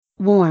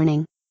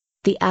Warning.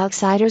 The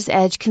Outsider's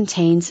Edge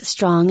contains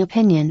strong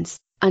opinions,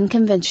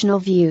 unconventional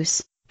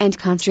views, and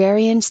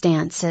contrarian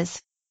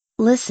stances.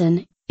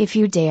 Listen, if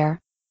you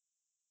dare.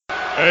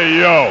 Hey,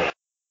 yo!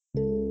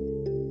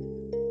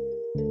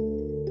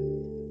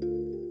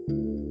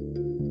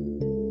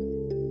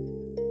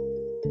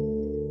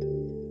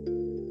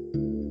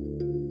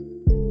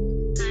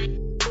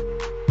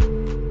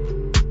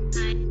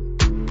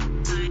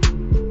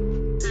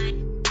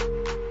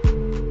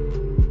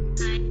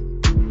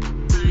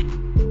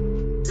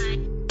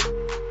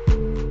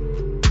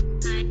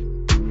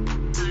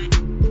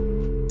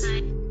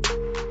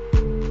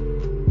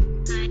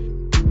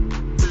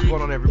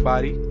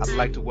 Everybody, I'd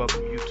like to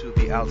welcome you to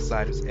the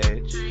Outsider's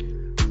Edge.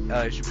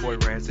 It's your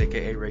boy Rance,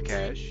 aka Ray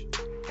Cash,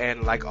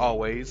 and like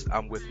always,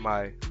 I'm with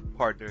my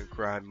partner in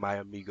crime, my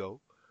amigo,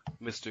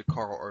 Mr.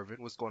 Carl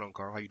Irvin. What's going on,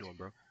 Carl? How you doing,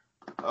 bro?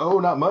 Oh,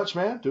 not much,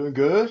 man. Doing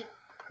good.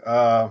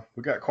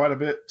 We got quite a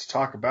bit to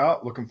talk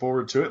about. Looking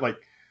forward to it. Like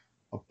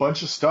a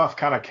bunch of stuff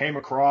kind of came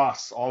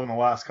across all in the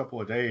last couple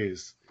of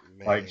days,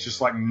 Man.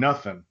 just like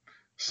nothing.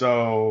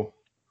 So,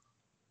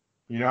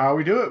 you know how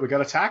we do it. We got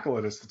to tackle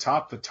it. It's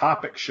the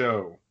topic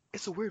show.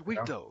 It's a weird week,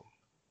 though,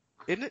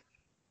 isn't it?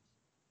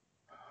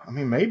 I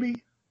mean,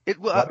 maybe. I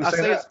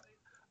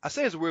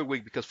say it's a weird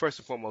week because first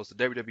and foremost,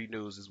 the WWE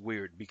news is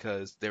weird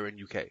because they're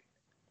in UK.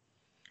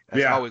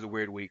 That's always a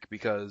weird week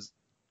because,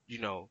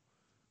 the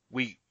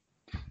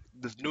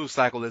news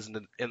cycle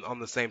isn't on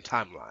the same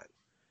timeline.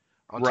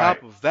 On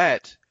top of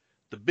that,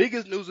 the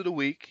biggest news of the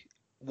week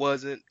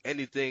wasn't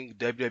anything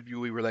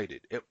WWE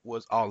related. It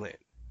was All In.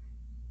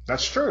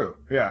 That's true.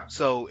 Yeah.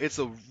 So it's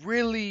a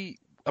really,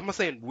 I'm not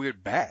saying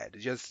weird bad.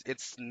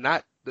 It's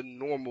not the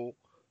normal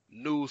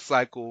news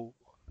cycle,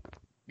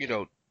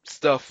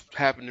 stuff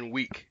happening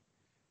week.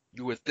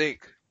 You would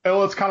think.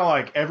 Well, it's kind of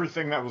like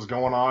everything that was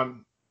going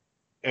on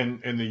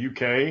in the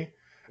UK.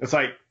 It's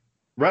like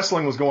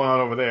wrestling was going on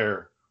over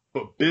there,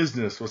 but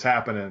business was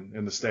happening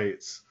in the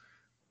States.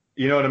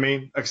 You know what I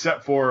mean?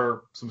 Except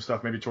for some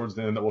stuff maybe towards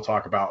the end that we'll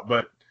talk about.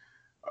 But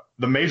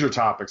the major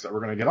topics that we're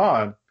going to get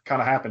on kind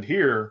of happened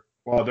here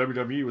while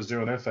WWE was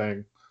doing their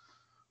thing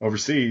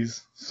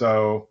overseas.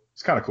 So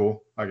it's kind of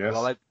cool, I guess.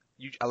 Well,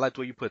 I like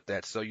the way you put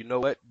that. So you know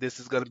what? This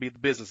is going to be the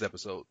business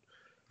episode.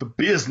 The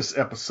business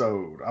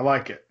episode. I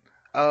like it.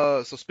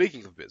 So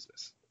speaking of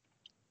business,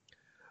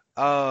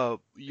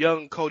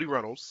 young Cody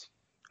Reynolds,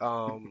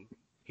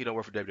 he don't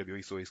work for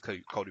WWE, so he's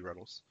Cody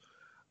Reynolds.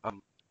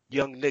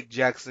 Young Nick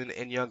Jackson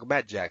and young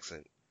Matt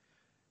Jackson,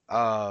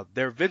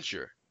 their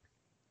venture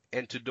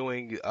into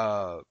doing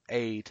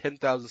a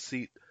 10,000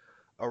 seat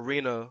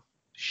arena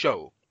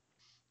show,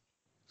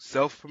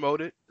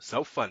 self-promoted,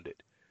 self-funded.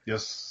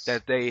 Yes.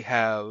 That they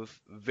have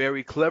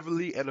very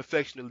cleverly and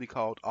affectionately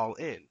called All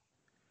In.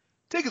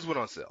 Tickets went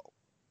on sale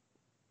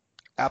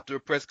after a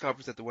press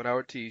conference at the 1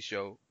 Hour Tea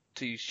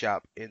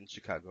Shop in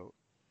Chicago.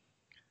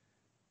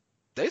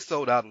 They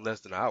sold out in less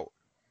than an hour.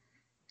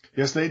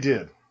 Yes, they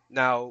did.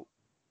 Now,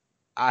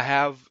 I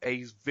have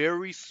a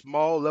very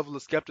small level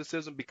of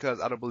skepticism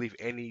because I don't believe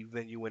any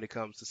venue when it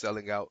comes to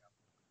selling out.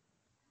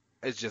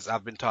 It's just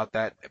I've been taught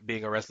that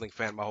being a wrestling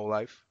fan my whole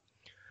life.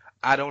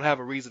 I don't have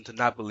a reason to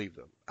not believe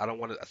them. I don't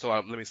want to. So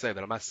let me say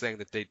that I'm not saying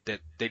that they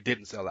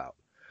didn't sell out.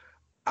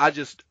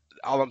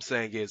 All I'm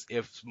saying is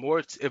if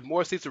more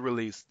seats are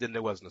released, then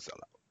there wasn't a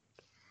sellout.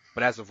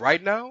 But as of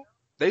right now,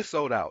 they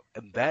sold out,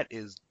 and that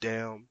is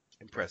damn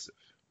impressive.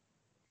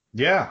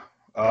 Yeah,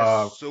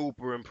 that's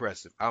super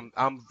impressive.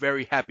 I'm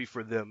very happy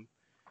for them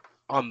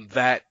on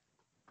that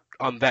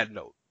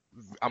note.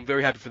 I'm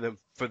very happy for them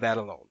for that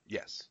alone.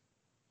 Yes.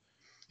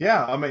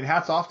 Yeah, I mean,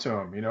 hats off to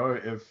them.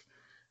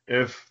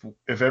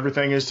 If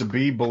everything is to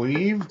be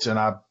believed, and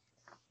I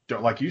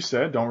don't, like you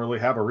said, don't really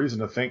have a reason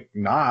to think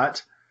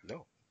not.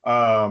 No.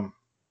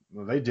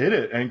 They did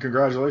it, and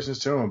congratulations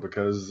to them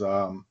because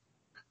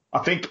I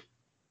think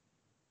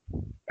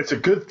it's a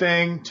good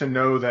thing to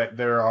know that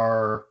there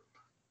are,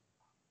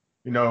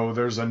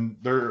 there's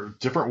a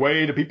different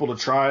way to people to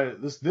try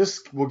this.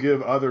 This will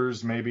give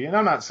others maybe, and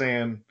I'm not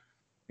saying,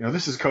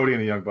 this is Cody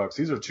and the Young Bucks.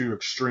 These are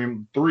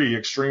three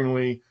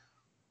extremely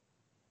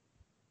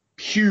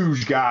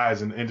huge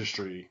guys in the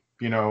industry.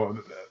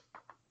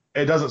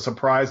 It doesn't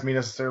surprise me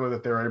necessarily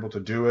that they're able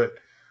to do it,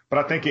 but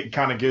I think it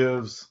kind of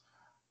gives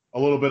a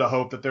little bit of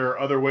hope that there are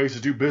other ways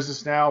to do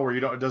business now where you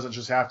don't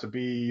have to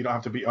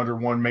be under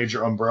one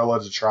major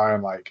umbrella to try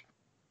and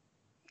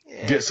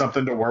get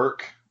something to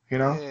work,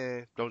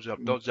 Don't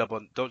jump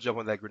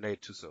on that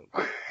grenade too soon.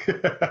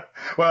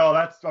 Well,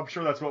 I'm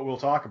sure that's what we'll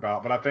talk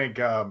about, but I think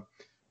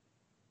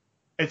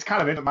it's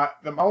kind of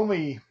the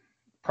only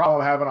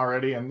problem I'm having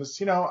already, and this,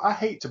 I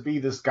hate to be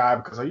this guy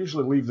because I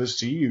usually leave this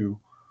to you.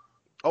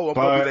 Oh, I'm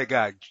gonna be that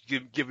guy.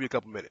 Give me a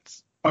couple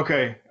minutes.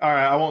 Okay, all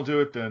right, I won't do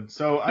it then.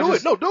 So do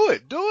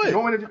it. You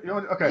want me to?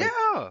 Okay.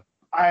 Yeah.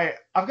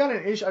 I've got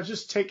an issue. I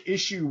just take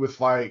issue with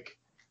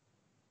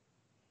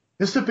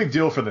this is a big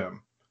deal for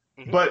them,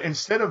 but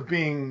instead of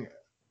being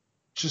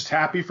just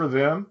happy for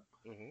them,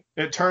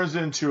 it turns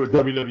into a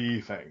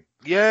WWE thing.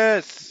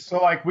 Yes.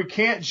 So we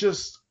can't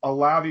just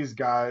allow these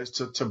guys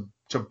to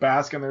to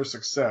bask in their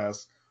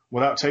success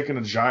without taking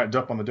a giant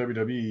dump on the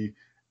WWE.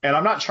 And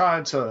I'm not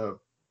trying to.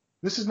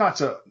 This is not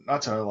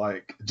to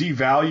like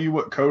devalue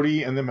what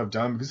Cody and them have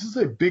done, because this is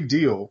a big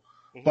deal.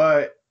 Mhm.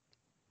 But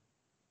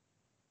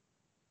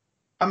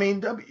I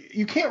mean,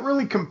 you can't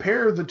really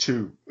compare the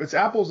two. It's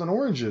apples and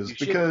oranges. You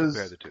shouldn't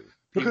compare the two.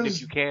 Even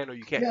if you can or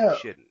you can't, you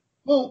shouldn't.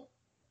 Well,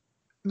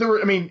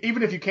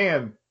 even if you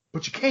can,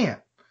 but you can't.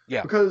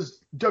 Yeah.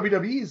 Because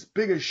WWE's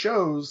biggest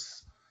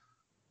shows,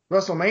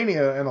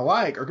 WrestleMania and the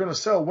like, are going to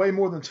sell way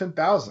more than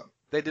 10,000.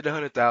 They did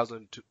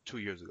 100,000 2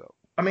 years ago.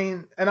 I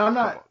mean, and I'm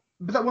not.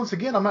 But that, once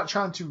again, I'm not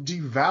trying to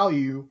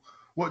devalue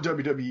what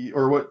WWE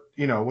or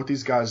what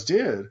these guys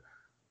did.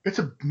 It's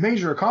a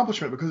major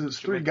accomplishment because it's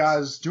three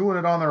guys doing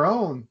it on their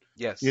own.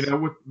 Yes.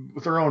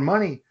 With their own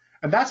money.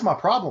 And that's my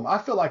problem. I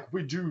feel like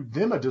we do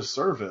them a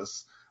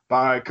disservice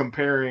by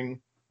trying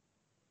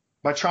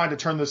to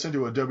turn this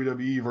into a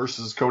WWE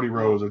versus Cody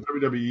Rhodes or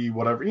WWE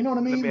whatever. You know what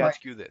I mean? Let me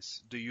ask you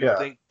this. Do you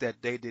think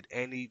that they did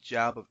any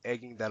job of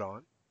egging that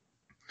on?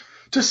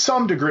 To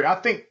some degree. I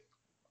think,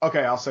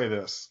 okay, I'll say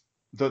this.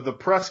 The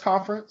press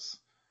conference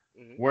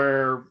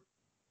where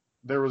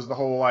there was the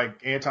whole like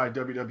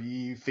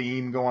anti-WWE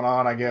theme going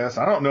on, I guess.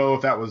 I don't know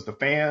if that was the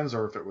fans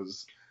or if it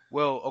was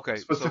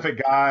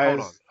specific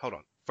guys. Hold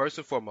on. First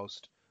and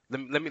foremost,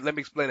 let me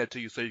explain that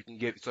to you so you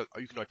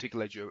can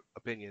articulate your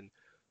opinion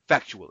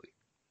factually.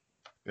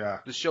 Yeah.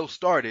 The show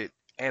started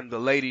and the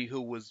lady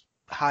who was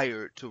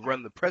hired to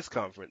run the press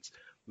conference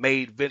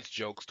made Vince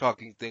jokes,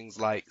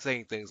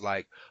 saying things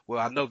like, well,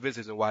 I know Vince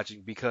isn't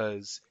watching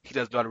because he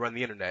doesn't know how to run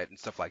the internet and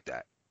stuff like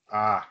that.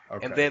 Ah,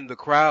 okay. And then the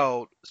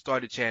crowd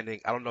started chanting,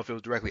 I don't know if it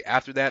was directly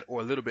after that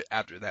or a little bit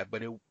after that,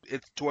 but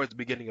it's towards the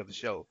beginning of the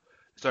show,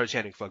 started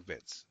chanting, fuck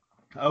Vince.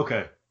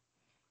 Okay.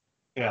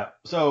 Yeah.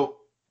 So,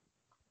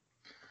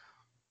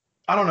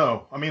 I don't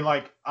know. I mean,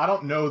 like, I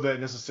don't know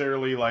that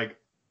necessarily, like,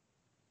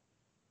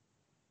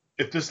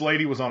 if this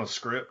lady was on a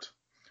script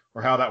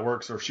or how that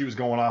works, or if she was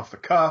going off the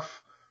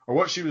cuff or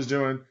what she was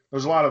doing.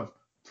 There's a lot of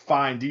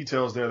fine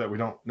details there that we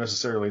don't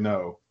necessarily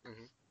know.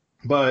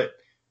 Mm-hmm. But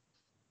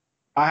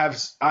I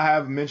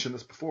have mentioned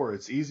this before.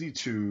 It's easy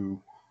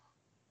to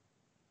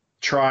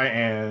try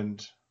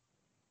and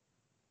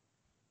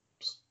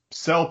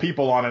sell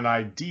people on an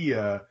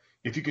idea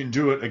if you can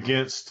do it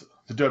against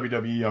the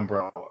WWE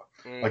umbrella.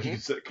 Mm-hmm. Like you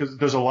could say, because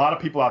there's a lot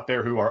of people out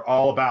there who are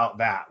all about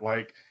that.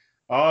 Like,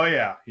 oh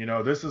yeah,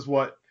 this is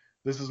what.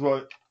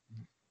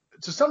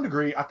 To some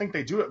degree, I think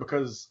they do it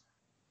because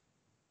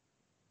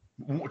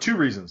two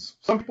reasons.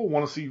 Some people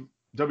want to see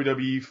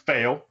WWE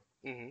fail.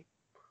 Mm-hmm.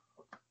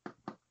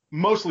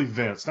 Mostly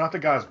Vince, not the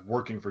guys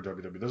working for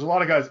WWE. There's a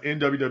lot of guys in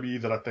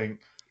WWE that I think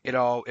it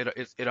all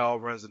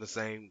runs in the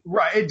same.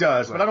 Right, it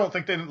does, but I don't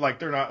think they're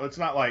not. It's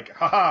not like,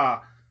 haha,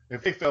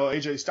 if they fail,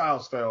 AJ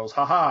Styles fails,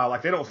 haha.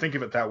 Like they don't think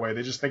of it that way.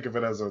 They just think of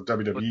it as a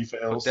WWE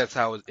fails. But that's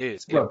how it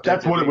is. Well,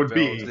 that's what it would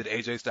be. That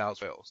AJ Styles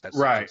fails. That's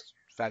right. Just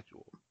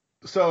factual.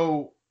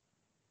 So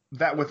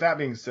with that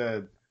being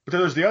said, but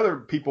there's the other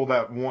people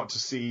that want to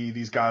see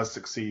these guys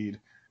succeed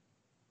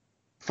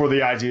for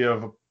the idea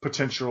of a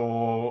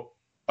potential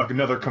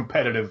another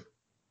competitive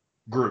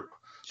group,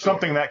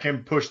 something that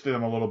can push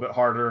them a little bit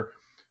harder,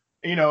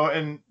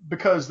 and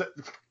because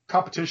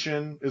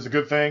competition is a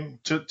good thing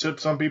to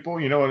some people,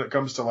 when it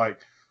comes to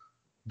like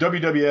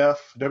WWF,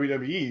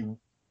 WWE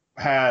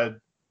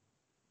had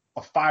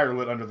a fire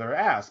lit under their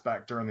ass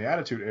back during the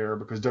Attitude Era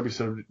because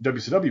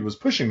WCW was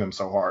pushing them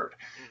so hard.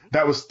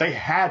 Mm-hmm. They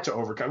had to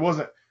overcome.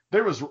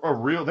 They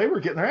were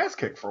getting their ass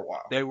kicked for a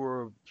while. They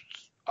were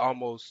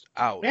almost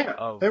out. Yeah,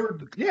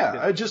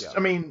 I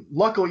mean,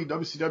 luckily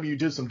WCW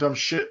did some dumb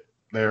shit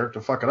there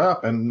to fuck it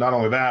up, and not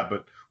only that,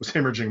 but was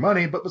hemorrhaging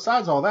money. But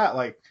besides all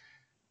that,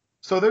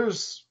 so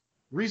there's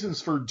reasons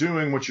for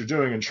doing what you're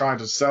doing and trying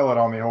to sell it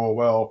on the whole.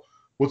 Well,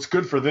 what's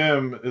good for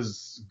them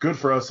is good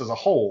for us as a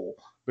whole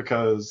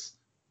because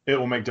it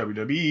will make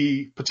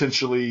WWE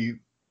potentially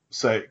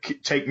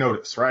take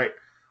notice, right?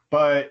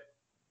 But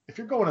if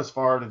you're going as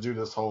far to do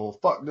this whole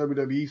fuck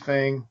WWE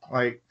thing,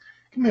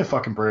 give me a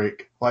fucking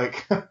break. I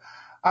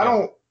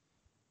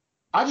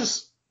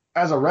just,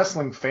 as a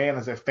wrestling fan,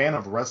 as a fan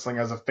of wrestling,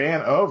 as a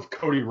fan of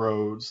Cody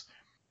Rhodes,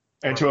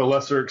 and to a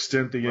lesser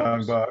extent, the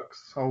Young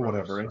Bucks,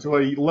 and to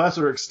a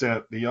lesser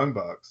extent, the Young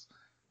Bucks,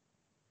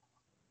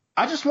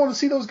 I just want to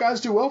see those guys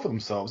do well for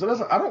themselves.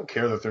 I don't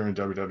care that they're in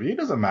WWE. It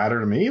doesn't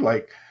matter to me.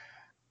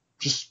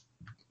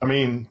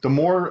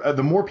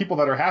 The more people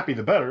that are happy,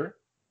 the better,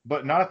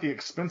 but not at the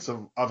expense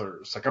of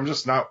others.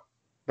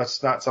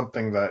 That's not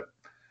something that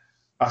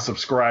I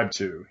subscribe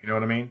to. You know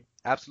what I mean?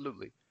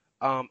 Absolutely.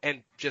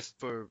 And just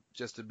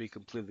to be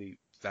completely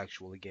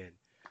factual again,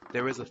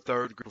 there is a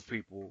third group of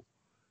people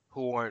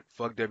who aren't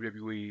fuck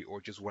WWE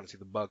or just want to see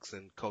the Bucks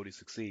and Cody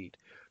succeed.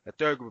 The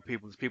third group of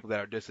people is people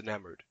that are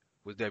disenamored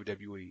with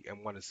WWE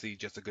and want to see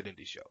just a good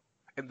indie show.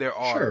 And there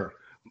are,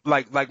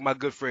 like my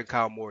good friend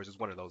Kyle Morris is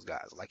one of those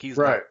guys. Like he's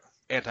not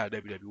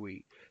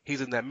anti-WWE.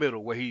 He's in that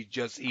middle where he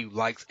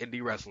likes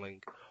indie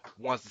wrestling,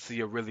 wants to see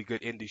a really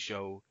good indie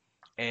show,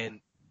 and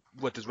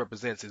what this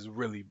represents is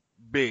really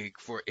big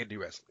for indie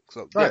wrestling.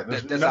 So Right.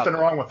 There's that's out nothing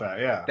there. wrong with that.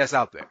 Yeah. That's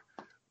out there.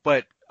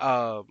 But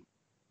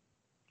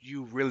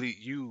you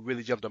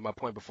really jumped on my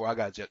point before I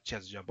got a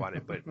chance to jump on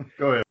it. But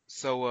Go ahead.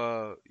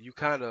 so you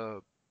kind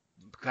of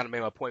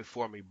made my point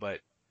for me, but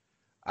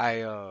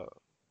I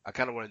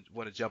kind of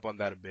want to jump on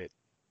that a bit.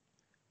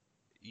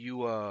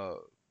 You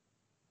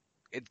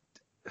it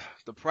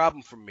the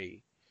problem for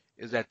me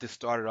is that this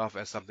started off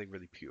as something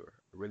really pure,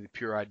 a really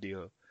pure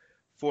idea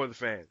for the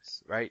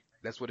fans, right?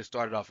 That's what it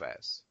started off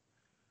as.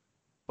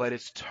 But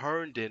it's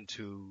turned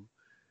into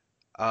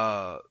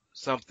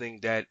something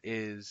that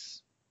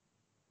is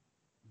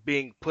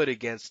being put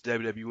against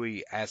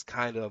WWE as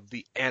kind of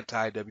the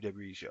anti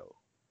WWE show.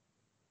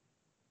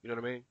 You know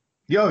what I mean?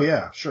 Yo,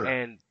 yeah, sure.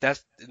 And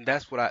that's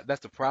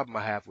the problem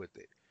I have with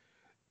it.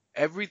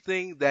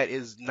 Everything that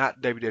is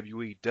not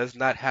WWE does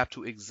not have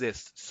to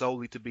exist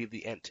solely to be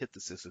the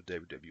antithesis of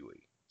WWE.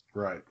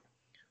 Right.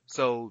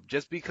 So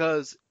just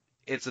because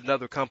it's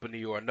another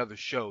company or another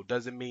show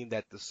doesn't mean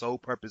that the sole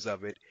purpose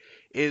of it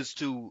is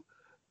to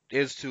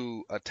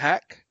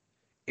attack,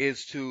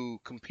 is to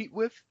compete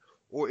with,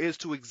 or is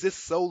to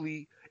exist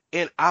solely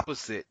in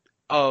opposite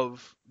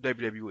of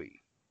WWE.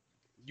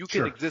 You can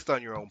Sure. exist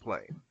on your own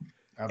plane.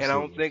 Absolutely. And I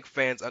don't think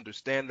fans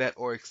understand that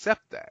or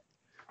accept that.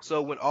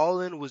 So when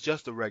All In was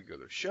just a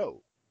regular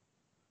show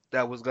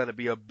that was going to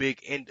be a big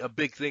thing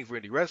for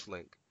indie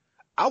wrestling,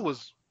 I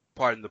was,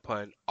 pardon the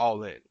pun,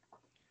 all in.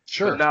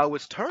 Sure. But now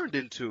it's turned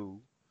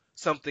into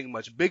something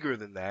much bigger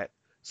than that,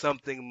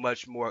 something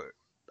much more,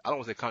 I don't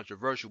want to say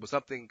controversial, but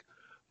something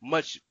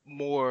much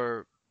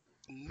more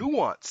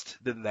nuanced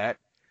than that,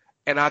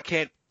 and I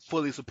can't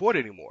fully support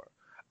it anymore.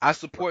 I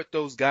support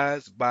those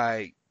guys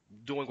by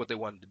doing what they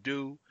wanted to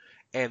do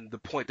and the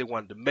point they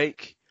wanted to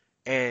make,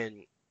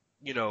 and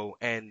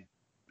and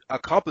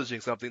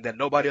accomplishing something that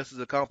nobody else has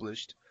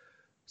accomplished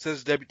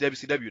since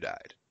WCW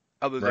died,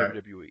 other than Right.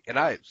 WWE. And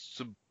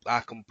I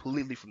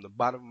completely, from the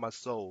bottom of my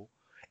soul,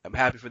 am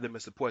happy for them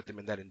and support them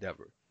in that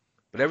endeavor.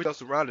 But everything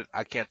else around it,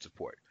 I can't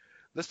support.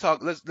 Let's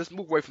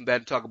move away from that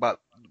and talk about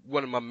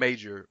one of my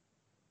major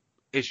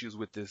issues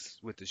with this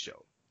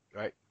show,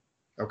 right?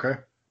 Okay.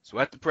 So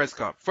at the press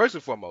conference, first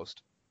and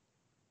foremost,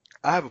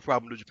 I have a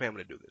problem with New Japan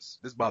when they do this.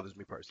 This bothers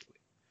me personally.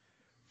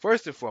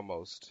 First and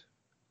foremost,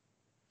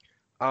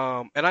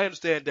 and I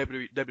understand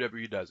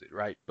WWE does it,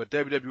 right? But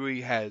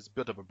WWE has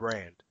built up a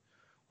brand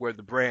where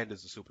the brand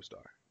is the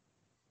superstar,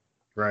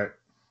 Right.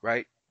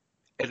 right?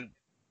 And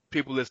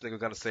people listening are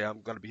gonna say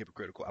I'm gonna be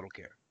hypocritical. I don't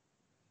care.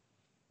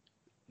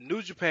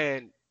 New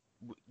Japan,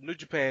 New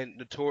Japan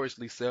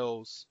notoriously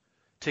sells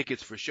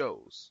tickets for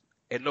shows,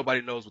 and nobody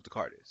knows what the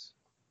card is,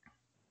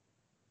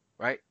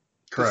 right?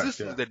 Correct.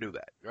 Consistently, Yeah. they do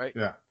that, right?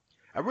 Yeah.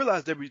 I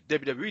realize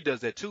WWE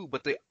does that too,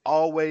 but they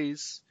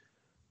always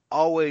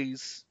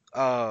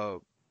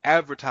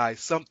advertise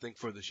something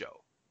for the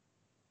show.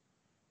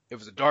 If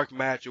it's a dark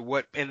match or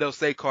what, and they'll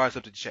say cards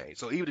up to change.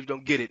 So even if you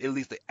don't get it, at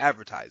least they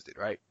advertised it,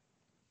 right?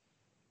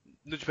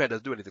 New Japan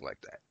doesn't do anything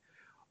like that.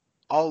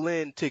 All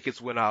In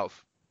tickets went out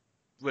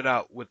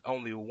with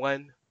only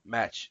one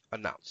match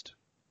announced.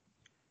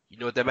 You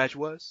know what that match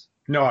was?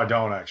 No, I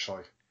don't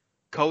actually.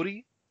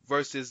 Cody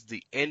versus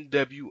the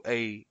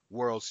NWA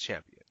World's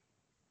Champion.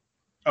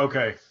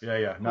 Okay. Yeah,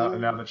 yeah. Now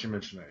that you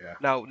mention it, yeah.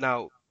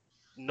 Now,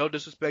 no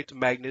disrespect to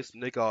Magnus,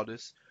 Nick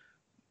Aldis,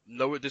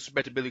 no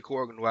disrespect to Billy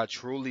Corgan, who I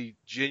truly,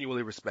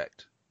 genuinely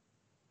respect.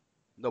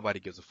 Nobody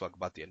gives a fuck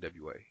about the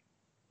NWA.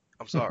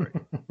 I'm sorry.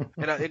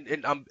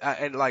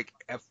 And like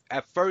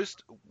at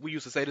first we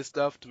used to say this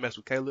stuff to mess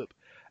with Caleb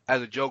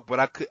as a joke, but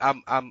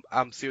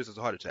I'm serious as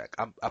a heart attack.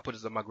 I put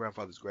this on my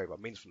grandfather's grave. I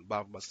mean this from the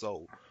bottom of my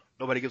soul.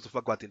 Nobody gives a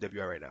fuck about the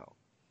NWA right now,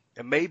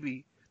 and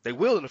maybe they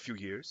will in a few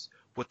years.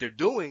 What they're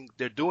doing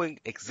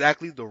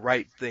exactly the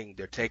right thing.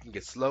 They're taking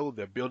it slow.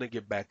 They're building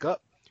it back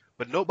up,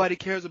 but nobody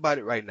cares about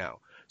it right now.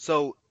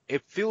 So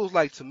it feels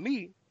like to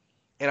me,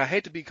 and I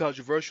hate to be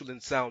controversial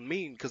and sound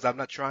mean because I'm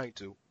not trying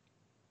to,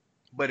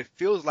 but it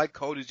feels like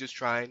Cody's just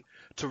trying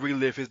to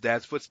relive his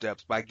dad's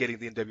footsteps by getting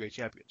the NWA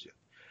championship.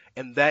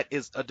 And that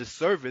is a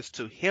disservice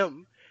to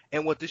him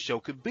and what this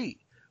show could be.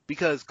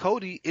 Because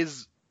Cody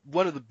is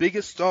one of the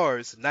biggest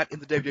stars, not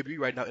in the WWE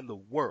right now, in the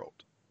world.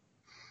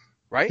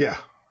 Right? Yeah.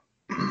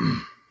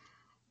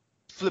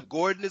 Flip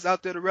Gordon is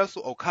out there to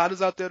wrestle.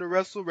 Okada's out there to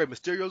wrestle. Rey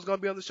Mysterio's going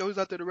to be on the show. He's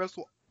out there to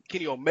wrestle.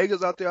 Kenny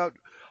Omega's out there.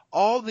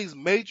 All these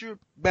major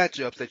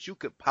matchups that you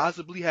could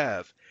possibly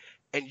have.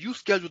 And you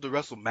scheduled to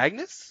wrestle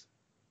Magnus?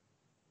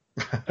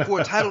 For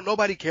a title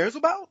nobody cares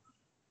about?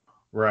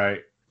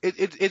 Right.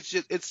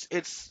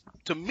 It's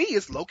to me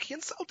it's low-key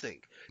insulting.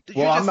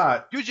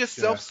 You're just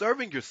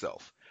self-serving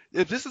yourself.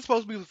 If this is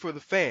supposed to be for the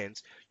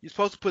fans, you're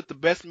supposed to put the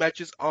best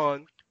matches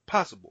on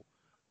possible.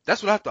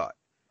 That's what I thought.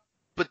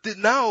 But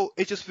now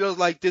it just feels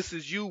like this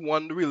is you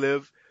wanting to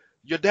relive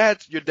your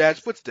dad's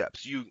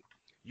footsteps. You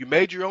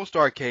made your own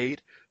Starcade.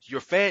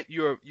 Your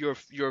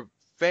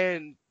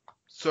fan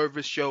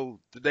service show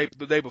the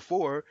day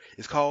before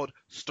is called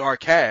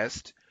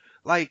Starcast.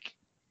 Like,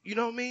 you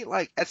know what I mean?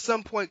 Like, at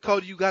some point,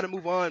 Cody, you got to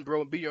move on,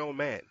 bro, and be your own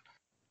man.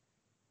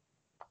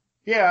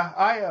 Yeah,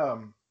 I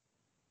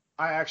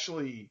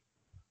actually,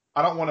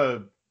 I don't want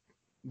to,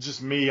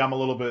 just me, I'm a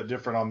little bit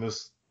different on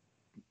this.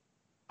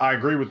 I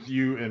agree with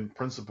you in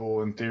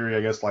principle, in theory,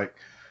 I guess. Like,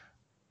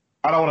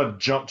 I don't want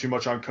to jump too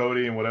much on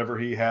Cody and whatever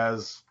he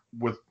has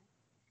with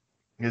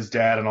his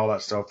dad and all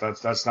that stuff.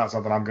 That's not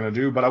something I'm going to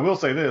do. But I will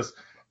say this: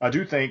 I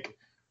do think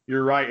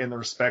you're right in the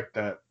respect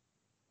that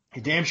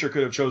he damn sure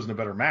could have chosen a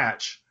better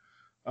match.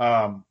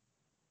 Um,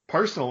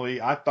 Personally,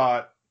 I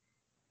thought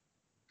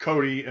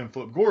Cody and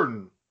Flip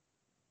Gordon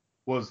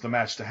was the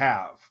match to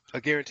have. I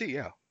guarantee,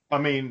 yeah. I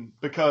mean,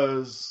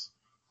 because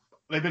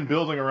they've been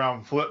building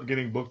around Flip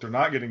getting booked or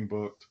not getting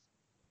booked,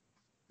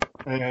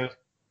 and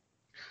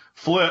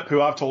Flip,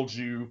 who I've told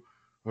you,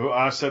 who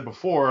I said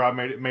before, I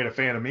made a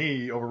fan of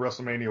me over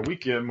WrestleMania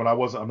weekend when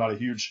I'm not a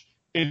huge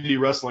indie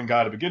wrestling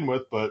guy to begin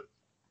with, but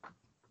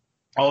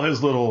all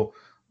his little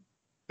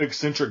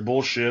eccentric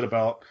bullshit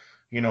about,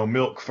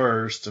 milk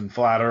first and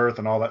flat earth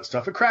and all that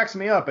stuff, it cracks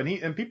me up.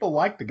 And people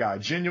like the guy,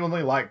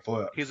 genuinely like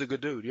Flip. He's a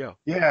good dude, yeah.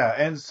 Yeah.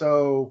 And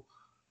so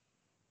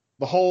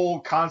the whole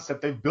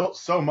concept, they've built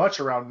so much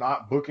around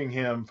not booking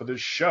him for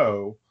this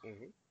show.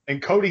 Mm-hmm.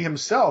 And Cody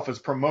himself has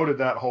promoted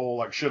that whole,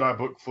 like, should I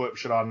book Flip?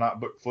 Should I not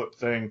book Flip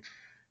thing?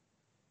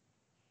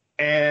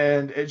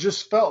 And it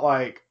just felt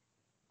like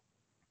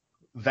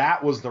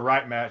that was the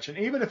right match. And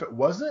even if it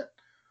wasn't,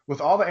 with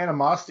all the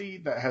animosity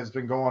that has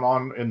been going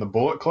on in the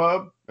Bullet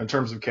Club in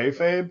terms of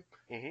kayfabe,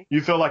 Mm-hmm.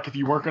 you feel like if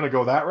you weren't going to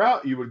go that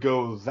route, you would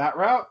go that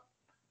route.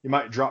 You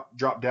might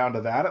drop down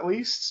to that at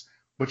least,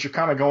 but you're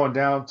kind of going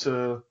down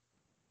to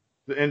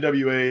the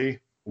NWA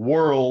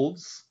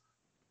World's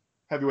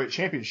Heavyweight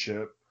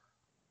Championship,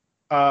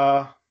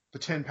 the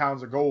 10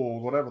 pounds of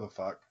gold, whatever the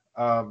fuck.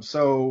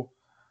 So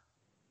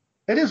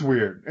it is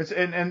weird.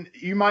 And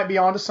you might be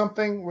onto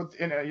something with,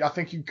 and I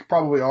think you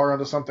probably are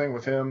onto something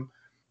with him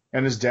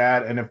and his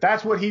dad. And if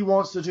that's what he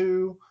wants to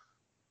do,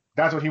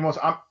 that's what he wants.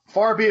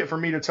 Far be it for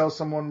me to tell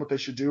someone what they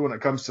should do when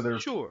it comes to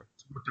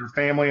with their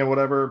family and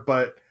whatever.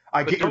 But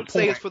I get your point. Don't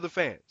say it's for the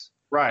fans.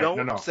 Right?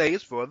 Don't say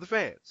it's for the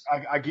fans.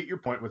 I get your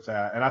point with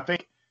that, and I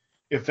think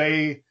if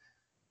they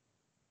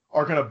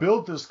are going to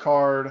build this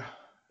card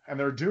and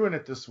they're doing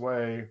it this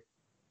way,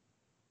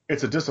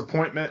 it's a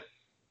disappointment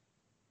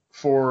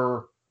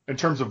in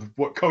terms of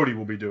what Cody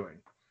will be doing.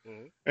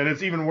 Mm-hmm. And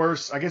it's even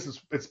worse. I guess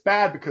it's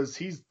bad because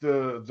he's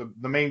the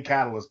main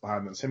catalyst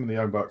behind this, him and the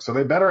Young Bucks. So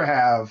they better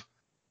have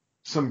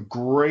some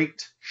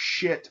great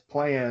shit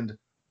planned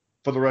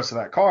for the rest of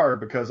that card,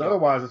 because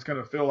otherwise it's going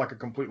to feel like a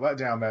complete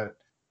letdown that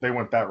they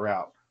went that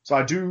route. So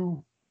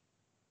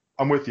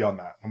I'm with you on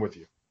that. I'm with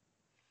you.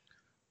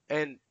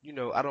 And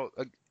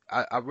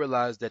I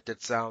realize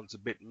that sounds a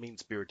bit mean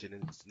spirited,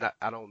 and it's not.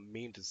 I don't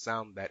mean to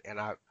sound that. And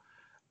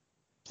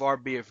far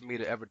be it for me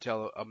to ever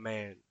tell a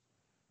man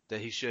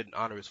that he shouldn't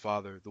honor his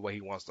father the way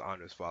he wants to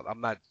honor his father. I'm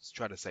not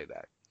trying to say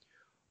that.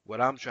 What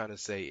I'm trying to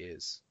say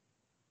is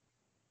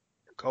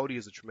Cody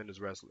is a tremendous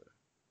wrestler.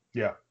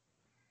 Yeah.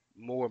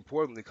 More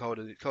importantly,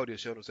 Cody has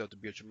shown himself to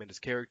be a tremendous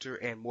character,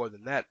 and more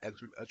than that,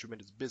 a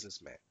tremendous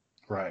businessman.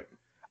 Right.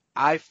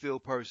 I feel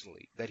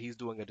personally that he's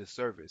doing a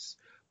disservice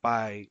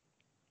by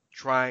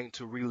trying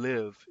to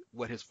relive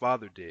what his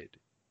father did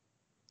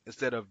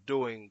instead of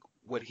doing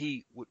what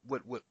he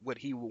would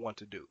want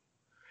to do.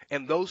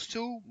 And those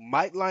two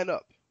might line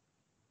up.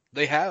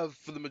 They have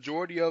for the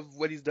majority of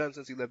what he's done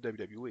since he left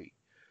WWE.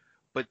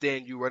 But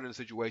then you run into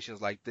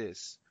situations like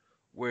this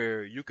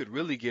where you could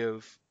really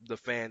give the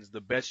fans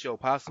the best show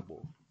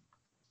possible,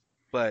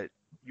 but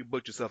you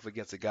booked yourself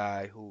against a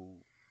guy who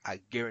I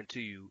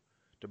guarantee you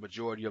the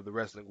majority of the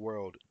wrestling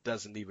world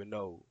doesn't even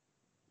know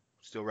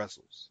still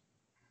wrestles.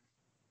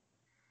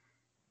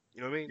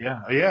 You know what I mean?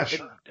 Yeah. Yeah.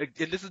 Sure.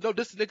 And this is no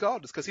diss to Nick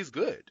Aldis because he's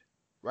good,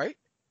 right?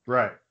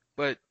 Right.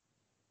 But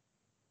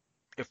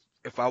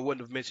if I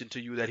wouldn't have mentioned to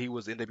you that he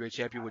was the NWA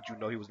champion, would you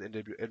know he was the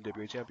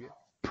NWA champion?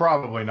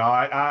 Probably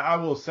not. I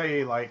will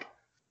say, like,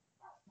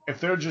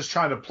 if they're just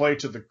trying to play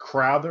to the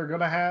crowd they're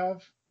going to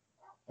have,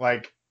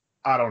 like,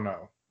 I don't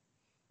know.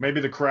 Maybe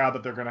the crowd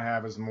that they're going to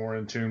have is more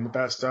in tune with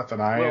that stuff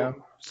than I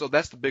am. So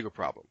that's the bigger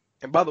problem.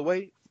 And by the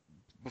way,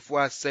 before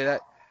I say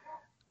that,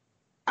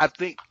 I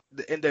think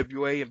the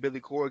NWA and Billy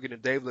Corgan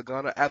and Dave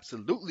Lagana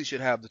absolutely should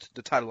have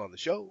the title on the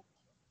show.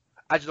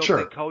 I just don't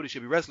think Cody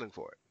should be wrestling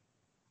for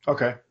it.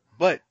 Okay.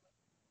 But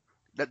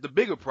the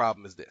bigger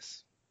problem is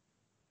this.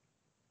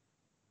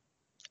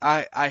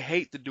 I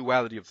hate the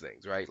duality of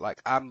things, right?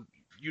 Like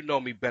you know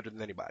me better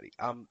than anybody.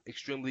 I'm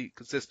extremely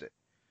consistent.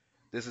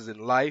 This is in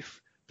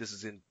life. This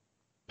is in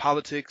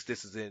politics.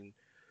 This is in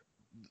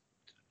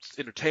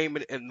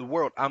entertainment and the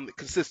world. I'm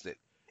consistent.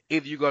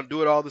 Either you're gonna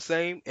do it all the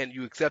same and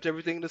you accept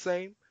everything the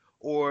same,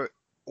 or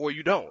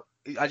you don't.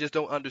 I just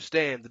don't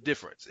understand the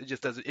difference. It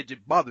just doesn't. It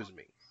just bothers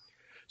me.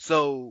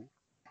 So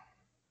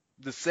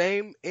the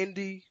same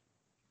indie,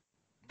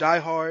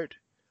 diehard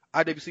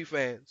IWC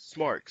fans,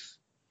 smarks,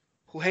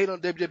 who hate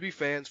on WWE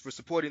fans for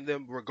supporting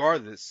them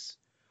regardless,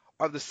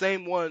 are the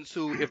same ones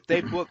who,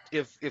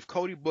 if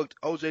Cody booked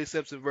O.J.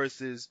 Simpson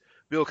versus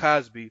Bill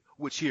Cosby,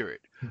 would cheer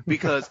it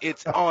because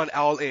it's on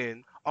All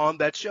In on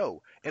that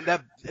show, and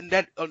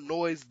that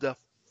annoys the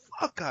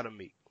fuck out of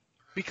me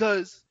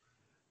because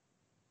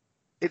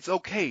it's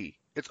okay.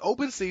 It's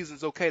open season.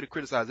 It's okay to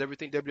criticize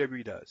everything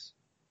WWE does,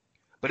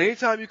 but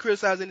anytime you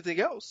criticize anything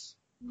else,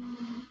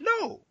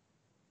 no.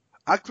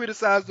 I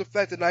criticize the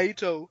fact that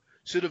Naito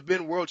should have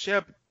been world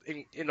champ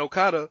in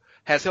Okada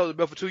has held the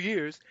belt for 2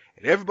 years,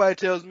 and everybody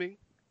tells me,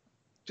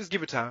 just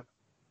give it time,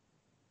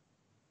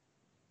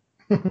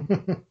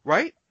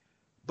 right?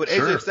 But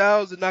Sure. AJ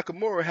Styles and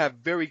Nakamura have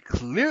very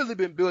clearly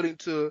been building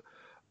to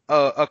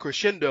a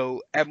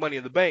crescendo at Money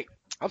in the Bank.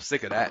 I'm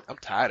sick of that. I'm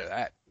tired of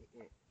that.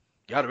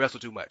 Y'all wrestle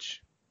too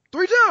much.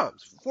 3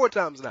 times, 4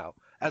 times now,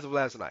 as of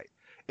last night.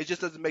 It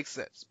just doesn't make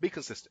sense. Be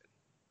consistent.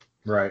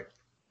 Right.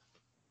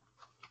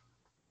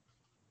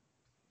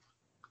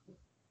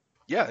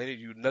 Yeah,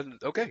 you nothing.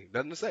 Okay,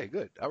 nothing to say.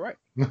 Good. All right.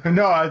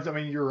 No, I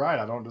mean you're right.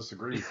 I don't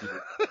disagree with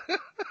you.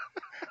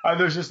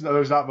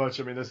 There's not much.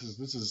 I mean, this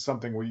is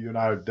something you and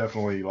I have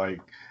definitely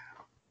like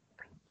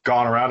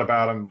gone around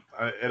about, and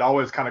it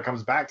always kind of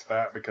comes back to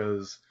that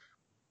because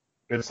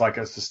it's like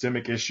a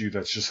systemic issue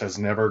that just has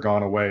never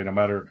gone away, no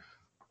matter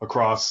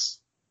across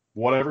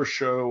whatever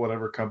show,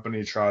 whatever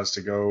company tries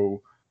to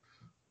go.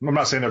 I'm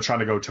not saying they're trying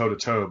to go toe to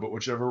toe, but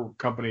whichever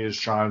company is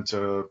trying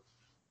to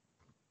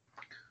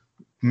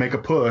make a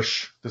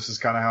push, this is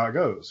kind of how it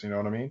goes. You know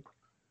what I mean?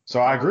 So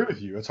I agree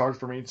with you. It's hard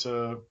for me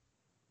to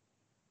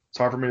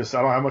say. I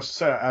don't have much to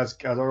say. As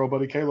our old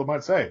buddy Caleb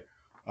might say,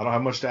 I don't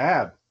have much to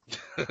add.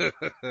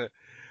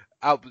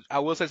 I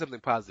will say something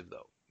positive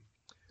though.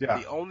 Yeah.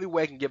 The only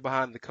way I can get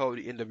behind the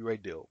Cody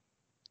NWA deal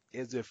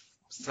is if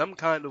some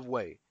kind of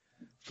way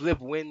Flip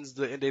wins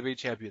the NWA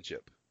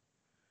championship,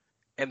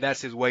 and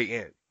that's his way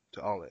in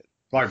to All In.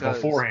 Like Because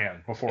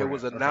beforehand. It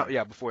was announced, Okay.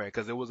 yeah, beforehand,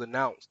 because it was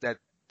announced that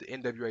the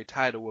NWA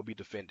title will be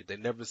defended. They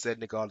never said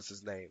Nick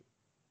Aldis's name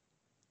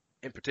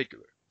in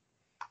particular.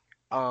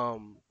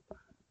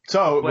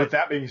 So But- with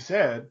that being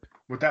said,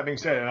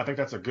 and I think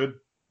that's a good.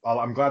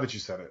 I'm glad that you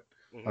said it.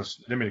 Mhm.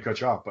 I didn't mean to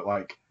cut you off, but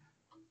like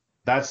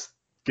that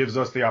gives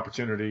us the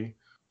opportunity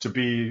to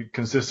be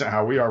consistent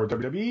how we are with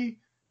WWE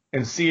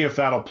and see if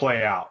that'll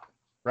play out,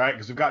 right?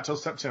 Because we've got till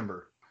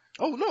September.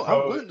 Oh no, So,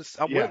 I'm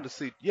willing yeah. to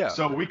see. Yeah,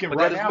 So we can but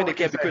right that doesn't now mean we it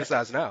can't can be say,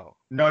 criticized now.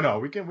 no,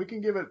 we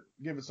can give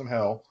it some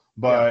hell,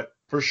 but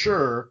for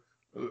sure,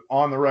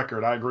 on the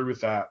record, I agree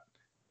with that.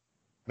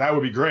 That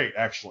would be great,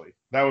 actually.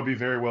 That would be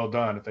very well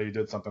done if they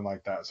did something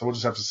like that. So we'll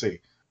just have to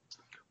see.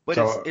 But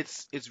So-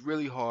 it's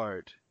really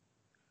hard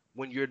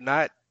when you're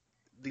not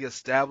the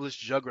established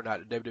juggernaut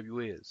that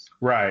WWE is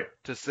Right,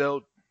 to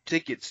sell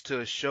tickets to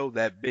a show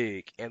that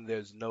big and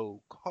there's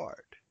no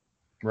card.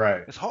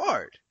 right. It's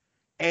hard,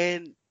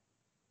 and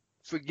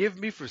forgive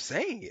me for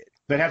saying it.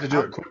 They have to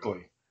do it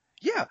quickly.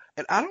 Yeah,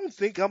 and I don't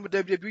think I'm a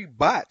WWE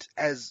bot,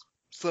 as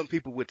some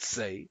people would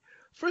say,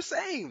 for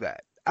saying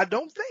that. I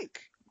don't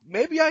think.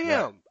 Maybe I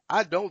am. Right.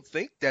 I don't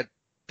think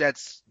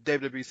that's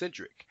WWE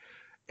centric.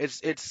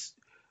 It's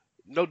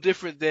no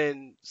different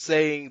than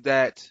saying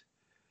that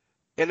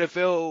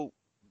NFL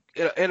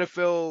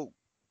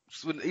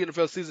when the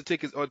NFL season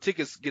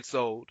tickets get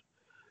sold,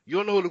 you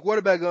don't know who the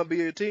quarterback gonna be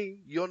in your team.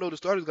 You don't know who the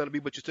starter's gonna be,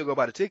 but you still go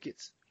buy the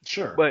tickets.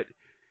 Sure. But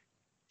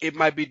it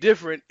might be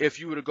different if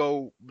you were to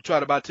go try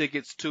to buy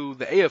tickets to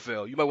the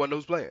AFL. You might want to know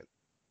who's playing.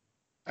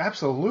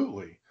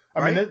 Absolutely.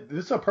 I Right? mean,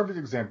 this is a perfect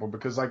example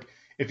because, like,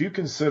 if you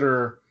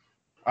consider,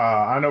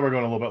 I know we're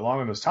going a little bit long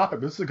on this topic,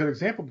 but this is a good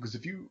example because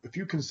if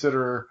you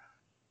consider,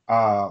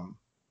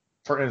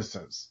 for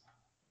instance,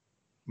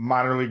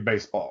 minor league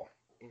baseball,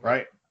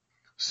 right?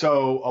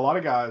 So a lot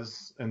of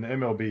guys in the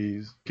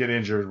MLBs get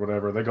injured,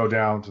 whatever. They go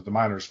down to the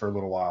minors for a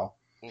little while.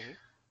 Mhm.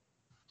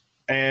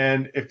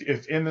 And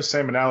if in the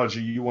same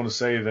analogy you want to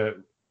say that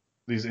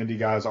these indie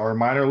guys are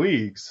minor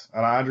leagues,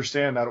 and I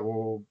understand that it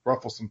will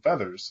ruffle some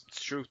feathers,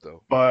 It's truth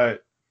though.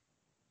 but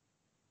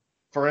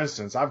for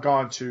instance, I've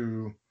gone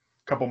to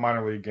a couple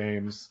minor league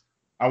games.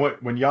 I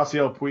went when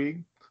Yasiel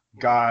Puig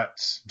got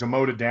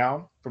demoted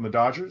down from the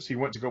Dodgers. He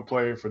went to go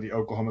play for the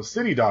Oklahoma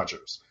City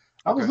Dodgers.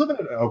 I was Okay.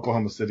 living in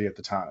Oklahoma City at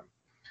the time.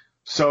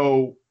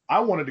 So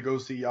I wanted to go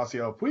see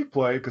Yasiel Puig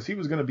play because he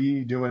was going to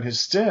be doing his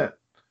stint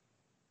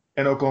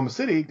in Oklahoma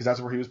City because that's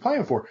where he was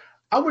playing for.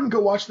 I wouldn't go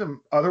watch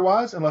them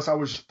otherwise unless I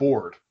was just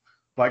bored.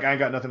 Like I ain't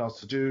got nothing else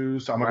to do,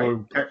 so I'm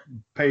gonna go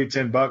pay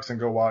 $10 and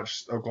go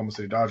watch Oklahoma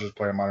City Dodgers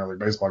play a minor league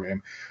baseball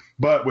game.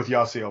 But with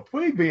Yasiel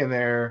Puig being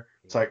there,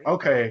 it's like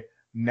okay,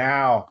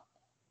 now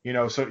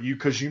so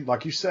because you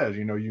like you said,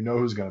 you know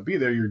who's gonna be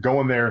there. You're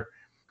going there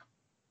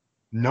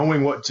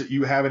knowing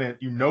you have it,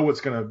 you know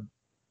what's gonna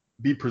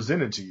be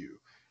presented to you.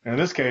 And in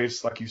this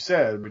case, like you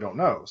said, we don't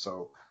know.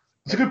 So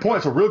it's a good point.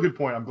 It's a real good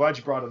point. I'm glad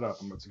you brought it up.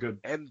 It's a good.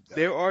 And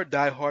there are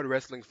diehard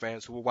wrestling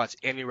fans who will watch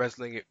any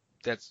wrestling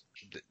that's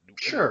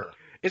Sure.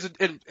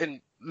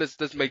 and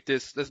let's make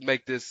this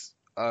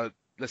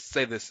let's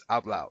say this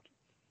out loud.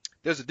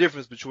 There's a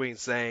difference between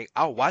saying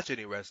I'll watch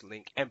any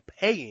wrestling and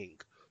paying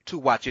to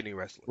watch any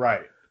wrestling.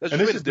 Right. That's And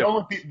really this is the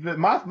only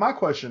my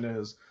question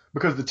is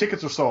because the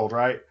tickets are sold,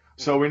 right?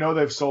 So we know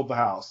they've sold the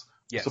house.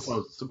 Yes.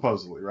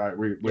 Supposedly, right?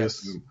 We Yes.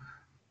 assume.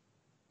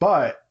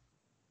 But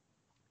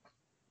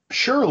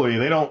surely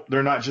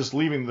they're not just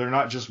leaving, they're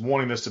not just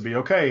wanting this to be,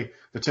 okay,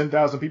 the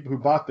 10,000 people who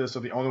bought this are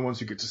the only ones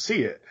who get to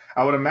see it.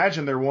 I would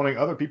imagine they're wanting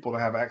other people to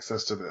have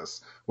access to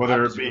this, I would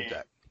whether it disagree be, with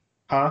that.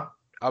 huh?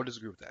 I would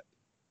disagree with that.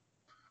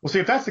 Well, see,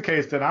 if that's the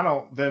case, then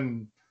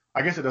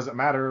I guess it doesn't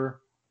matter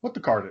what the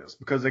card is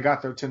because they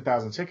got their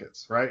 10,000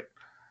 tickets, right?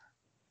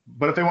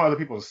 But if they want other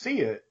people to see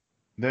it,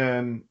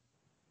 then,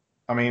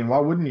 I mean, why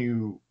wouldn't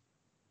you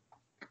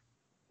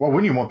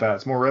want that?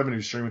 It's more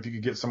revenue stream if you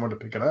could get someone to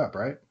pick it up,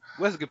 right?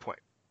 Well, that's a good point.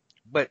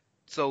 But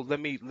so let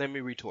me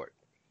retort.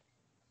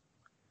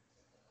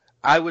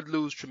 I would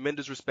lose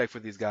tremendous respect for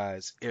these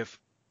guys if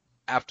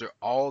after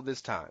all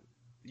this time,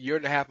 year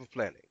and a half of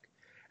planning,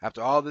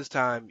 after all this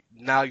time,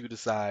 now you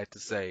decide to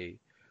say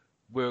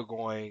we're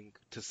going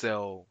to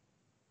sell,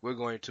 we're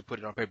going to put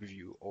it on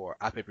pay-per-view or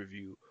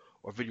iPay-per-view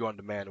or video on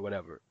demand or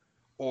whatever.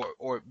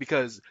 Or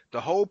because the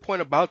whole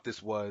point about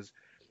this was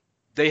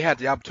they had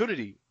the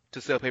opportunity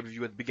to sell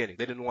pay-per-view at the beginning.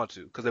 They didn't want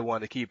to because they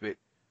wanted to keep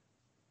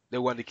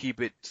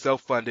it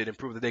self-funded and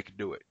prove that they could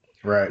do it.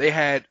 Right. They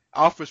had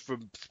offers for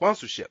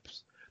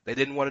sponsorships. They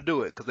didn't want to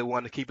do it because they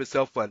wanted to keep it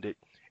self-funded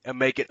and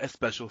make it a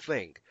special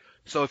thing.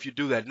 So if you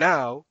do that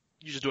now,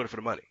 you're just doing it for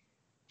the money.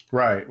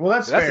 Right. Well,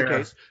 that's If that's fair. the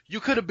case,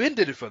 you could have been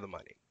did it for the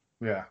money,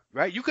 Yeah.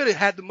 right? You could have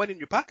had the money in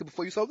your pocket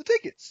before you sold the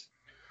tickets.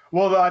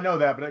 Well, I know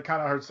that, but it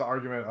kind of hurts the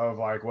argument of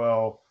like,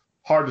 well,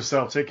 hard to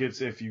sell tickets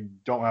if you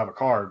don't have a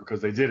card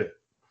because they did it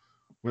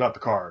without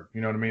the card.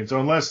 You know what I mean? So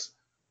unless,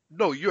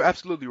 No, you're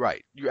absolutely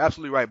right. You're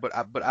absolutely right.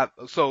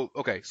 So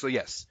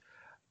yes,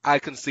 I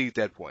concede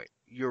that point.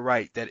 You're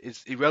right that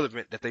it's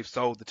irrelevant that they've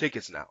sold the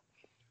tickets now.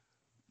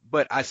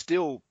 But I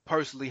still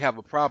personally have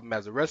a problem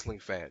as a wrestling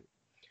fan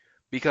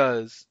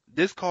because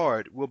this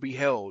card will be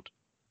held.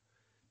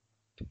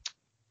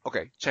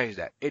 Okay, change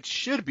that. It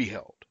should be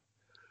held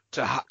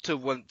to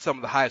some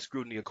of the highest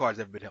scrutiny a card's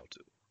ever been held to.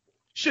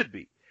 Should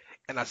be,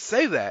 and I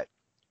say that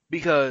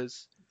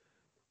because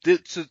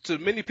to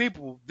many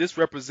people this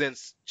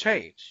represents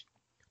change.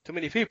 To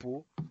many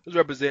people, this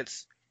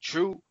represents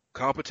true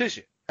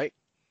competition, right?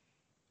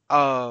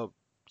 Uh,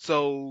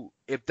 so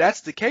if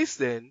that's the case,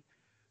 then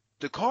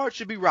the card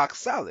should be rock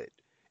solid.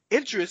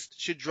 Interest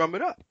should drum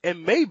it up,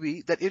 and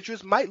maybe that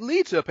interest might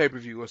lead to a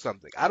pay-per-view or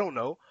something. I don't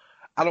know.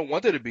 I don't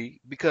want there to be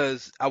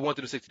because I want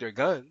them to stick to their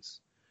guns.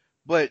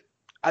 But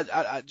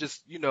I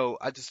just,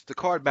 the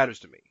card matters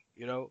to me,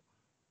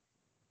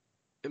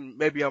 And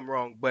maybe I'm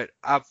wrong, but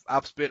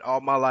I've spent all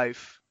my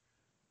life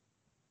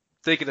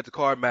thinking that the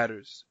card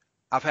matters.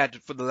 I've had to,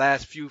 for the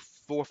last 4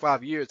 or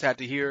 5 years, had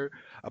to hear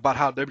about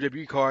how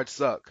WWE cards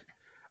suck.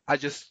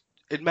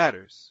 It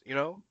matters.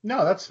 no,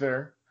 that's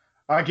fair.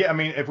 I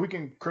mean, if we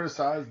can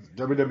criticize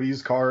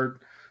WWE's card,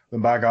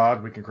 then by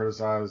God, we can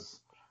criticize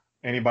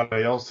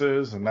anybody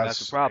else's, and That's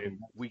the that's, I problem. mean,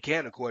 We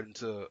can, according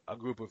to a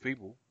group of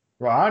people.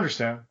 well, I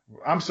understand.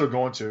 I'm still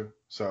going to,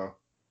 so,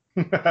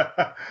 you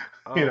know,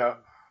 Um,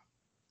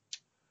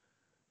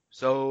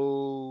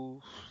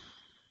 so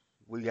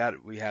we have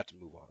to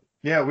move on.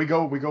 yeah, we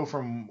go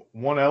from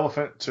one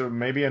elephant to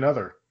maybe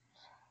another.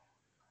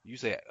 You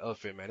say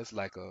elephant, man. It's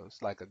like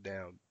a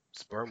damn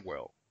sperm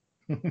whale.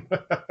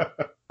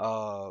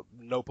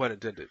 No pun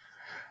intended.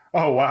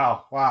 Oh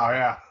wow,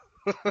 yeah,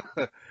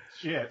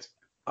 shit.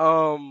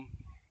 Um,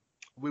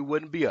 we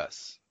wouldn't be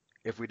us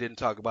if we didn't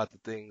talk about the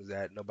things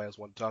that nobody else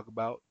wanted to talk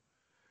about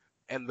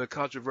and the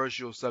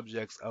controversial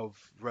subjects of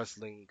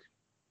wrestling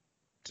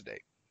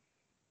today.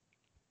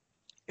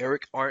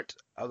 Eric Arndt,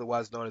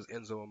 otherwise known as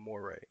Enzo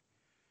Amore,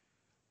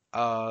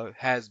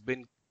 has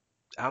been,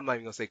 I'm not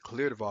even gonna say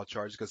cleared of all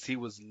charges because he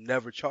was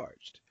never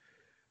charged.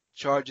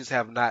 Charges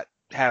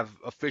have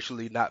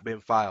officially not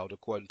been filed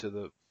according to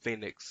the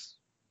Phoenix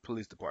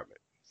Police Department,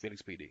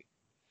 Phoenix PD.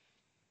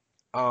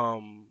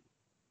 Um,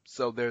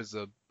 so there's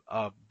a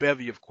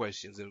bevy of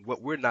questions, and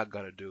what we're not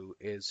gonna do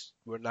is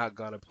we're not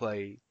gonna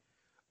play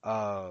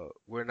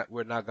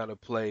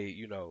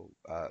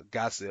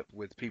gossip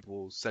with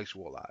people's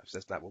sexual lives.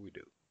 That's not what we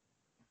do.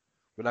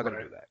 We're not gonna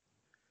Right. do that.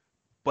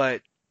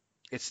 But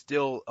it's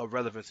still a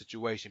relevant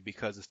situation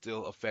because it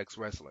still affects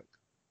wrestling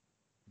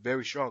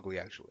very strongly,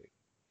 actually.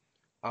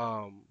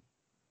 Um,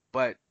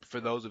 but for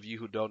those of you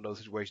who don't know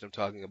the situation I'm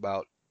talking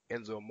about,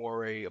 Enzo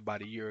Amore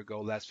about a year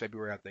ago, last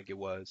February I think it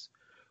was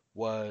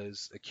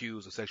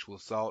accused of sexual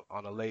assault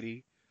on a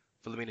lady,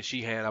 Philomena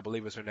Sheehan, I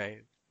believe is her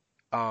name.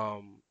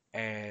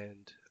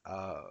 And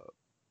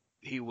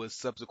he was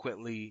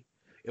subsequently,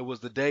 it was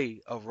the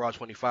day of Raw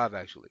 25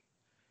 actually.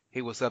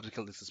 He was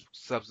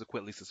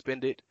subsequently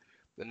suspended.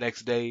 The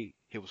next day,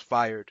 he was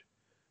fired,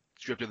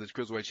 stripped of the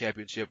Cruiserweight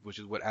Championship, which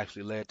is what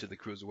actually led to the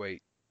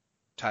Cruiserweight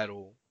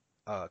title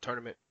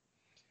tournament.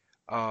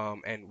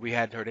 And we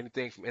hadn't heard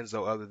anything from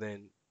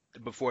Enzo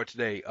before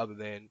today, other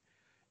than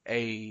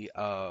a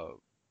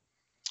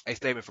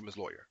statement from his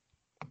lawyer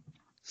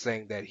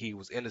saying that he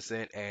was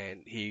innocent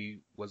and he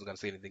wasn't going to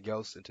say anything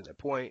else until that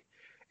point,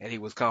 and he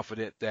was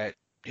confident that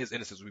his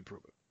innocence would be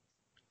proven.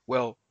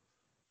 Well,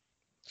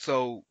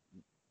 so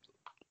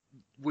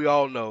we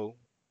all know,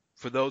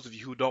 for those of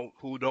you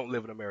who don't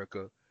live in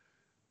America,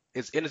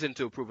 it's innocent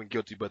until proven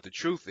guilty. But the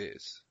truth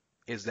is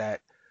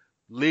that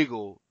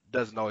legal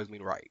doesn't always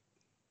mean right.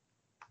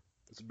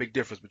 There's a big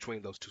difference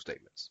between those two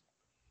statements.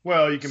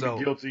 Well, you can be So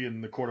guilty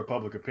in the court of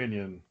public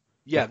opinion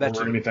yeah, that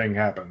before too. anything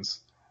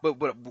happens.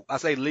 But I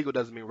say legal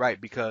doesn't mean right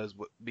because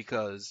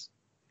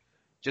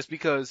just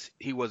because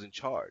he wasn't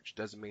charged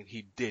doesn't mean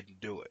he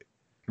didn't do it.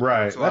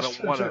 Right. So I That's don't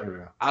true want to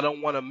too. I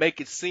don't want to make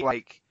it seem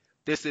like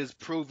this is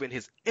proving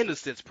his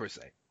innocence per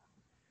se.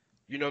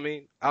 You know what I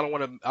mean? I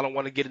don't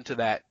want to get into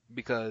that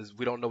because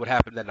we don't know what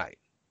happened that night.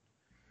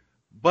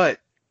 But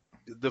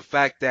the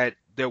fact that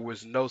there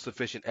was no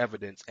sufficient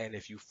evidence, and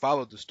if you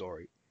follow the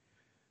story,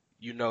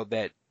 you know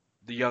that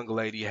the young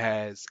lady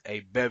has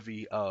a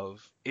bevy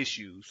of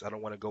issues. I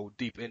don't want to go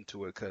deep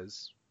into it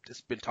because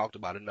it's been talked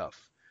about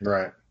enough.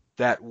 Right.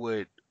 That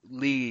would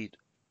lead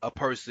a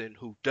person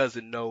who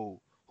doesn't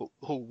know,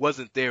 who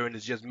wasn't there and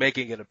is just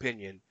making an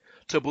opinion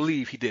to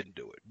believe he didn't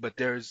do it. But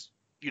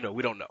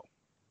we don't know.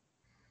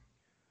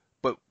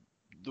 But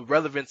the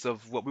relevance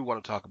of what we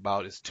want to talk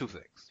about is two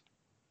things.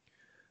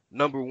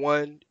 Number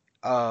one,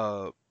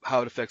 how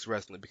it affects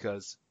wrestling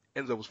because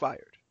Enzo was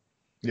fired.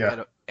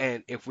 Yeah.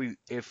 And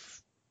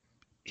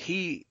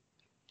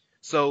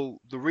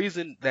so the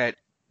reason that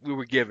we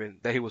were given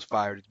that he was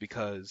fired is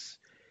because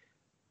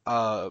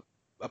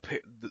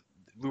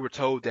we were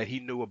told that he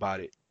knew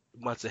about it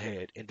months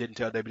ahead and didn't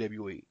tell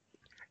WWE.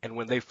 And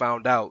when they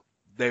found out,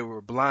 they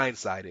were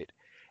blindsided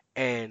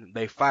and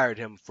they fired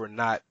him for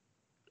not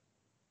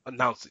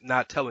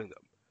telling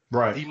them.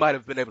 Right. He might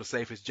have been able to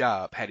save his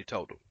job had he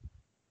told them.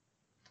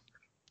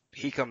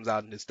 He comes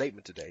out in his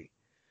statement today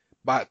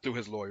through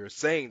his lawyer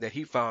saying that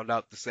he found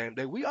out the same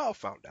day we all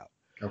found out.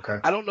 Okay.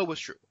 I don't know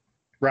what's true.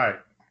 Right.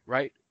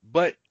 Right?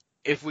 But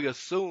if we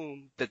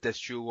assume that that's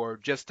true or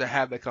just to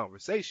have that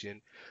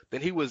conversation,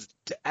 then he was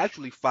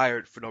actually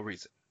fired for no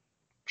reason.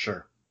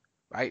 Sure.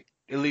 Right?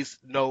 At least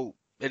no,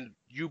 and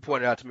you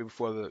pointed out to me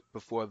before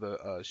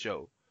the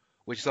show,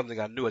 which is something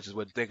I knew I just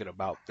wasn't thinking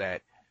about,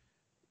 that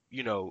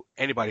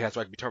anybody has the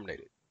right to be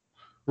terminated.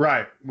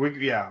 Right.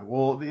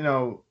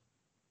 Well,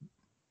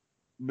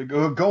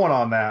 going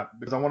on that,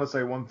 because I want to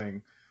say one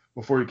thing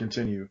before you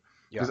continue,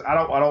 because I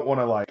don't want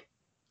to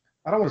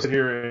sit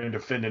here and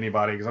defend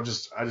anybody,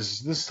 because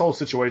this whole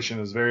situation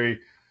is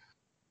it's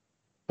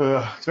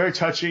very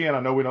touchy, and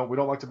I know we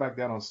don't like to back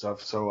down on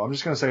stuff. So I'm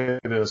just going to say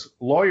this: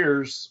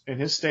 lawyers, in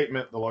his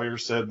statement, the lawyer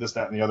said this,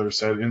 that, and the other.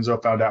 Said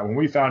Enzo found out. When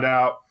we found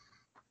out,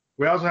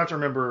 we also have to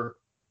remember,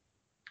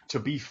 to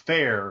be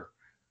fair,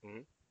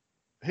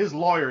 his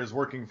lawyer is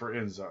working for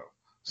Enzo,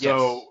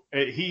 so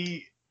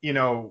he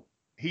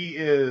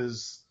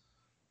is,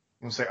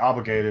 I'm going to say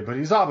obligated, but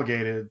he's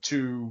obligated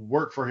to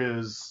work for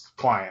his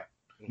client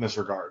in this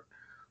regard.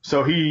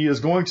 So he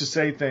is going to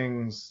say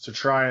things to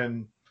try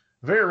and,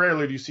 very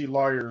rarely do you see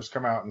lawyers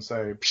come out and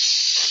say,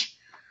 psh,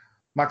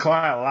 my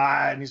client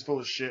lied and he's full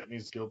of shit and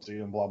he's guilty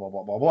and blah, blah,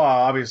 blah, blah,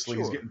 blah. Obviously,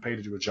 He's getting paid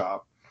to do a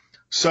job.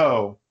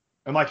 So,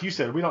 and like you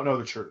said, we don't know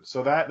the truth.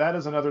 So that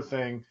is another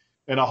thing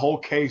in a whole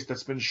case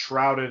that's been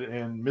shrouded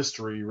in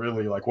mystery,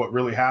 really, like what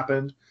really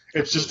happened.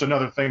 It's just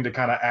another thing to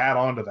kind of add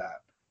on to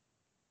that.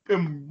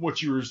 And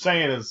what you were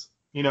saying is,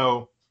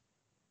 I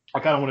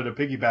kind of wanted to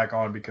piggyback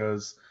on,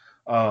 because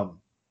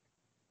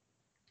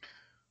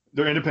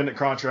they're independent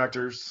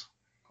contractors,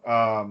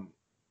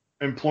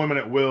 employment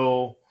at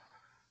will,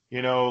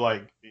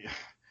 like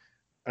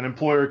an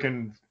employer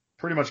can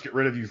pretty much get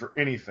rid of you for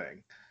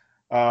anything.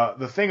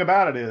 The thing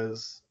about it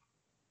is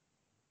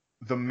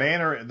the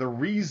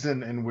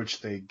reason in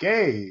which they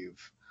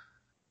gave,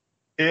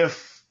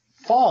 if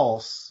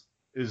false,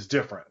 is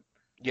different.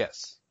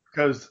 Yes.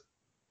 Because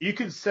you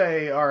could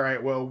say, all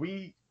right, well,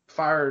 we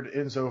fired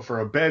Enzo for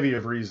a bevy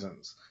of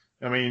reasons.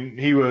 I mean,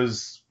 he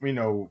was,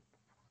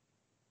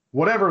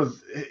 whatever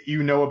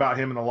about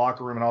him in the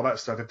locker room and all that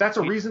stuff. If that's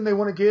a reason they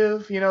want to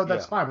give,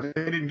 that's fine. But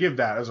they didn't give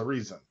that as a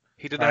reason.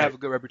 He didn't have a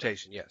good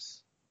reputation,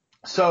 yes.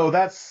 So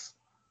that's,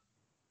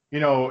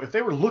 if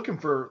they were looking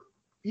for,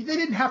 they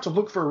didn't have to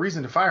look for a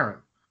reason to fire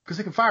him, because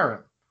they can fire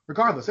him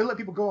regardless. They let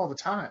people go all the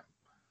time,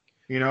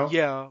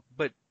 Yeah,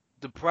 but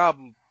the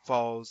problem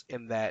falls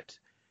in that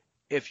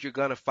if you're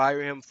going to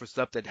fire him for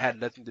stuff that had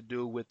nothing to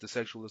do with the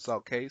sexual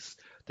assault case,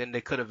 then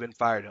they could have been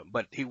fired him.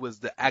 But he was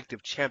the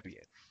active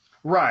champion.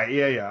 Right,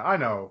 yeah, I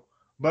know.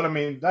 But I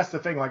mean, that's the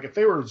thing. Like, if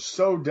they were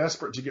so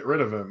desperate to get rid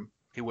of him,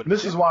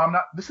 this is why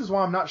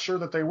I'm not sure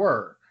that they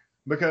were.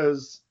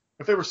 Because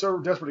if they were so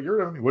desperate to get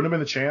rid of him, he wouldn't have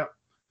been the champ.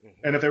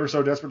 Mm-hmm. And if they were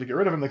so desperate to get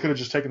rid of him, they could have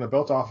just taken the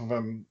belt off of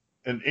him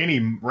in any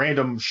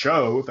random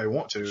show if they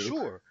want to.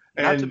 Sure.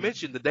 Not to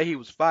mention, the day he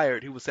was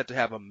fired, he was set to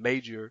have a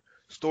major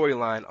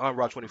storyline on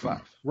Raw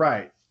 25.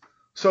 Right.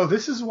 So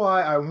this is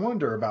why I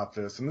wonder about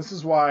this, and this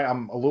is why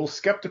I'm a little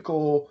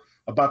skeptical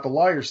about the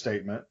lawyer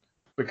statement,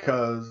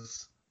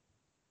 because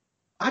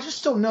I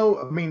just don't know.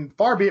 I mean,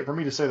 far be it for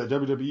me to say that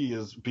WWE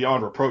is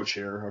beyond reproach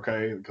here,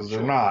 okay, because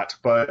they're not.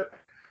 But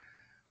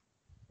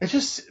it's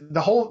just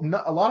a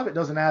lot of it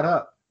doesn't add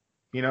up,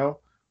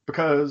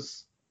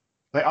 because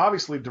they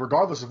obviously,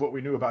 regardless of what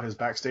we knew about his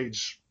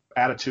backstage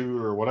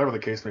attitude or whatever the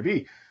case may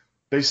be,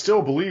 they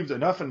still believed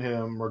enough in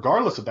him,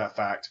 regardless of that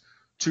fact,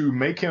 to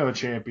make him a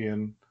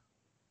champion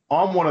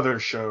on one of their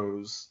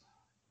shows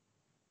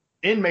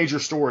in major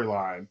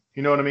storyline.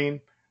 You know what I mean?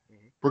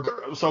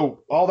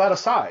 So all that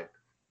aside,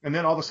 and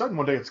then all of a sudden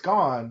one day it's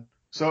gone.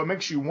 So it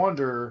makes you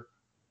wonder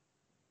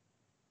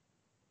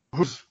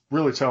who's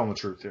really telling the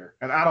truth here.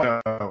 And I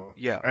don't know.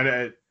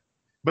 Yeah.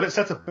 But it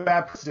sets a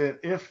bad precedent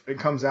if it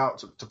comes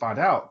out to find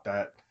out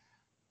that,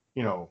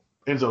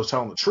 Enzo's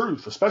telling the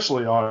truth,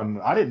 especially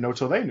on, I didn't know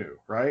till they knew,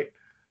 right?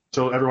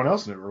 Till everyone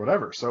else knew or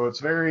whatever. So it's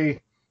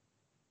very,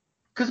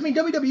 because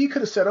WWE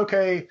could have said,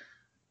 okay,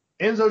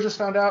 Enzo just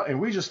found out and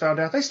we just found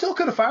out. They still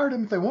could have fired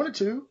him if they wanted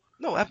to.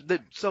 No,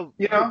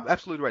 you're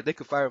absolutely right. They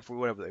could fire him for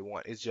whatever they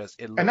want. It's just,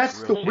 it looks and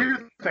that's the shady.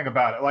 weird thing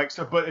about it. Like,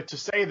 so, but to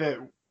say that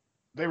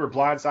they were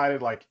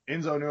blindsided, like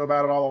Enzo knew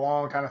about it all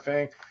along, kind of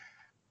thing.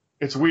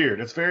 It's weird.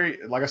 It's very,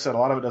 like I said, a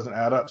lot of it doesn't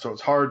add up. So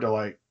it's hard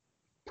to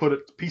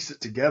piece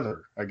it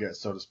together, I guess,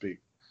 so to speak.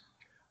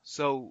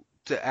 So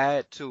to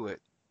add to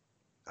it,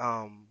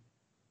 and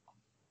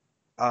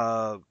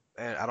I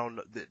don't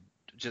know,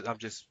 I'm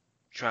just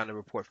trying to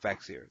report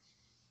facts here.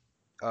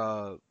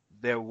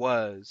 There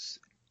was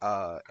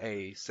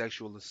a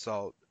sexual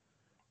assault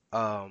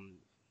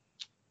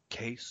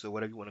case, or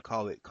whatever you want to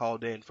call it,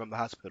 called in from the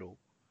hospital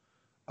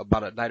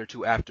about a night or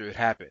two after it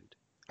happened,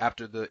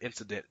 after the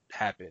incident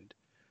happened,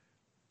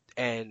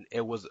 and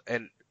it was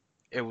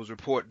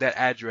reported, that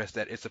address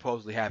that it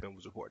supposedly happened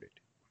was reported.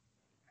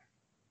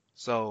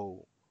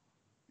 So,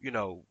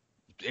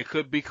 it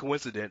could be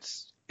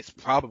coincidence. It's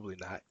probably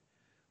not.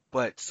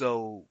 But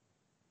so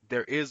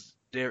there is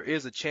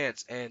a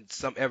chance and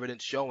some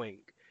evidence showing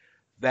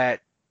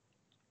that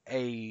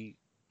a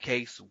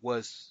case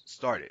was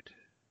started.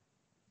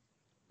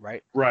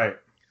 Right? Right.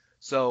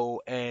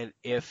 So, and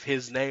if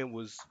his name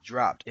was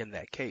dropped in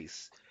that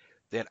case,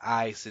 then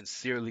I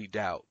sincerely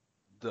doubt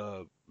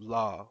the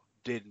law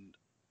didn't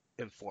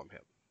inform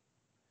him.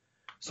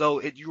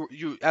 So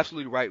you're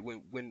absolutely right.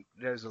 When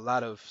there's a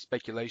lot of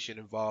speculation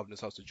involved in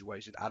this whole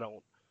situation, I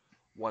don't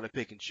want to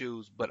pick and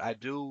choose, but I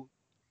do.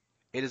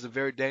 It is a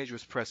very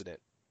dangerous precedent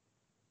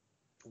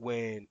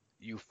when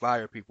you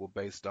fire people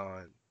based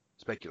on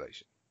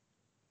speculation.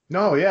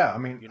 No, yeah, I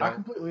mean, I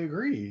completely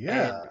agree.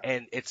 Yeah,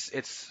 and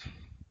it's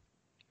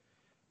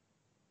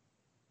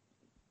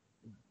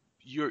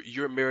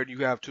you're married,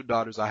 you have two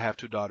daughters, I have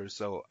two daughters,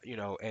 so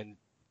and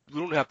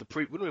we don't have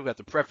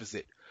to preface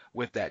it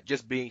with that.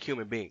 Just being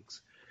human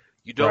beings,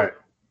 you don't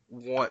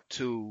want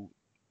to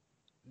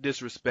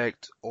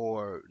disrespect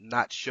or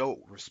not show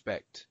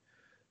respect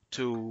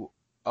to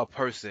a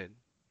person,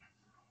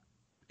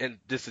 in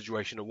this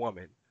situation a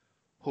woman,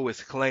 who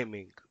is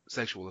claiming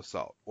sexual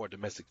assault or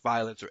domestic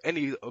violence or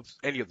any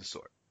of the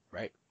sort,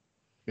 right?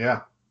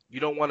 Yeah. You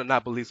don't want to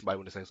not believe somebody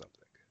when they say something.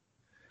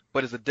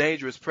 But it's a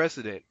dangerous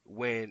precedent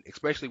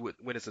especially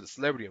when it's a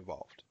celebrity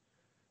involved,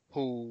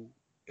 who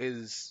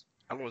is,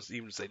 I don't want to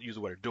even use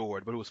the word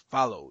adored, but who is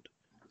followed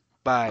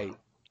by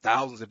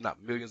thousands, if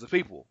not millions of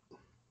people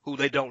who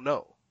they don't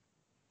know,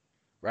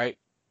 right?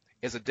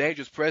 It's a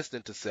dangerous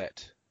precedent to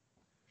set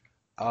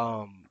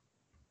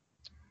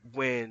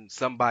when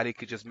somebody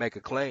could just make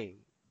a claim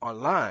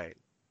online.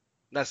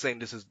 Not saying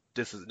this is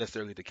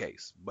necessarily the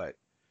case, but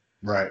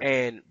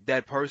and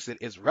that person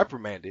is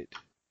reprimanded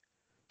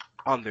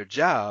on their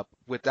job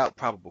without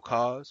probable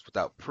cause,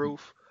 without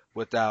proof,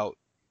 without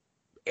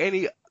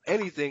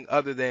anything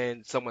other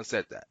than someone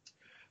said that.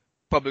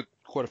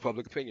 Court of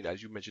public opinion,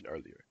 as you mentioned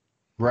earlier.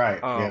 Right.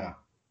 Yeah.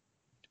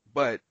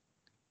 But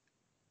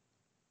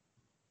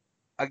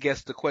I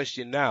guess the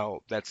question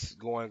now that's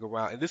going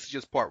around, and this is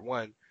just part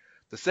one.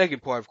 The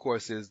second part, of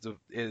course, is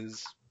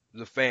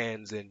the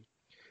fans and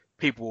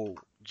people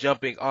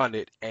jumping on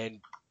it and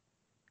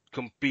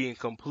being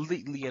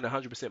completely and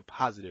 100%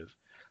 positive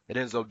that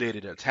Enzo did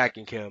it,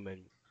 attacking him,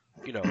 and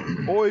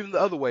or even the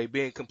other way,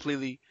 being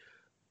completely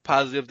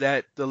positive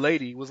that the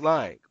lady was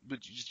lying, but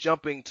just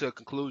jumping to a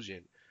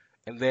conclusion.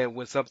 And then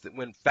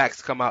when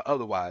facts come out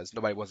otherwise,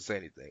 nobody wants to say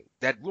anything.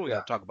 That we don't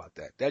got to talk about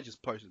that. That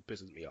just personally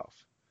pisses me off.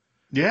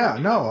 Yeah,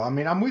 no, I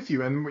mean, I'm with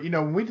you. And,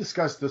 when we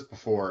discussed this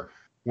before,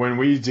 when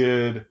we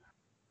did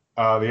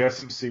the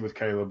SMC with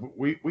Caleb,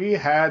 we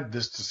had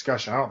this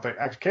discussion. I don't think,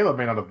 actually, Caleb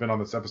may not have been on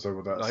this episode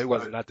with us. No, he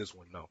wasn't. Not this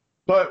one, no.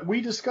 But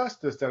we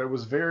discussed this, that it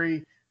was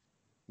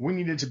we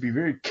needed to be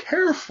very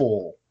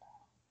careful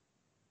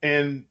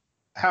in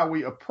how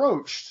we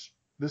approached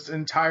this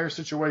entire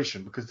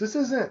situation, because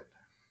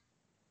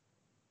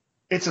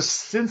it's a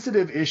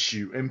sensitive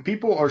issue, and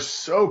people are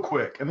so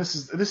quick, and this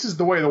is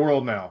the way of the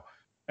world now.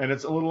 And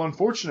it's a little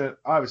unfortunate,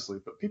 obviously,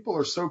 but people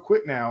are so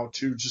quick now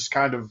to just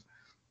kind of,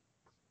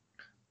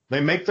 they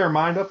make their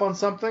mind up on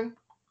something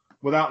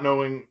without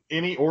knowing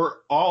any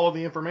or all of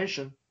the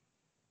information.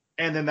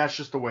 And then that's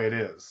just the way it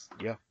is.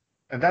 Yeah.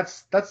 And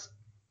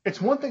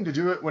it's one thing to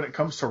do it when it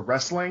comes to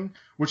wrestling,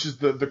 which is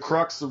the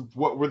crux of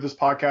what this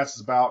podcast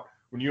is about.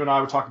 When you and I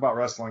would talk about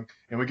wrestling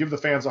and we give the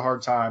fans a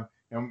hard time,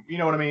 and you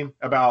know what I mean?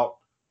 About,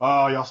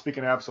 y'all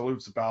speaking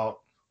absolutes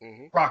about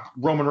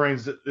Roman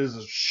Reigns is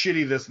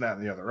shitty, this and that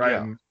and the other, right?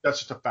 Yeah. And that's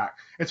just a fact.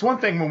 It's one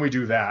thing when we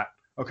do that,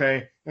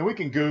 okay? And we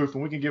can goof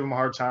and we can give them a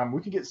hard time.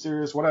 We can get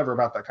serious, whatever,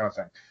 about that kind of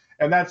thing.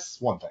 And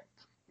that's one thing.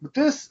 But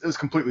this is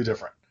completely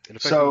different. It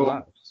affects people's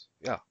lives.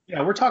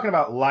 Yeah, we're talking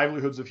about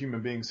livelihoods of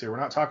human beings here. We're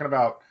not talking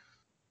about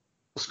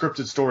a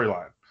scripted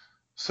storyline.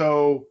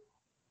 So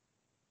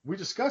we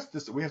discussed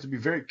this, that we have to be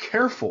very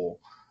careful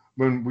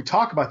when we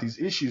talk about these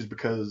issues,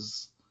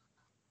 because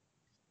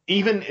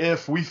even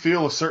if we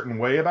feel a certain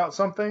way about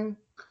something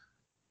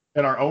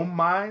in our own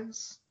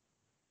minds,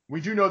 we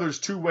do know there's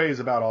two ways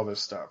about all this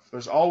stuff.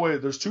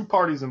 There's two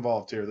parties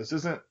involved here. This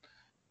isn't,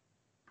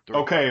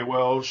 okay,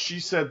 well, she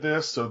said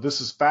this, so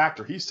this is fact,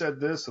 or he said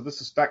this, so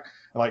this is fact.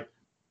 Like,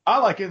 I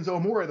like Enzo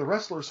Amore, the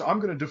wrestler, so I'm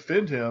going to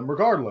defend him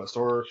regardless.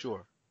 Or,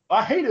 Sure,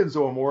 I hate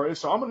Enzo Amore,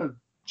 so I'm going to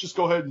just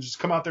go ahead and just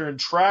come out there and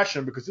trash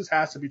him because this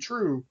has to be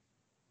true.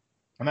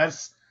 And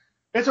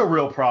it's a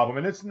real problem.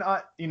 And it's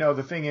not,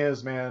 the thing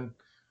is, man,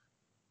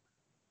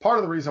 part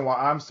of the reason why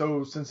I'm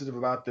so sensitive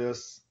about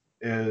this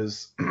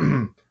is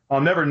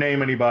I'll never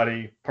name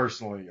anybody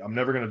personally. I'm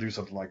never going to do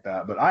something like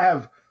that. But I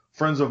have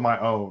friends of my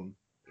own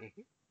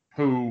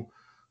who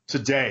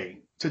today,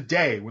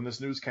 when this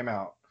news came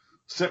out,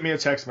 sent me a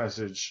text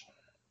message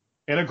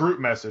in a group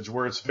message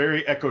where it's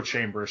very echo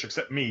chamberish,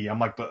 except me. I'm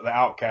like the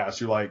outcast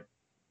who like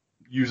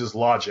uses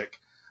logic.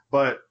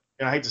 And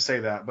I hate to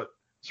say that, but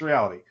it's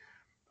reality.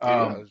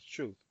 It's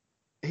true.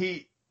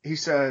 He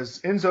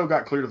says Enzo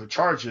got cleared of the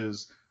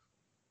charges,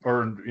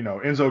 or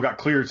Enzo got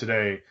cleared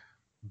today.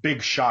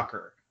 Big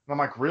shocker. And I'm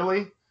like,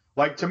 really?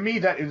 Like, to me,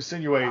 that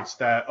insinuates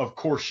that of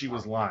course she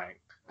was lying,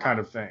 kind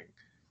of thing.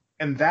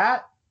 And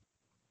that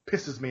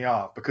pisses me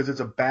off because it's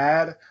a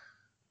bad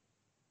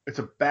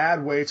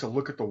way to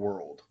look at the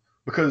world.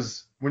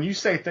 Because when you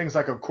say things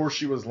like, of course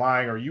she was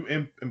lying, or you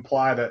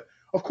imply that,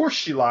 of course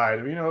she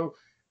lied,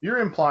 you're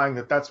implying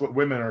that that's what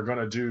women are going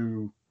to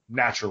do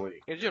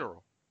naturally. In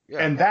general. Yeah.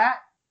 And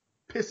that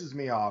pisses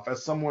me off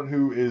as someone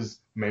who is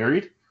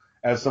married,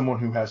 as someone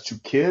who has two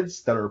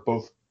kids that are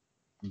both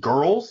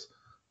girls.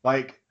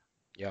 Like,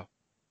 yeah,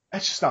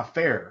 that's just not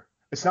fair.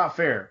 It's not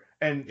fair.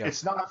 And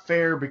it's not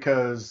fair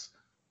because,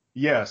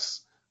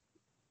 yes,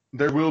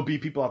 there will be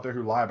people out there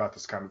who lie about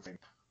this kind of thing.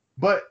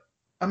 But,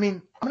 I'm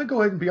going to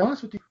go ahead and be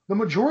honest with you. The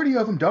majority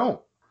of them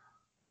don't.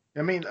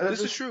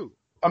 This is true.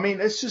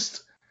 It's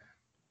just,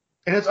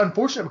 and it's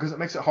unfortunate because it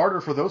makes it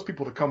harder for those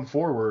people to come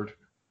forward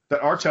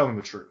that are telling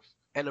the truth.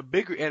 And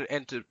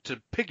and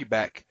to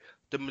piggyback,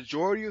 the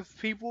majority of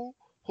people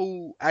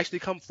who actually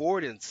come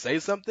forward and say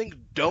something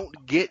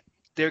don't get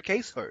their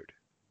case heard.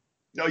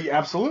 Oh, yeah,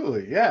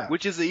 absolutely, yeah.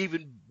 Which is an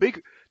even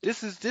bigger.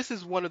 This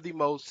is one of the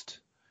most.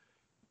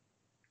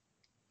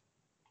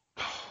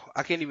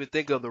 I can't even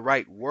think of the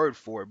right word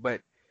for it,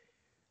 but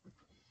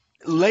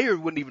layer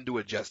wouldn't even do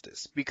it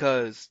justice,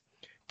 because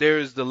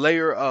there's the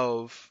layer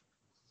of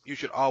you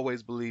should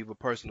always believe a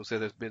person who says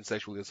they've been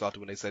sexually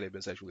assaulted when they say they've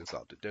been sexually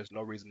assaulted. There's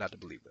no reason not to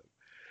believe them.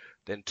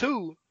 Then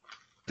two,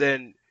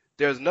 then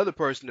there's another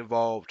person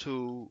involved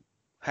who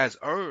has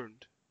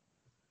earned,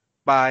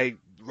 by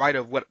right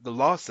of what the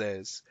law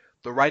says,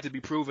 the right to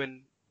be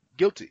proven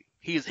guilty.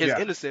 His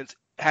innocence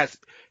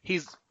he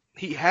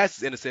has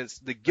his innocence.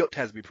 The guilt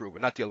has to be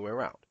proven, not the other way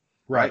around.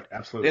 Right.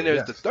 Absolutely. Then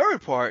there's the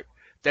third part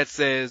that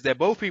says that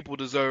both people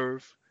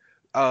deserve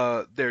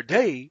their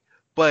day,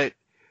 but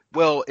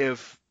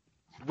if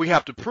we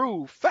have to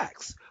prove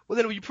facts. Well,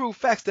 then when you prove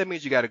facts, that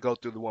means you got to go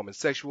through the woman's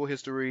sexual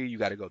history. You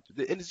got to go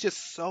through, and it's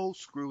just so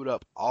screwed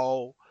up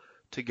all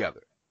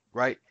together,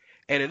 right?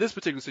 And in this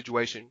particular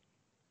situation,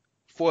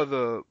 for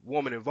the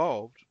woman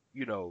involved,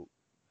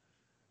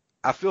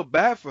 I feel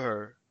bad for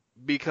her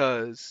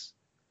because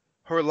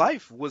her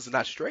life was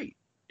not straight.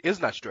 Is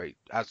not straight.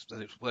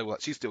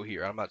 She's still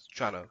here. I'm not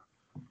trying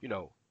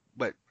to,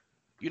 but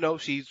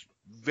she's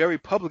very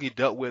publicly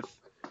dealt with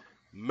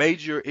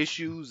major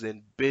issues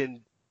and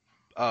been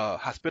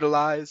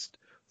hospitalized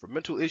for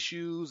mental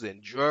issues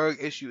and drug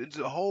issues. It's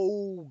a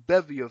whole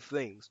bevy of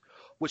things,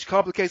 which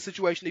complicates the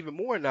situation even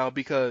more now,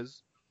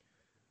 because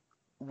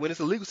when it's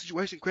a legal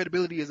situation,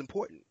 credibility is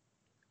important.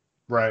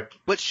 Right.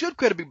 But should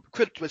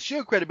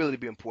credibility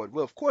be important?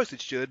 Well, of course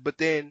it should, but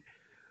then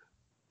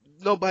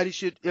nobody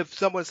should, if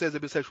someone says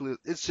they've been sexually,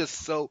 it's just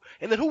so,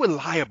 and then who would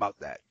lie about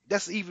that?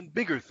 That's an even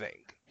bigger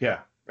thing. Yeah.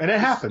 And it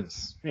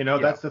happens.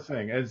 That's the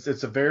thing.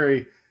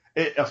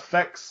 It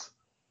affects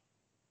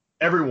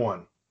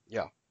everyone.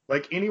 Yeah.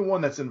 Like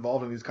anyone that's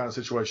involved in these kind of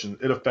situations,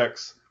 it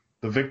affects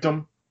the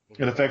victim.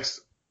 It affects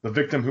the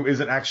victim who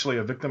isn't actually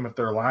a victim if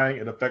they're lying.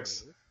 It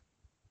affects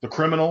the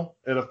criminal.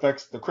 It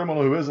affects the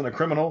criminal who isn't a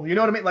criminal. You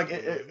know what I mean? Like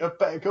it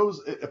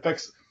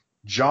affects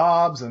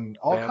jobs and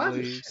all kinds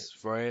of shit.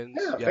 Friends.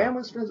 Yeah,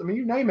 families, friends.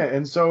 You name it.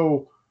 And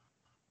so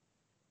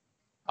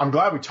I'm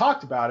glad we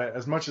talked about it,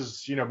 as much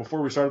as,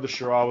 before we started the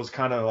show, I was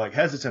kind of like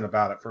hesitant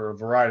about it for a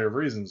variety of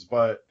reasons,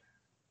 but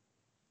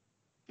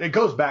it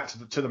goes back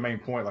to the main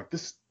point. Like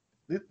this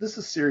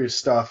is serious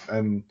stuff.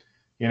 And,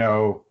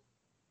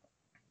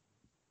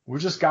 we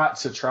just got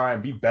to try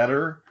and be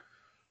better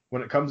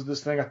when it comes to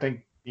this thing. I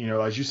think,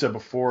 as you said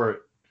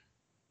before,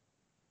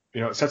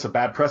 it sets a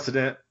bad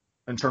precedent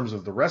in terms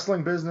of the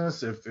wrestling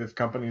business. If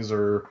companies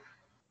are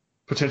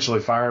potentially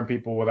firing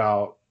people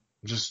without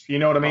just, you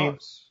know what I mean?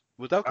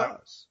 Without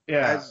cause.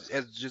 Yeah.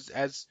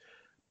 As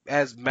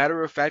as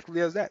matter of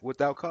factly as that,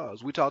 without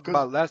cause. We talked 'Cause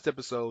about last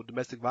episode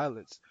domestic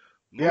violence.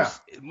 yeah,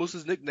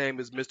 Moose's nickname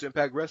is Mr.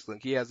 Impact Wrestling.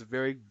 He has a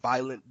very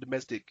violent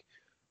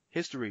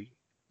history,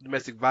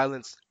 domestic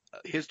violence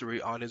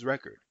history on his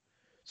record.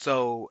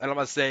 So, and I'm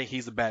not saying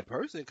he's a bad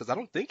person because I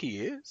don't think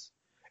he is.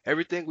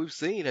 Everything we've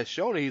seen has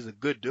shown that he's a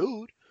good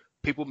dude.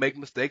 People make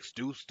mistakes,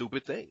 do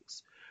stupid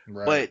things.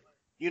 right. But,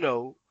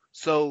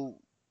 so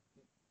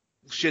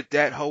should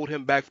that hold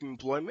him back from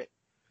employment?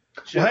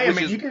 Well, hey, I Which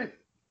mean, is, you could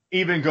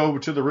even go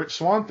to the Rich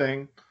Swan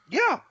thing.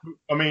 yeah,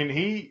 I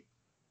mean,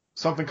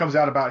 something comes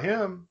out about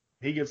him,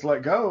 he gets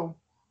let go,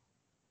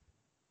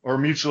 or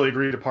mutually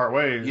agree to part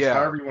ways. yeah,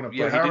 However you want to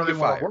yeah, put, he however did they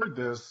get want to fired. word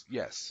this.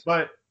 Yes.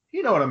 But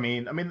you know what I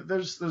mean. I mean,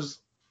 there's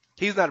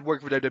He's not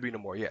working for WWE no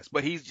more, yes.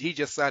 But he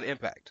just signed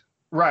Impact.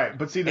 right.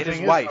 But see, the And his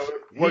thing is, wife though,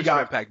 he works for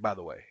got Impact, by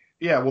the way.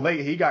 yeah. Well,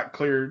 he got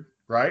cleared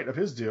right of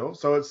his deal,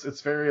 so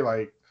it's very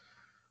like,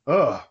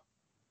 ugh.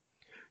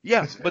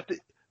 Yeah, It's,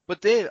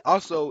 but then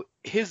also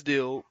his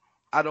deal,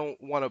 I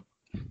don't want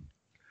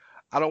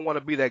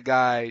to be that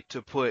guy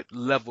to put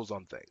levels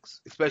on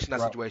things, especially not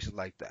right. situations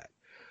like that.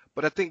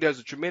 But I think there's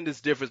a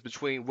tremendous difference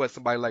between what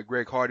somebody like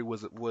Greg Hardy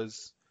was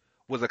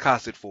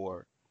accosted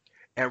for,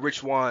 and Rich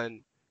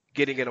Swann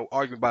getting in an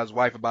argument by his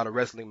wife about a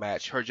wrestling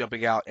match, her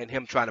jumping out, and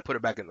him trying to put her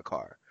back in the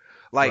car.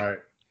 Like, Right.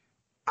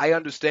 I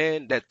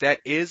understand that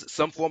is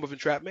some form of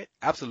entrapment,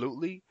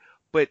 absolutely.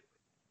 But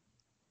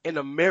in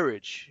a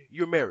marriage,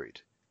 you're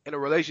married. In a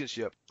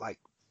relationship, like,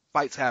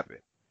 fights happen.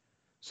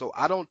 So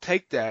I don't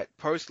take that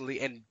personally.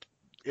 And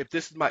if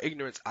this is my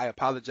ignorance, I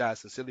apologize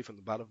sincerely from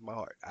the bottom of my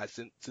heart. I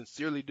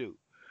sincerely do.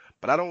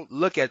 But I don't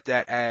look at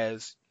that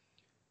as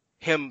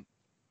him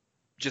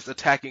just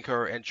attacking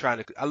her and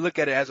trying to. I look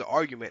at it as an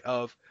argument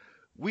of,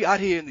 we out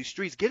here in these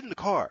streets, get in the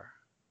car.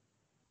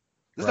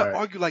 Let's not Right.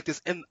 argue like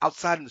this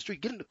outside in the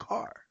street. Get in the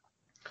car.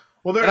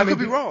 Well, And I I mean,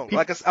 could be wrong. people,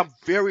 Like I'm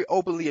very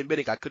openly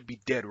admitting I could be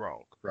dead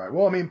wrong. right.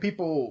 Well, I mean,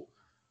 people,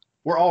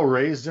 we're all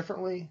raised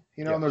differently,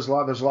 Yeah. and there's a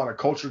lot of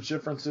culture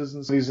differences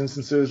in these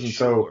instances, and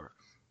so Sure.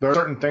 there are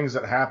certain things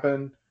that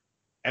happen,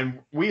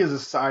 and we as a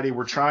society,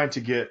 we're trying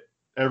to get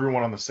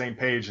everyone on the same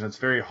page, and it's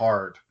very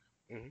hard.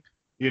 Mhm.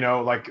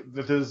 Like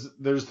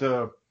there's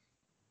the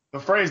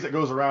phrase that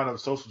goes around of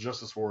social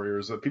justice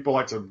warriors that people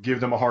like to give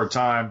them a hard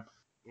time,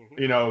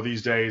 Mhm.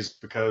 these days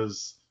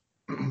because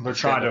they're Stand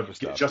trying up to for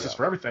get stuff. justice Yeah.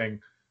 for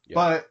everything. Yeah.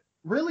 But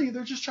really,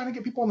 they're just trying to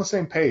get people on the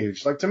same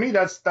page. Like to me,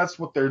 that's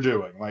what they're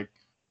doing. Like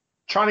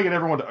trying to get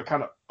everyone to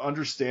kind of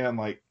understand.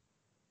 Like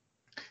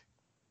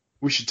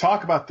we should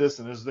talk about this,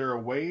 and is there a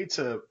way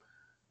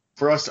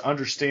for us to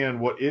understand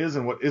what is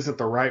and what isn't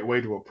the right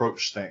way to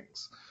approach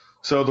things?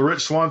 So the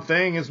Rich Swan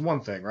thing is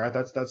one thing, right?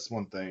 That's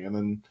one thing, and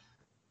then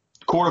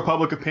court of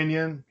public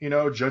opinion,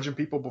 judging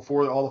people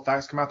before all the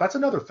facts come out, that's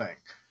another thing.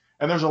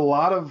 And there's a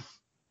lot of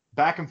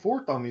back and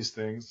forth on these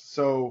things.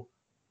 So,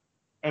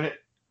 and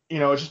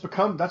it's just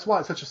become, that's why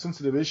it's such a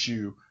sensitive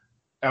issue.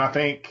 And I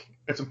think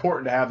it's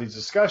important to have these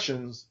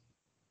discussions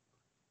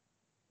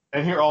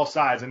and hear all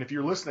sides. And if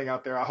you're listening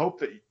out there, I hope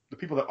that the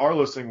people that are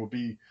listening will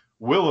be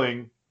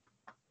willing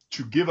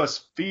to give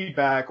us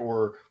feedback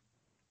or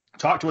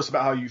talk to us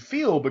about how you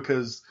feel,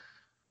 because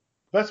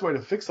the best way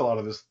to fix a lot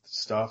of this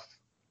stuff,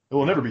 it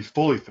will never be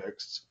fully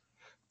fixed,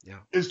 Yeah.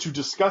 is to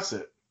discuss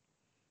it.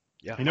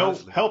 Yeah.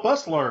 Honestly. Help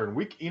us learn.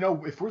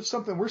 If we're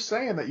something we're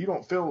saying that you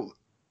don't feel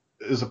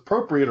is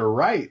appropriate or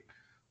right,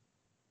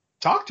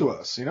 talk to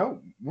us.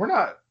 We're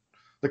not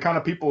the kind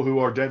of people who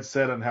are dead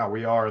set on how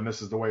we are and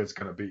this is the way it's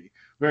going to be.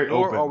 Very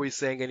Nor open. are we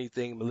saying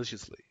anything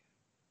maliciously.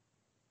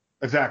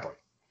 Exactly.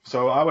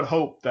 So I would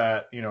hope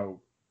that,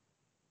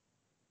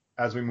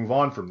 as we move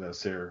on from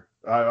this here,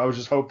 I would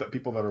just hope that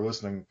people that are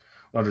listening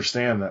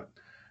understand that,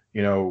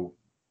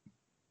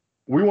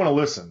 we want to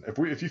listen.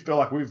 If you feel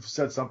like we've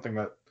said something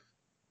that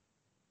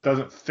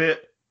doesn't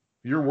fit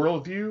your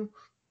worldview,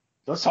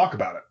 let's talk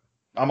about it.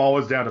 I'm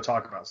always down to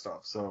talk about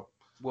stuff. So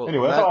Well,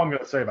 anyway, that's all I'm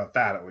going to say about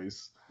that, at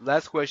least.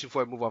 last question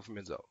before I move on from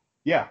Enzo.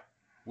 Yeah.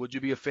 Would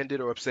you be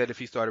offended or upset if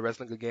he started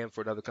wrestling again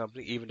for another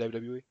company, even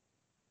WWE?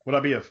 Would I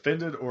be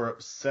offended or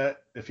upset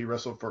if he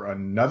wrestled for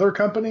another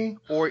company?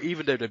 Or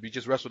even WWE,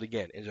 just wrestled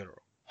again in general?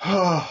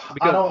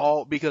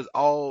 I Because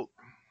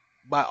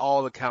by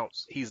all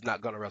accounts, he's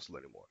not going to wrestle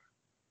anymore.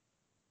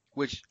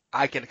 Which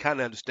I can kind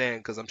of understand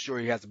because I'm sure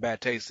he has a bad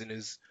taste in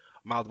his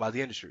mouth by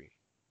the industry.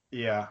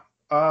 Yeah.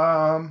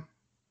 I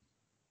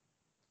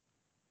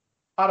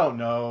don't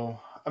know.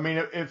 I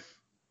mean, if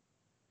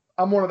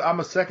I'm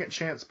a second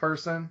chance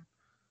person,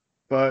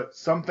 but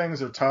some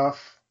things are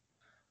tough.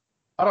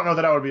 I don't know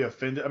that I would be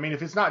offended. I mean,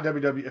 if it's not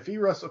WWE, if he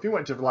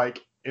went to like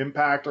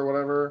Impact or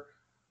whatever,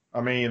 I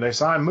mean, they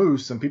signed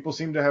Moose, and people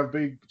seem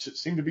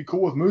to be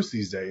cool with Moose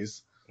these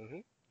days.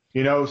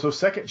 Mm-hmm. So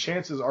second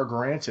chances are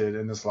granted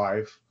in this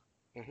life.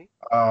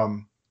 Mm-hmm.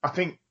 I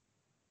think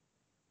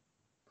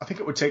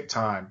it would take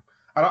time.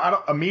 I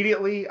don't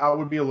immediately. I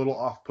would be a little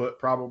off put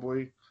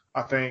probably.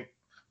 I think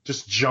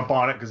just jump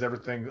on it because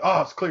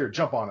it's clear.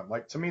 Jump on it.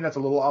 Like to me, that's a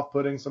little off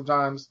putting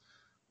sometimes.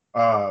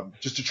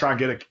 Just to try and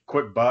get a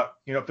quick buck.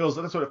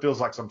 That's what it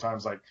feels like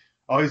sometimes. Like,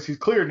 oh, he's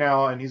cleared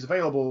now and he's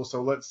available,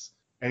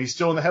 and he's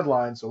still in the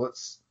headline, so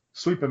let's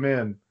sweep him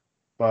in.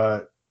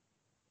 But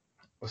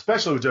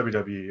especially with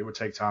WWE, it would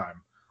take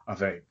time, I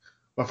think.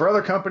 But for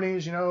other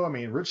companies, I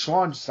mean, Rich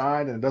Swann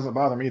signed, and it doesn't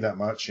bother me that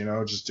much.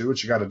 Just do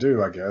what you got to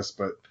do, I guess.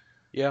 But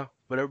Yeah,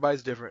 but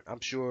everybody's different. I'm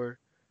sure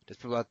there's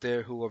people out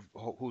there who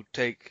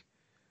take.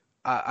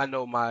 I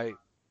know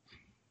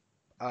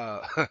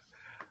uh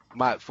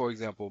for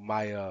example,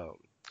 I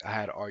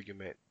had an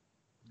argument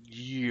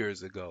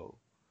years ago.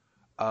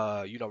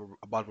 A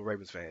Baltimore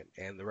Ravens fan,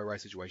 and the Ray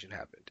Rice situation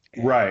happened.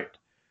 And right,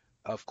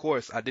 of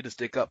course, I didn't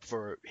stick up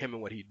for him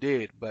and what he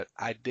did, but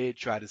I did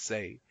try to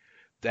say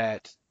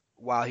that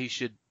while he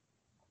should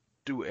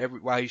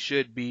while he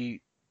should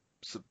be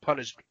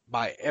punished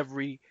by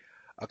every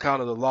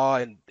account of the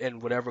law,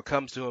 and whatever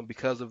comes to him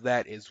because of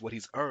that is what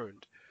he's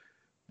earned,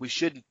 we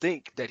shouldn't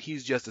think that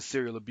he's just a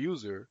serial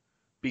abuser,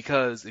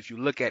 because if you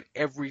look at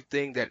every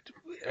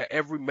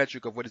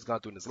metric of what he's gone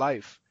through in his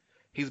life,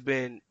 he's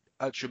been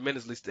a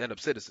tremendously stand-up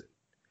citizen.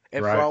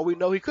 And for right, all we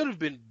know, he could have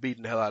been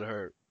beating the hell out of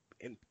her,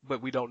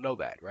 but we don't know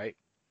that, right?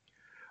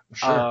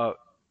 sure,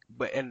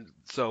 And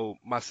so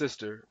my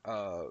sister,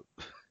 of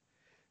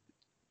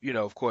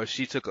course,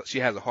 she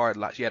had a hard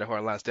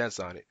line stance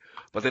on it.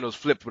 But then it was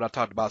flipped when I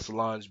talked about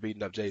Solange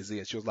beating up Jay-Z,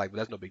 and she was like, "But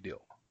that's no big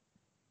deal."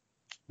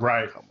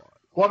 right. Come on.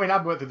 Well, I mean, I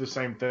went through the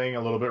same thing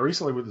a little bit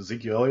recently with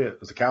Ezekiel Elliott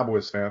as a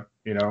Cowboys fan.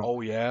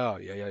 Oh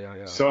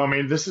yeah. So I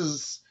mean, this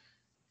is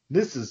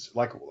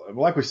like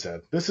we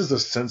said, this is a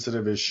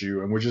sensitive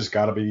issue, and we have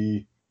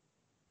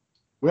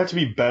to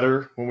be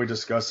better when we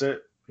discuss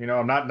it.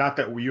 Not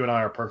that you and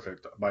I are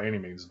perfect by any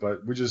means,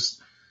 but we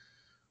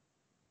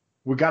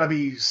got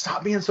to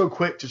stop being so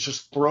quick to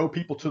just throw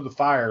people to the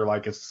fire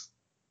like it's,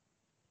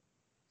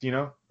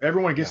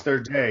 everyone gets their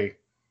day,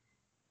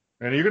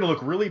 and you're gonna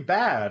look really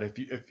bad if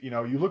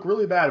you look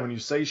really bad when you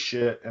say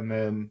shit and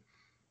then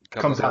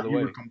comes out you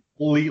were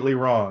completely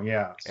wrong.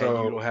 Yeah. So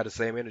and you don't have the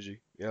same energy.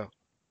 Yeah.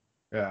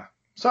 yeah.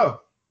 So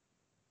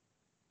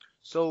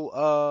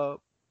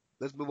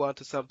Let's move on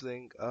to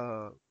something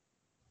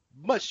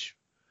much.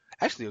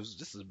 Actually,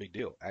 this is a big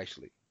deal.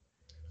 Actually,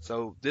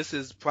 so this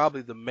is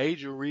probably the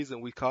major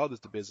reason we call this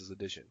the business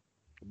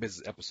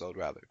episode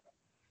rather.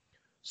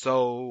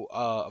 So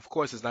of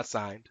course it's not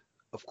signed.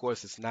 Of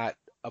course it's not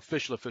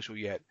official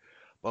yet,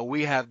 but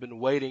we have been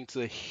waiting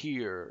to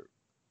hear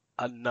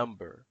a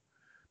number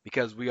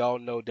because we all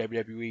know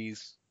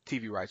WWE's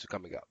TV rights are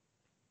coming up.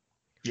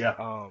 yeah,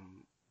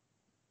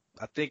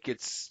 I think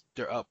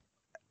they're up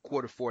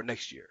Q4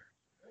 next year,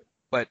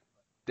 but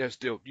they're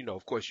still,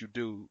 of course you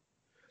do.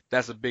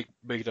 That's a big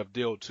enough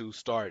deal to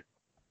start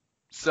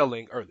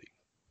selling early.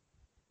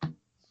 Well,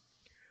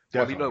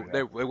 definitely.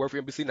 they work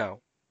for NBC now.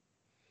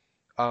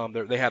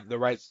 They have the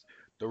rights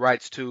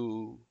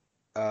to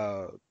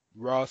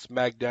Raw,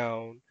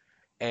 SmackDown,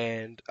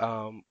 and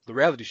the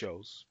reality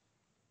shows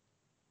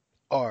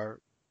are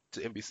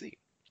to NBC.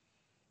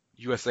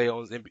 USA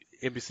owns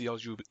NBC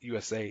owns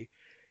USA.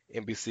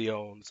 NBC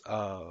owns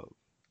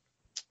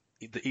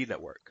the E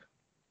Network.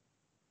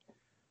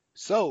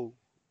 So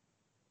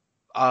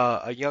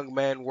a young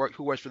man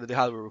who works for the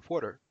Hollywood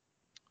Reporter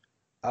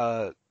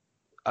uh,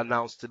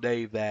 announced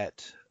today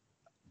that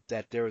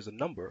there is a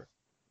number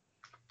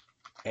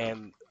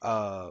and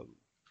the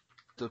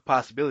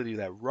possibility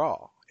that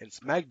Raw and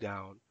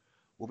SmackDown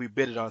will be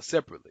bidded on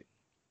separately.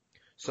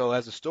 So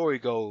as the story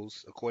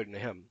goes, according to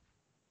him,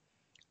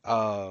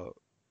 uh,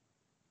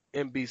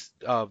 NBC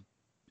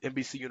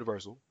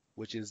Universal,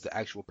 which is the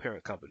actual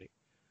parent company,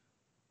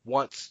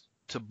 wants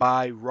to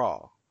buy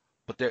Raw,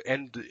 but they're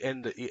and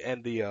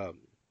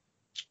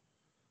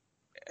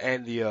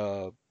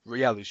the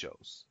reality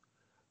shows.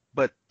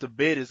 But the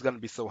bid is going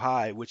to be so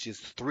high, which is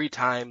 3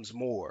 times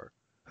more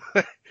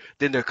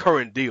than their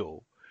current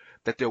deal,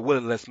 that they're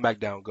willing to let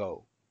SmackDown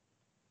go.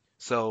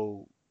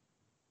 So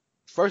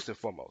first and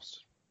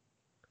foremost,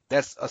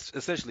 that's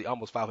essentially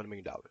almost $500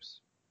 million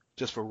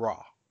just for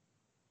Raw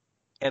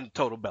and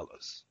Total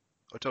Bellas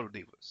or Total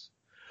Divas.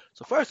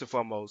 So first and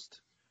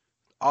foremost,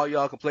 all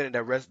y'all complaining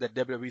that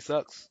WWE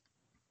sucks,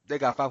 they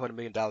got $500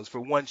 million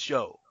for one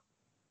show.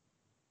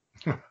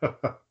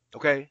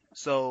 Okay,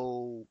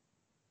 so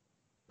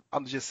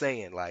I'm just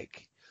saying,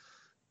 like,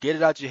 get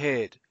it out your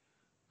head.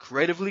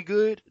 Creatively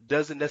good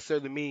doesn't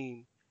necessarily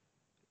mean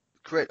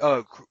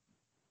creative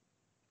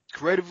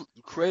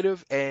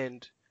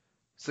and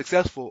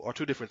successful are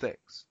two different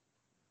things.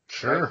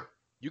 Sure. Right?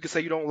 You can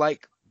say you don't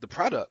like the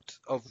product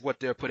of what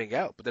they're putting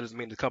out, but that doesn't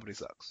mean the company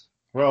sucks.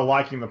 Well,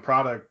 liking the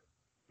product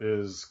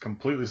is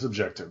completely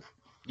subjective.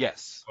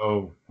 Yes.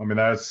 So, I mean,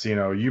 that's,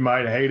 you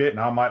might hate it and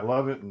I might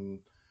love it. And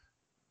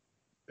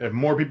if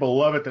more people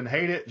love it than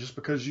hate it, just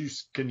because you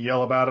can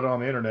yell about it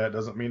on the internet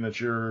doesn't mean that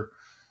you're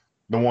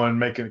the one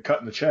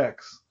cutting the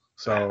checks.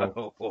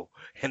 So,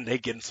 and they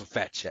getting some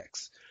fat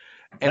checks.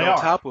 they And on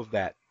are. top of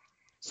that,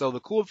 so the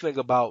cool thing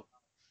about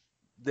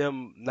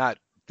them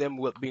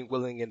being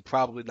willing and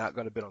probably not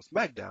going to bid on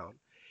SmackDown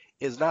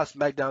is now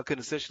SmackDown could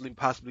essentially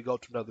possibly go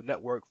to another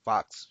network.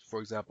 Fox, for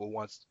example,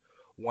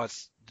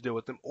 wants to deal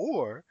with them,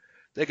 or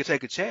they could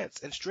take a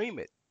chance and stream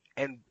it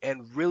and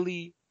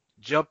really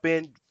jump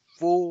in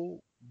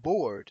full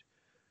board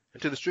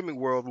into the streaming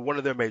world with one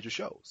of their major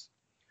shows.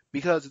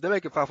 Because if they're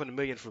making 500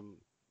 million from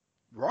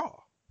Raw,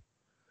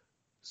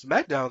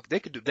 SmackDown, they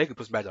could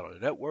put SmackDown on the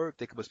network,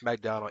 they could put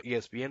SmackDown on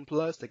ESPN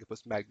Plus, they could put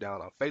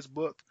SmackDown on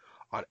Facebook,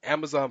 on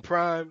Amazon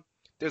Prime.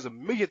 There's a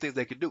million things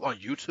they could do on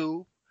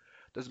YouTube.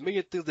 There's a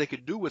million things they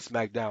could do with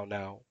SmackDown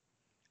now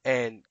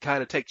and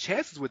kind of take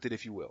chances with it,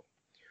 if you will.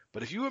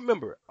 But if you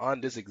remember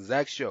on this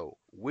exact show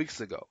weeks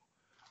ago,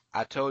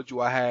 I told you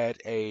I had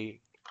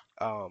a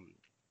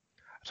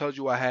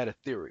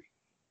theory.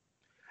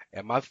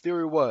 And my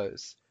theory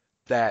was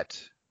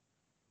that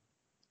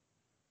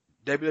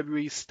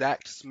WWE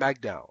stacked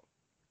SmackDown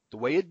the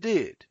way it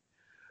did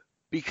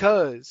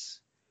because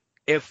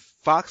if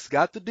Fox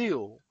got the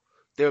deal,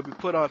 they would be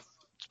put on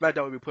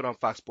SmackDown would be put on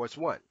Fox Sports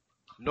 1.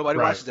 Nobody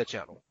Right. watches that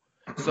channel.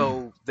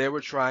 So they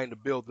were trying to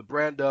build the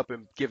brand up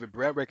and give it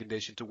brand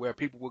recognition to where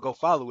people would go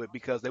follow it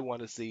because they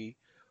want to see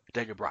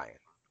Daniel Bryan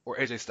or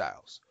AJ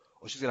Styles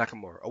or Shinsuke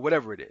Nakamura or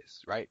whatever it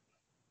is, right?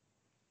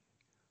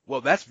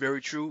 Well, that's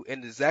very true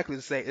and exactly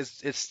the same.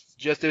 It's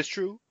just as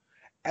true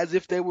as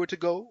if they were to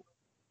go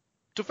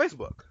to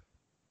Facebook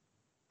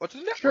or to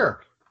the network,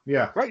 Sure.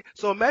 Yeah. right?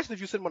 So imagine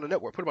if you put them on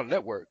the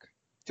network,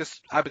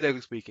 just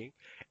hypothetically speaking,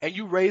 and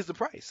you raise the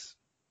price.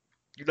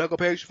 You're not gonna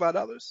pay extra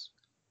 $5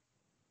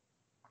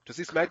 to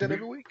see SmackDown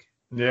every week?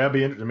 Yeah. I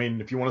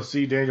mean, if you want to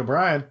see Daniel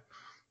Bryan,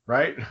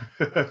 right?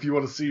 If you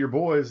want to see your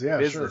boys, yeah,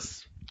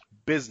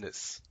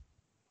 Business.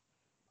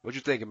 What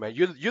you thinking, man?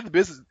 You're the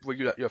business. Well,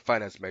 you're a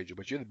finance major,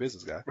 but you're the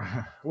business guy.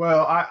 sure.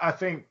 Well, I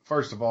think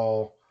first of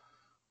all,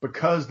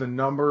 because the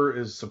number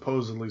is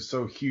supposedly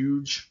so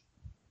huge,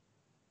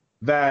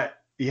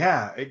 that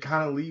yeah, it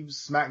kind of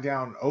leaves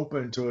SmackDown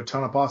open to a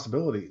ton of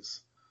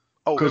possibilities.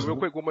 Oh, 'Cause- real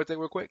quick, one more thing,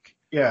 real quick.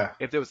 Yeah.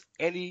 If there was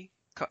any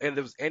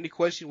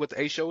question what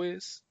the A show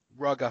is,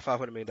 Raw got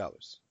 $500 million.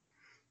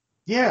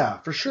 Yeah,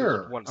 for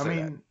sure. wanted to I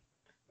say mean,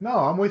 no,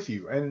 I'm with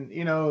you. And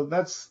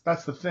that's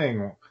the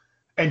thing.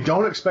 And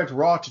don't expect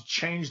Raw to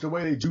change the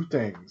way they do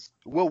things.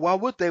 Well, why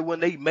would they when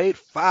they made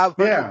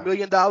 $500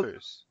 million?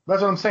 That's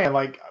what I'm saying.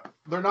 Like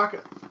they're not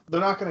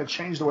going to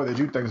change the way they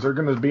do things. They're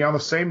going to be on the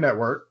same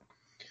network.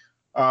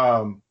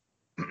 They're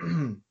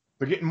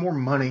getting more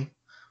money.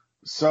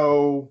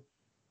 So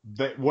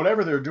that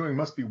whatever they're doing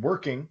must be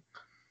working.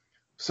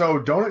 So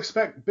don't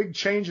expect big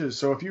changes.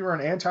 So if you're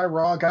an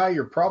anti-Raw guy,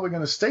 you're probably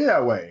going to stay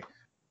that way.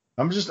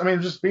 I'm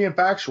just being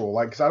factual.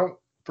 Like, 'cause I don't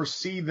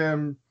foresee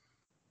them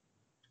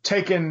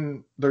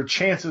taking their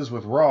chances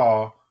with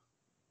Raw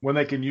when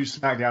they can use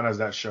SmackDown as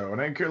that show.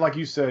 And like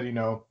you said, they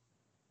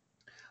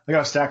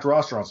got a stacked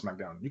roster on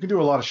SmackDown. You can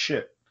do a lot of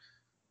shit.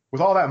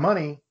 With all that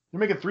money, you're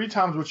making 3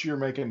 times what you're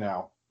making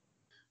now.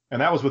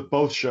 And that was with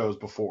both shows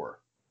before.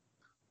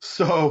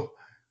 So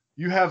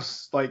you have,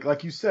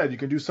 like you said, you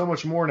can do so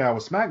much more now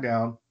with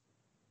SmackDown,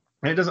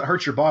 and it doesn't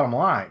hurt your bottom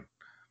line.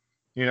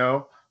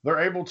 They're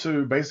able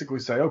to basically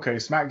say, okay,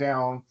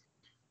 SmackDown,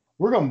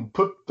 we're going to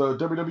put the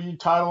WWE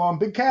title on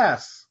Big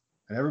Cass,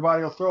 and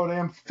everybody will throw a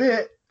damn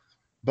fit,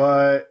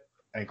 but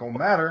ain't going to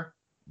matter.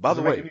 By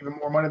the They're way, making even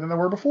more money than they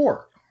were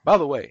before. for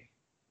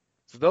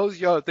those of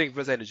y'all that think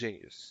Vince ain't a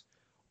genius,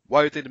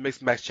 why do you think the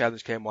Mixed Match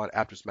Challenge came on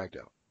after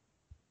SmackDown?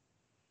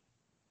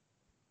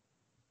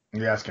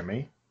 You asking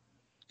me?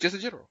 Just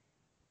in general.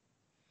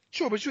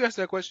 Sure, but you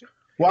answer that question.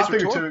 Well, It's I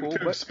figured rhetorical, to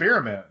but-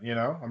 experiment,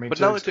 But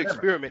not only to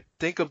experiment,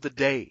 think of the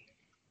day.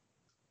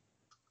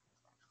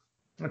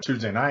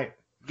 Tuesday night.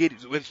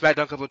 When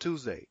SmackDown comes on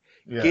Tuesday.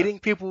 Yeah. Getting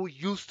people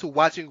used to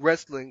watching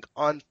wrestling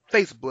on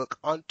Facebook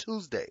on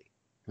Tuesday.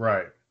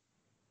 Right.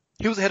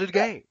 He was ahead of the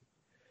game.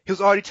 He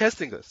was already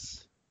testing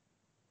us.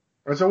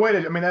 That is a way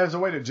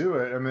to do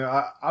it. I mean,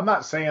 I'm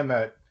not saying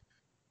that,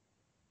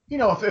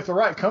 if the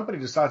right company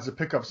decides to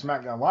pick up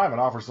SmackDown Live and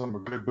offers them a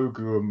good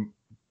buku,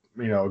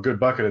 a good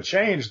bucket of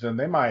change, then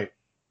they might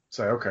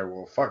say, okay,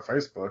 well, fuck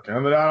Facebook.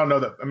 And I don't know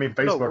that,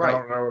 Facebook, right. I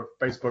don't know if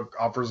Facebook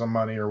offers them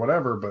money or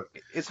whatever, but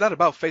It's not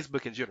about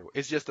Facebook in general.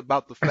 It's just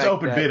about the fact it's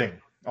open that bidding.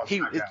 On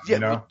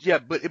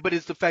SmackDown, but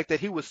it's the fact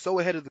that he was so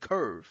ahead of the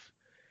curve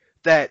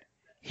that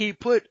he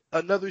put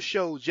another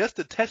show just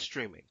to test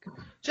streaming,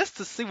 just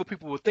to see what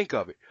people would think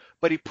of it.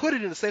 But he put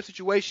it in the same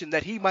situation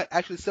that he might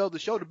actually sell the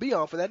show to be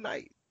on for that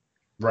night.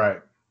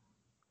 Right.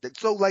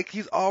 So like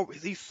he's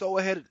so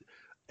ahead.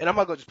 And I'm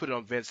not gonna just put it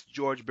on Vince.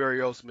 George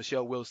Barrios,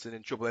 Michelle Wilson,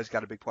 and Triple H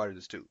got a big part of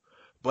this too.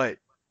 But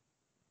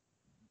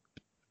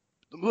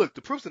look,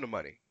 the proof's in the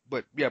money.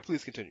 But yeah,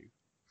 please continue.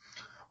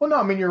 Well,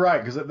 no, you're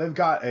right, because they've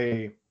got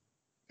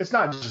it's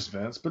not just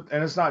Vince,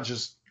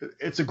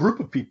 it's a group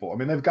of people.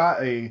 They've got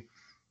the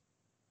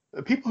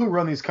people who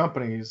run these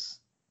companies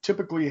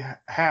typically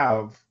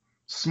have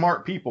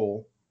smart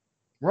people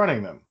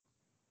running them.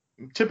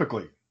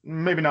 Typically.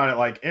 Maybe not at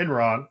like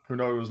Enron, who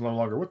knows is no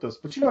longer with us,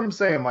 but you know what I'm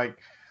saying? Like,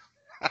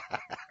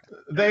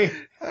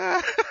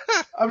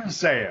 I'm just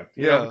saying,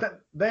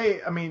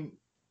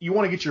 you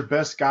want to get your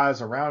best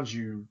guys around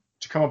you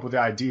to come up with the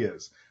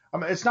ideas.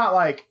 It's not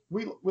like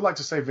we like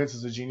to say Vince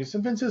is a genius,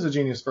 and Vince is a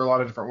genius for a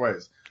lot of different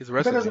ways. He's a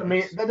wrestling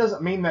That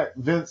doesn't mean that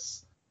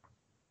Vince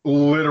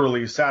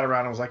literally sat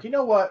around and was like, you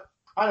know what?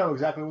 I know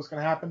exactly what's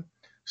going to happen.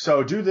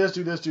 So do this,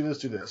 do this, do this,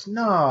 do this.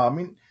 No, I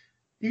mean,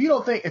 you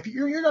don't think if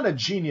you're not a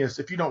genius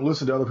if you don't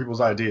listen to other people's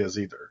ideas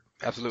either.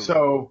 Absolutely.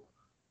 So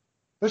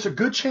there's a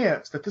good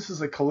chance that this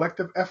is a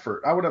collective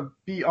effort. I would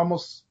be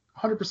almost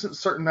 100%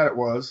 certain that it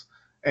was,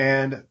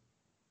 and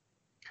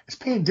it's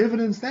paying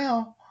dividends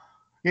now.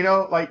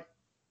 Like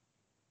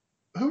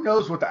who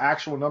knows what the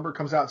actual number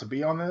comes out to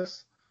be on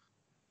this?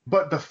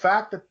 But the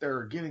fact that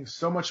they're getting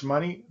so much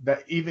money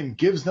that even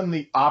gives them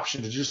the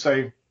option to just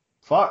say,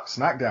 fuck,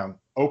 SmackDown,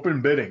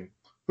 open bidding.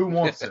 Who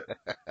wants it?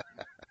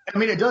 I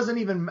mean, it doesn't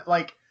even,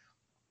 like,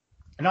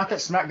 not that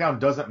SmackDown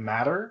doesn't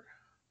matter,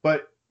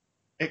 but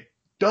it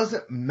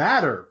doesn't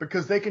matter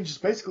because they can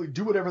just basically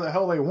do whatever the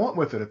hell they want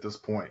with it at this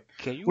point.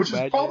 Can you which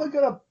imagine? Is probably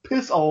going to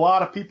piss a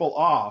lot of people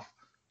off.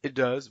 It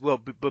does. Well,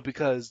 but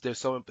because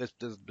there's a bunch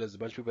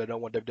of people that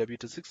don't want WWE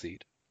to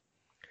succeed.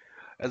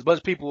 There's a bunch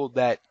of people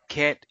that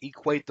can't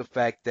equate the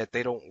fact that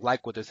they don't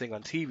like what they're seeing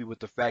on TV with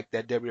the fact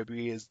that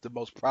WWE is the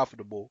most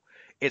profitable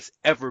it's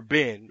ever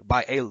been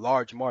by a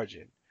large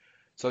margin.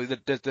 So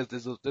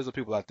there's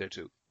people out there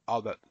too.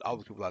 All the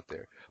people out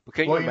there. But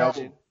can you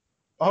imagine?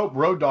 I hope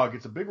Road Dogg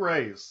gets a big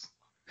raise.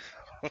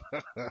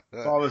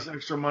 With all this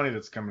extra money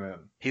that's coming in.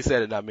 He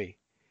said it, not me.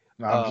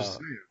 No, I'm just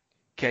saying.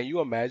 Can you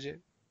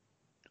imagine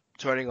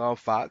turning on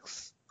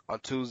Fox on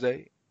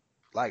Tuesday,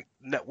 like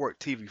network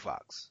TV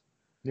Fox?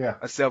 Yeah.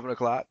 At 7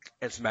 o'clock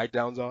and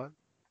SmackDown's on?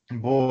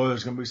 Boy,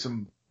 there's going to be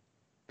some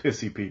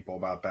pissy people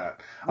about that.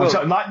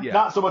 Well,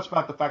 not so much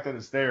about the fact that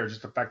it's there,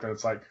 just the fact that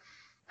it's like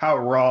how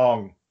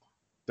wrong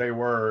they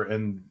were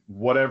and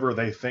whatever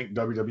they think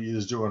WWE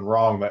is doing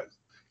wrong that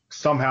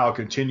somehow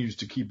continues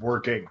to keep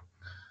working.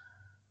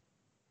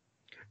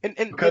 And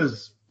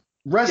because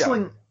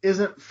wrestling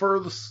isn't for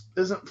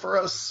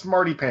us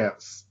smarty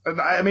pants.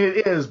 I mean,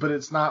 it is, but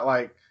it's not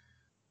like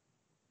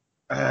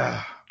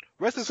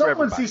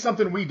someone sees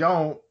something we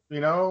don't,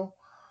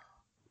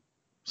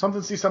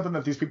 Something see something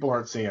that these people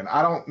aren't seeing.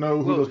 I don't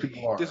know who those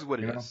people are. This is what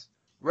it is.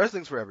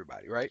 Wrestling's for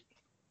everybody, right?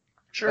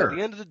 Sure. At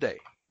the end of the day,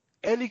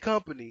 any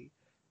company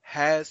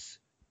has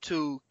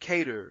to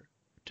cater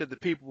to the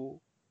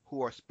people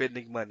who are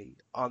spending money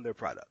on their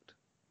product.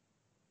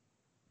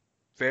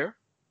 Fair?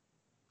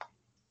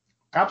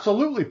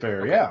 Absolutely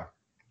fair, okay. Yeah.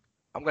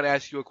 I'm going to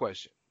ask you a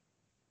question.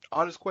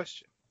 Honest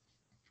question.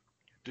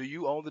 Do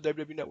you own the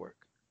WWE Network?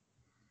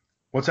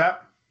 What's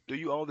that? Do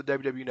you own the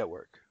WWE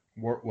Network?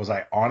 Was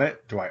I on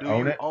it? Do I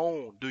own it?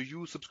 Do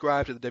you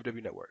subscribe to the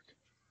WWE Network?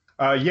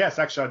 Yes,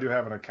 actually, I do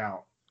have an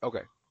account.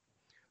 Okay.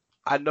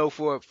 I know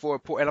for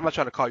and I'm not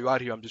trying to call you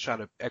out here. I'm just trying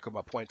to echo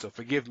my point. So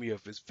forgive me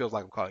if it feels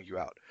like I'm calling you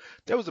out.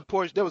 There was a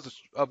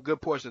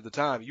good portion of the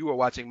time you were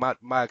watching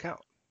my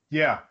account.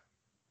 Yeah.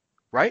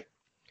 Right?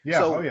 Yeah.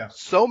 So,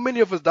 So many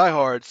of us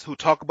diehards who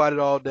talk about it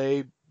all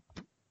day,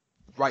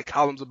 write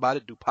columns about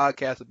it, do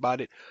podcasts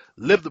about it,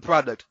 live the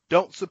product,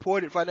 don't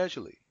support it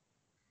financially.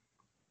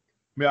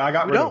 Yeah, I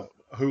got rid of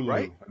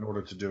Hulu in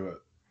order to do it.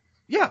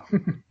 Yeah.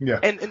 Yeah.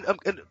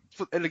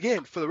 And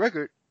again, for the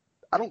record,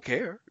 I don't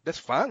care. That's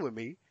fine with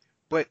me.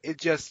 But it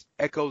just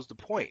echoes the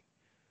point.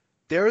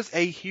 There is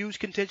a huge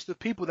contingent of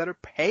people that are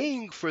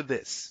paying for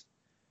this.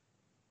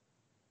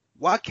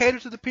 Why cater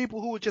to the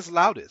people who are just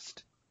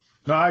loudest?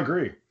 No, I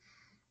agree.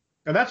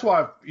 And that's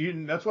why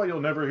you'll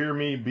never hear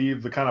me be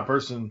the kind of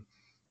person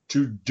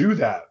to do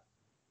that.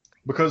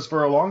 Because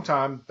for a long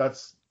time,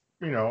 that's,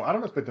 I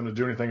don't expect them to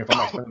do anything if I'm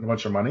not spending a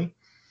bunch of money.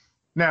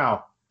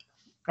 Now,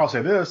 I'll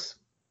say this.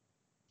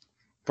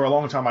 For a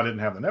long time, I didn't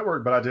have the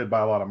network, but I did buy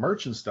a lot of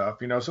merch and stuff,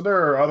 So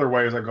there are other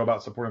ways I go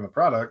about supporting the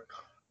product.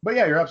 But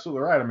yeah, you're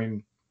absolutely right. I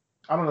mean,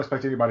 I don't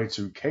expect anybody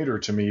to cater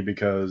to me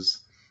because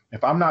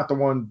if I'm not the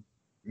one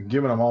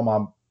giving them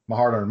all my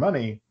hard-earned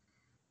money,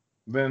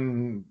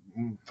 then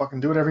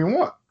fucking do whatever you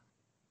want.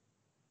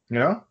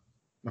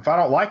 If I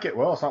don't like it,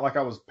 well, it's not like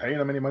I was paying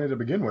them any money to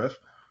begin with.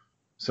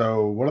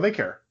 So what do they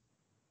care?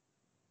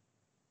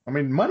 I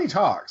mean, money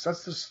talks.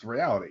 That's just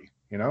reality,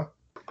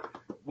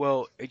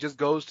 Well, it just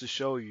goes to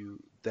show you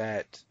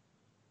that,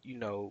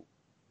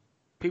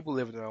 people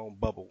live in their own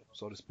bubble,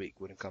 so to speak,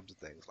 when it comes to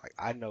things. Like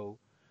I know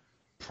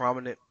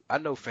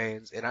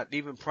fans and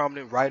even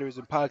prominent writers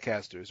and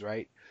podcasters,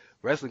 right?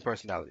 Wrestling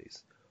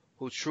personalities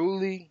who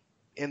truly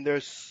in their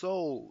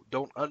soul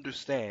don't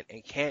understand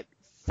and can't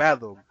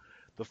fathom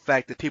the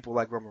fact that people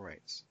like Roman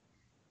Reigns.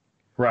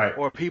 Right.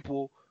 Or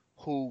people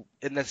who,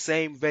 in the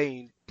same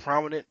vein,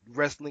 prominent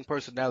wrestling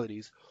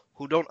personalities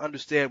who don't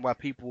understand why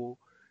people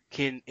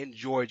can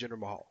enjoy Jinder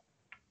Mahal.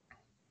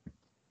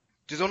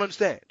 Just don't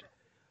understand.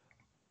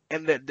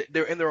 And that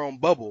they're in their own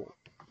bubble,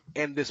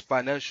 and this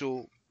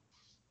financial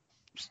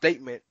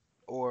statement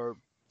or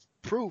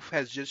proof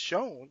has just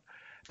shown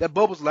that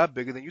bubble's a lot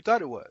bigger than you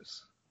thought it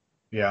was.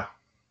 Yeah.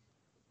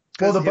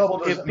 Well, the bubble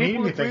doesn't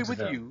mean anything agree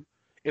with you,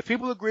 if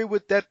people agree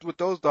with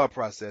those thought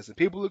process, and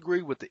people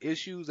agree with the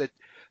issues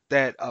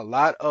that a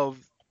lot of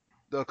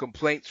the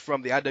complaints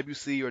from the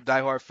IWC or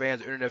diehard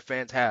fans or internet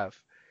fans have,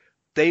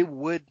 they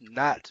would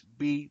not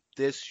be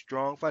this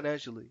strong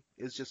financially.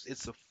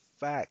 It's a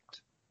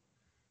fact.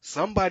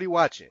 Somebody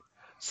watching,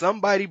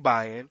 Somebody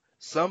buying,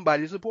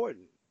 somebody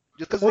supporting.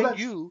 Just because Well, it ain't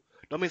that's you,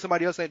 don't mean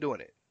somebody else ain't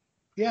doing it.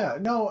 yeah.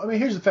 No, I mean,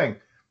 here's the thing: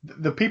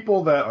 the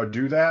people that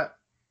do that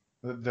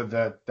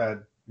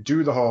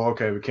do the whole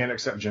okay, we can't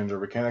accept Ginger,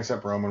 we can't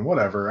accept Roman,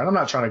 whatever. And I'm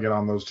not trying to get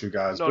on those two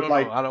guys, No, but no, no.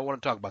 like, I don't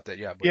want to talk about that.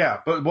 Yeah, but yeah.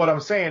 But what I'm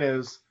saying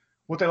is,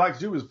 what they like to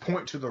do is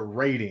point to the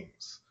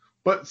ratings.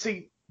 But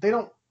see, they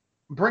don't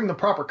bring the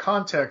proper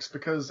context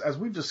because, as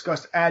we've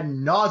discussed ad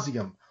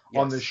nauseum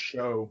on this yes.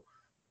 show,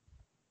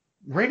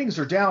 ratings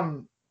are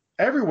down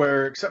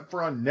everywhere except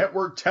for on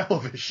network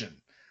television,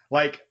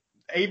 like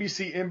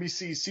ABC,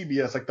 NBC,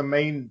 CBS, like the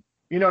main,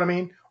 you know what I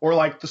mean, or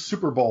like the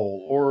Super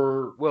Bowl,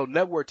 or Well,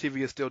 network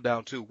TV is still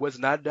down too. What's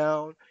not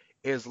down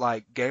is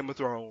like Game of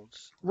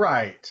Thrones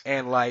right.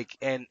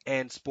 and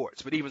and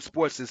sports, but even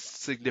sports is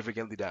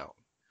significantly down.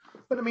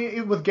 But I mean,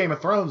 even with Game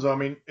of Thrones, though, I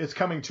mean, it's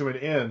coming to an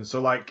end,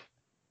 so like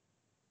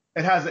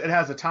it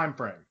has a time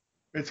frame.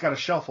 It's got a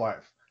shelf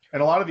life,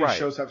 and a lot of these Right.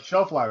 shows have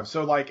shelf life.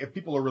 So like, if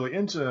people are really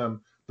into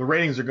them, the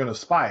ratings are going to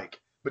spike.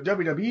 But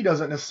WWE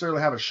doesn't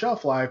necessarily have a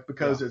shelf life Yeah.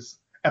 because it's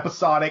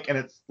episodic, and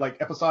it's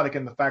like episodic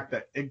in the fact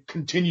that it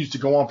continues to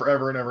go on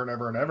forever and ever and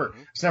ever and ever.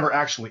 hmm It's never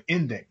actually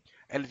ending.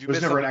 And if you There's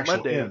miss never an something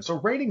actual Monday, end. So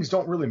ratings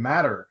don't really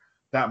matter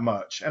that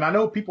much. And I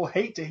know people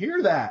hate to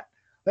hear that.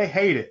 They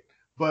hate it.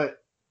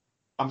 But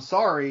I'm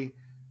sorry,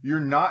 you are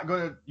not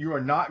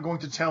going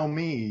to tell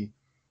me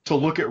to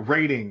look at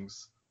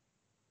ratings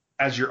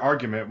as your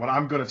argument when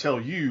I'm going to tell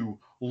you,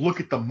 look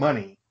at the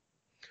money.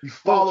 You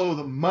well, follow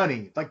the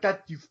money. Like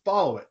that, you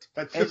follow it.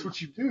 That's and what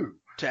you do.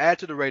 to add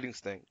to the ratings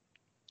thing,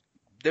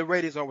 their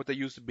ratings aren't what they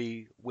used to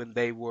be when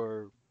they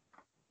were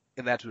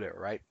in that era,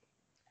 right?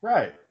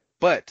 Right.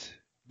 But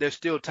they're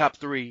still top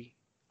three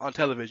on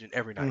television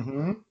every night.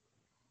 Mm-hmm.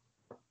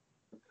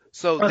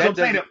 So That's what that I'm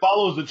saying. doesn't. It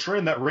follows the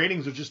trend that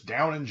ratings are just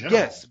down in general.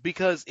 Yes,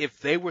 because if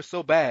they were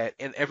so bad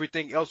and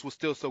everything else was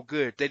still so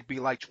good, they'd be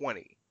like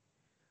 20.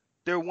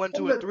 They're 1,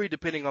 Well, 2, and 3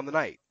 depending on the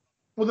night.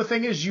 well, the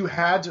thing is, you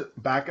had to,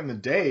 back in the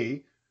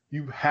day,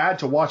 you had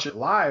to watch it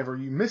live or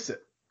you miss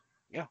it.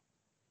 Yeah,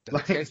 that's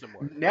not the Like case no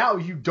more. now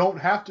you don't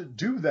have to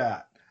do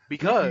that.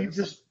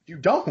 You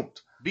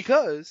don't.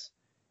 Because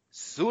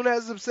soon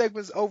as the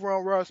segment's over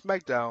on Raw and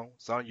SmackDown,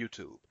 it's on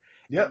YouTube.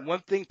 And Yep. one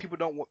thing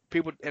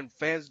people and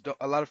fans don't,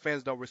 a lot of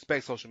fans don't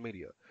respect social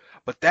media.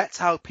 But that's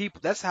how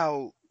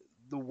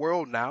the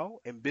world now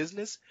in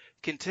business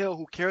can tell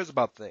who cares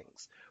about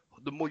things.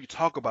 The more you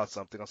talk about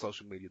something on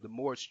social media, the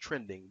more it's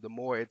trending, the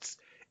more it's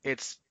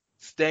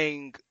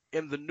staying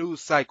in the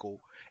news cycle.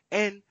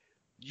 And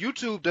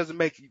YouTube doesn't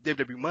make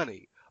WWE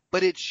money,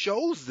 but it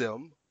shows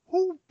them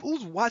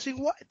who's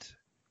watching what.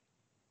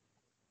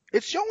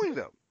 It's showing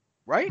them,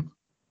 right?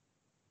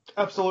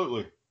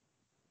 Absolutely.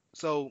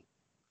 So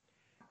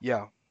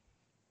yeah,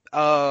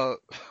 uh,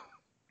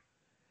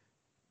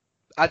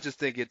 I just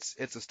think it's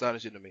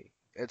astonishing to me.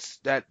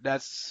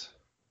 That's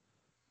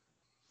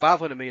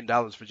 $500 million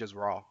for just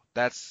Raw.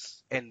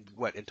 That's and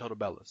what in total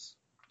Bellas.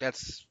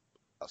 That's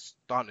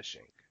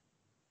astonishing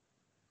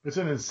It's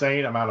an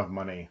insane amount of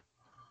money.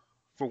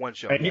 for one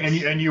show. And,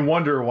 Yes. and you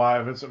wonder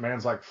why Vince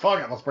McMahon's like, fuck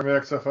it, let's bring the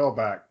XFL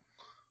back.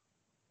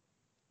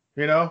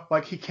 You know,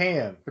 like he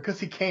can, because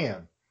he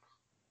can.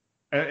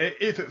 And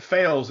if it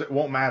fails, it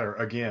won't matter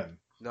again.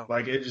 No.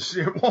 Like it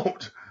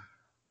won't.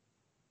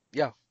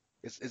 Yeah.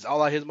 It's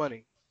all out his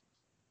money.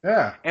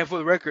 Yeah. And for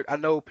the record, I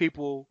know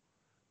people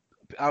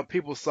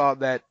saw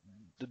that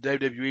the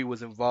WWE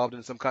was involved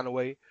in some kind of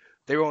way.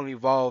 They were only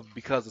involved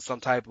because of some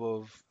type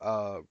of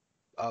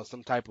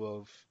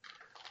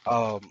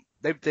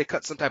they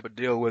cut some type of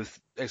deal with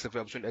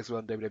XFL between XFL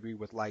and WWE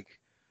with like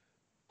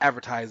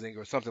advertising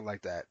or something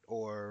like that,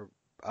 or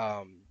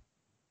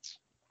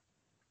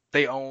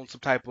they own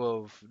some type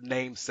of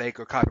namesake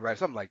or copyright,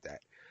 something like that.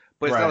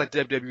 But it's not Right. like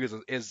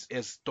WWE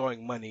is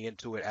throwing money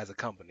into it as a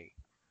company.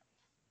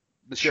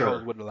 The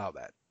shareholders Sure. wouldn't allow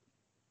that.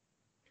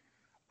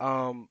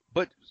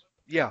 But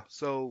yeah,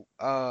 so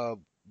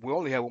we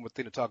only have one more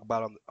thing to talk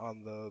about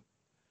on the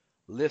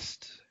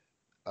list,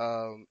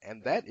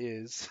 and that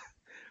is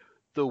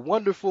the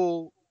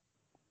wonderful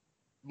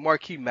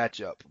marquee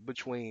matchup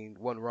between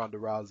one Ronda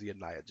Rousey and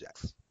Nia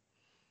Jax.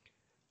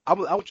 I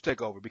want you to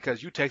take over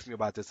because you texted me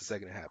about this the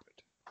second it happened.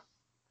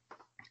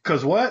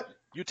 Because what?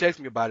 You texted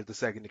me about it the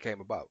second it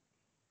came about.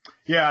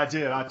 Yeah, I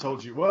did. I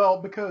told you.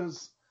 Well,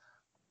 because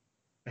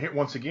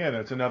once again,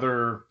 it's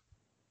another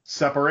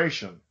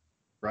separation,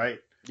 right?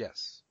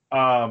 Yes.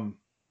 Ronda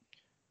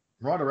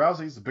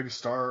Rousey's the biggest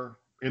star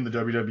in the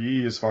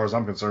WWE as far as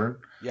I'm concerned.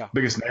 Yeah.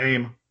 Biggest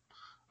name.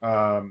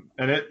 And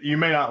you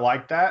may not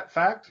like that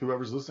fact.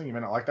 Whoever's listening, you may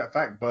not like that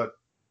fact, but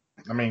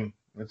I mean,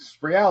 it's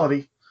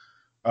reality.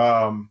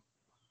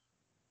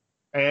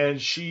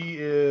 And she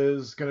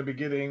is going to be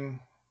getting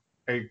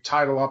a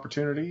title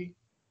opportunity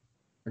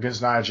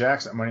against Nia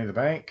Jax at Money in the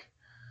Bank.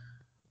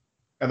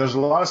 And there's a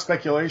lot of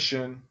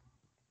speculation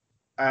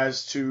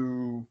as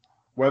to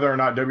whether or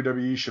not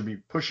WWE should be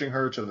pushing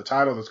her to the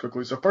title this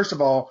quickly. So first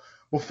of all,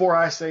 before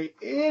I say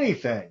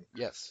anything,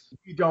 Yes.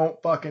 we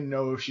don't fucking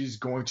know if she's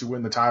going to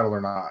win the title or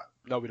not.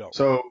 No, we don't.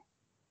 So,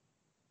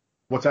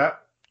 what's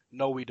that?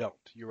 No, we don't.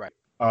 You're right.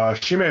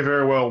 She may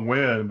very well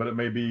win, but it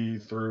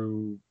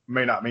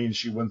may not mean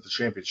she wins the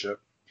championship.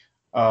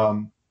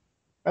 Um,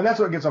 and that's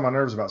what gets on my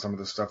nerves about some of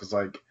this stuff is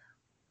like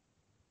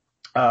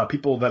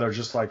people that are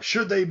just like,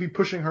 should they be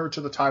pushing her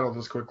to the title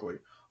this quickly?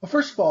 Well,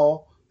 first of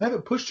all, they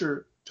haven't pushed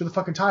her to the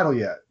fucking title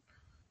yet.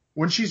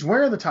 When she's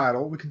wearing the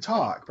title, we can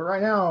talk. But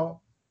right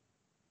now,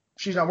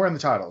 she's not wearing the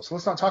title. So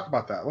let's not talk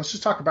about that. Let's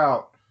just talk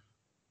about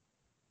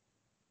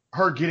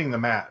her getting the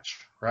match,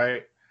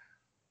 right?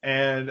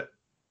 And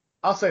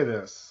I'll say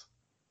this.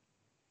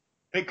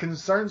 It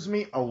concerns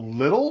me a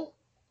little,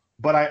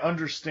 but I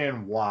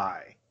understand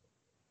why.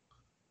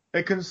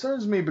 It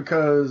concerns me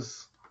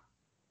because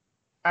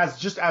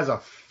as a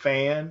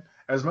fan,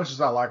 as much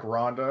as I like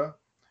Ronda,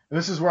 and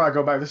this is where I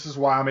go back, this is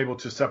why I'm able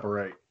to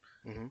separate.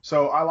 Mm-hmm.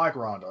 So I like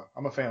Ronda.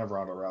 I'm a fan of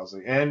Ronda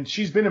Rousey. And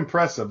she's been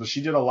impressive, but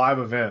she did a live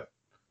event.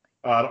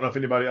 I don't know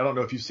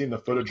if you've seen the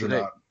footage or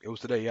not. It was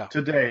today, yeah.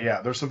 Today,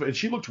 yeah. And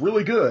she looked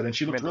really good, and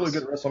she looked really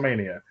good at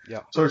WrestleMania.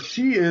 Yeah. So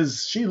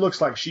she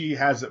looks like she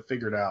has it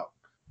figured out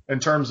in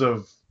terms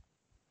of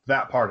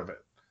that part of it.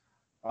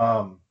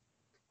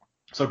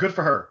 So good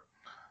for her.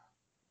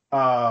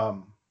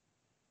 I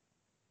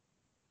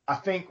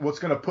think what's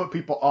going to put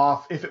people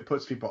off, if it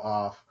puts people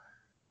off,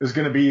 is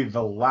going to be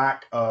the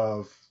lack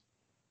of,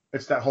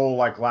 it's that whole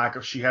like lack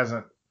of, she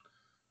hasn't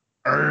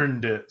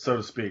earned it, so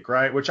to speak,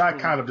 right? Which I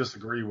kind of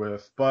disagree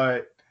with,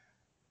 but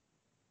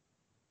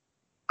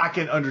I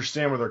can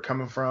understand where they're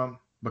coming from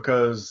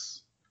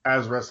because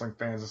as wrestling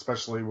fans,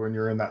 especially when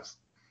you're in that,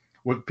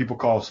 what people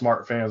call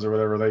smart fans or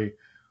whatever,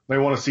 they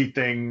want to see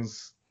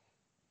things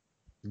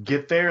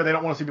get there. They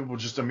don't want to see people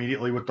just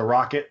immediately with the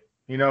rocket,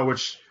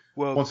 which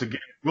once again,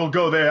 we'll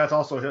go there. That's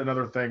also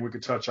another thing we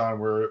could touch on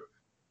where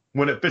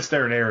when it fits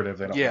their narrative,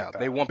 they don't want that.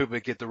 They want people to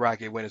get the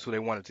rocket when it's who they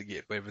want it to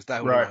get. But if it's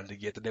not who they want it to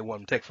get, then they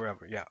want them to take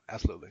forever. Yeah,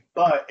 absolutely.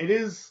 But it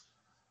is.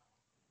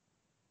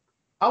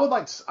 I would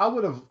like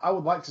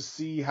to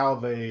see how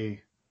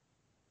they.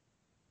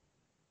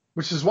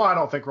 Which is why I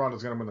don't think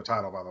Ronda's going to win the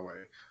title, by the way,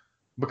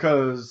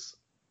 because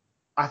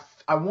I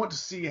want to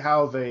see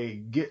how they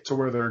get to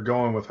where they're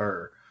going with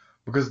her,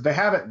 because they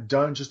haven't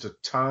done just a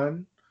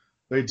ton.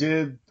 They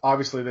did,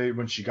 obviously,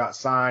 when she got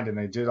signed and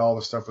they did all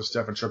the stuff with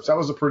Stephen Trips. That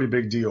was a pretty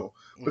big deal.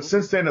 Mm-hmm. But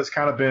since then, it's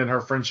kind of been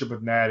her friendship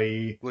with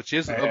Natty. Which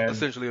is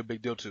essentially a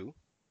big deal, too.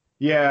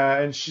 Yeah,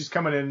 and she's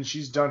coming in and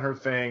she's done her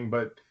thing.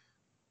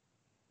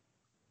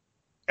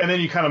 And then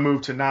you kind of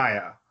move to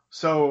Nia.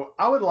 So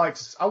I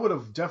would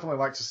have definitely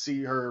liked to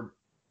see her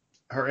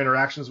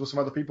interactions with some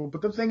other people.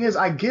 But the thing is,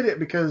 I get it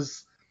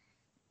because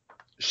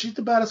she's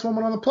the baddest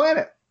woman on the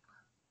planet.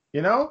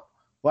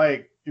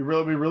 Like, we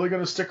really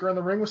going to stick her in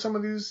the ring with some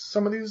of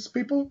these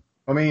people?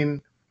 I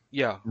mean,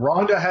 yeah.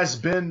 Ronda has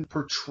been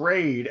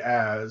portrayed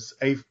as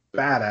a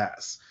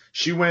badass.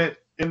 She went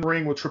in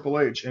ring with Triple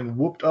H and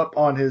whooped up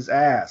on his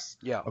ass.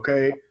 Yeah.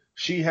 Okay.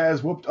 She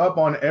has whooped up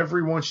on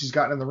everyone she's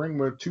gotten in the ring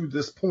with to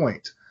this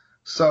point.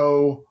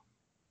 So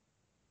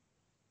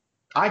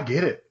I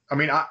get it. I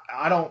mean,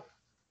 I don't,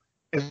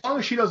 as long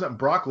as she doesn't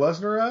Brock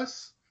Lesnar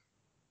us,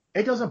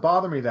 it doesn't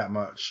bother me that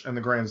much in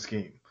the grand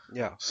scheme.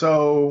 Yeah.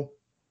 So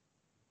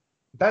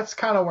that's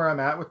kind of where I'm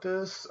at with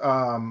this.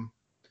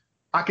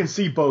 I can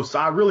see both.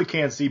 I really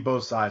can see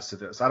both sides to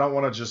this. I don't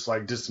want to just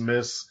like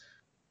dismiss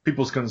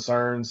people's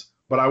concerns,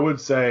 but I would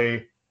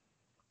say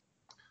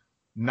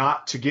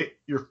not to get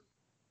your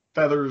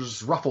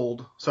feathers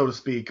ruffled, so to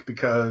speak,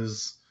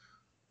 because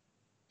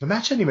the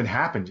match hadn't even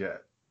happened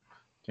yet.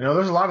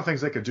 There's a lot of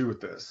things they could do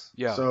with this.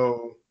 Yeah.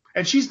 So,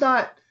 and she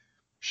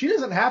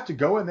doesn't have to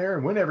go in there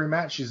and win every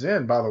match she's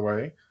in, by the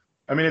way.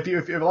 I mean,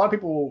 if a lot of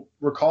people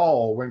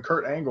recall when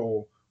Kurt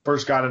Angle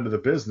first got into the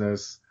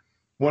business,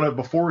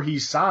 before he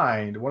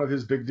signed, one of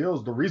his big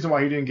deals, the reason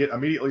why he didn't get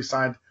immediately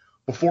signed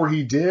before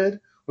he did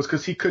was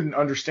because he couldn't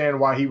understand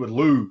why he would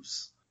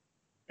lose.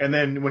 And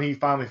then when he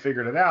finally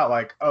figured it out,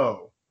 like,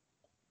 oh,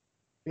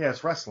 yeah,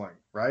 it's wrestling,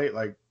 right?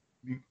 Like,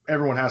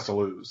 everyone has to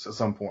lose at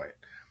some point.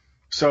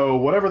 So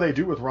whatever they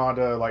do with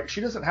Ronda, like,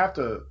 she doesn't have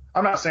to.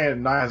 I'm not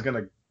saying Nia's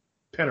going to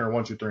pin her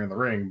 1, 2, 3 in the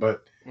ring,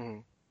 but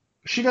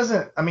she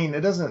doesn't. I mean,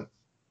 it doesn't.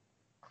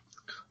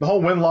 The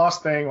whole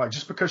win-loss thing, like,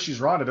 just because she's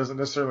Ronda doesn't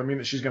necessarily mean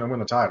that she's going to win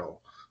the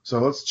title. So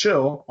let's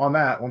chill on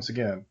that once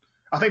again.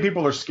 I think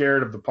people are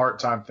scared of the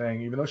part-time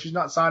thing, even though she's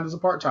not signed as a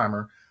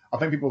part-timer. I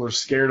think people are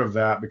scared of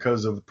that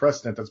because of the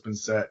precedent that's been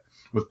set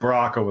with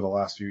Brock over the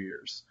last few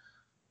years.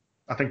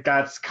 I think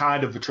that's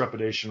kind of the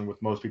trepidation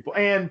with most people,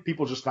 and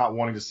people just not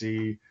wanting to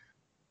see,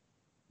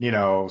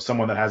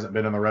 someone that hasn't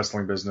been in the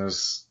wrestling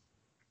business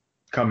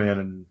come in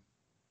and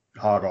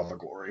hog all the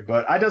glory.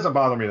 But it doesn't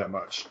bother me that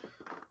much.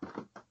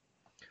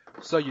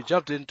 So you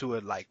jumped into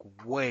it like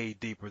way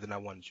deeper than I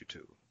wanted you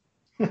to.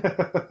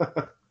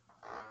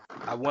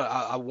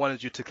 I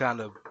wanted you to kind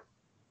of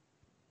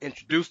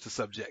introduce the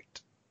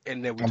subject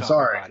and then we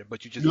talk about it.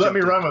 But you just let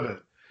me run with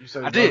it. You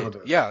said I did.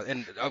 Yeah,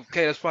 and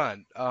okay, that's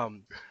fine.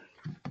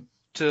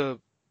 For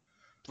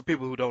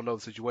people who don't know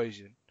the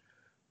situation,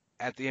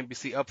 at the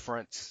NBC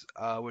Upfronts,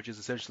 which is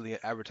essentially an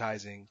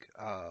advertising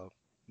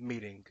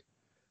meeting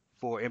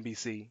for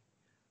NBC,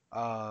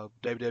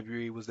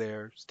 WWE was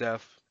there.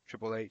 Steph,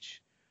 Triple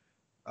H,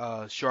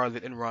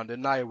 Charlotte, and Ronda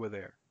and Nia were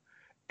there,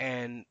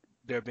 and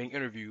they're being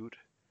interviewed.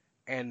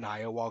 And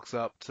Nia walks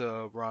up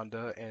to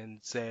Ronda and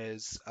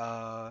says,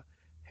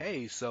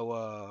 "Hey,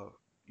 so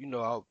you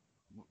know,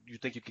 you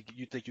think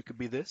you could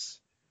be this?"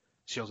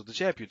 She shows her the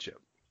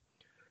championship,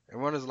 and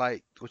Ronda's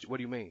like, "What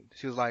do you mean?"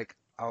 She was like,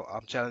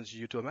 "I'm challenging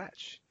you to a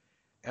match."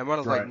 And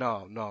Ronda's like, Right.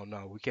 "No, no,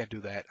 no, we can't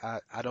do that.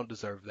 I don't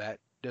deserve that.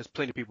 There's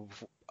plenty of people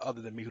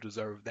other than me who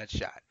deserve that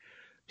shot."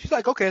 She's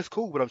like, "Okay, it's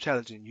cool, but I'm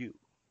challenging you."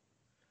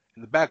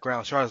 In the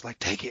background, Charlotte's like,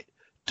 "Take it,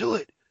 do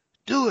it,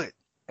 do it,"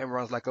 and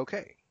Ronda's like,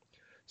 "Okay."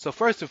 So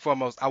first and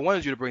foremost, I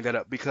wanted you to bring that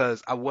up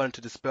because I wanted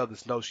to dispel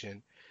this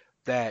notion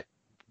that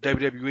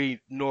WWE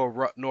nor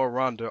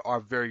Ronda are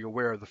very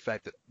aware of the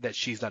fact that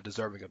she's not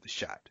deserving of the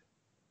shot,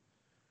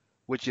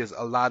 which is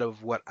a lot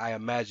of what I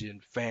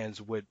imagine fans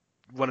would.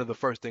 One of the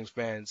first things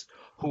fans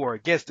who are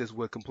against this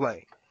would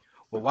complain.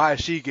 Well, why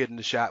is she getting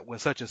the shot when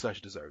such and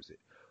such deserves it?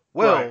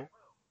 Right. Well,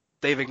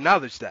 they've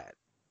acknowledged that,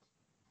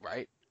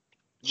 right?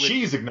 When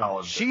She's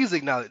acknowledged it. she's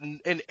acknowledged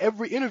in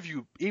every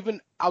interview, even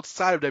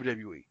outside of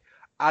WWE,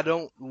 I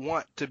don't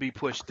want to be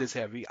pushed this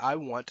heavy. I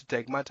want to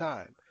take my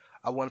time.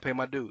 I want to pay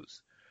my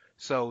dues.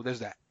 So there's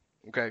that.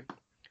 Okay.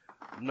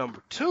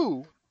 Number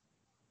two,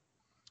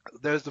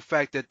 there's the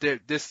fact that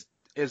this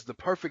is the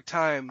perfect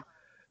time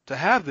to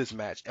have this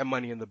match at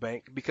Money in the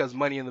Bank because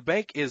Money in the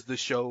Bank is the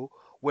show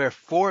where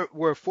four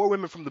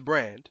women from the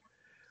brand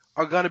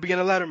are gonna be in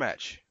a ladder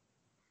match.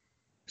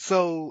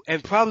 So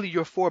and probably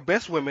your four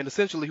best women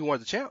essentially who are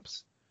the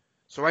champs.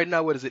 So right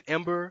now, what is it?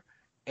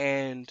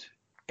 And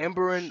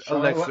Ember and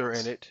Alexa are in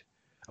Charlotte. it.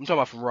 I'm talking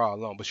about from Raw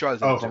alone, but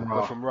Charlotte's in Oh, it too. from But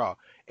Raw. from Raw,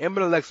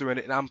 Ember and Alexa are in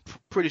it, and I'm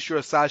pretty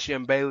sure Sasha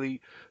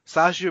Bailey,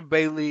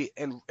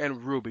 and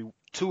Ruby,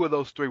 two of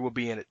those three will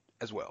be in it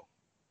as well.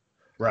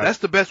 Right. That's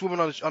the best woman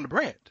on the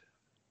brand.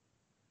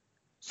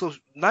 So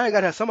now you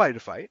gotta have somebody to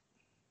fight.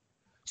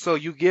 So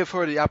you give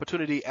her the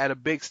opportunity at a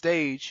big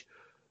stage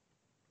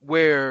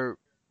where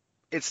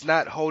it's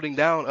not holding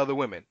down other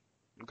women.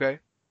 Okay.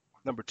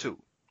 Number two.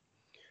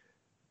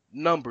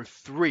 Number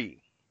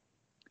three.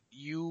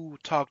 You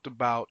talked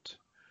about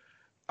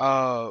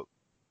uh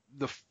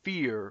the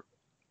fear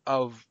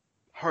of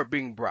her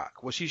being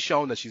Brock. Well, she's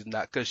shown that she's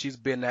not because she's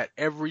been at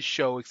every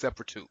show except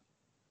for two,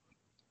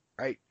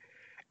 right?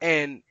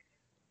 And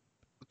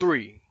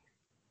three,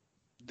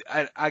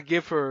 I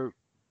give her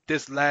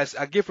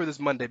I give her this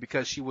Monday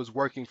because she was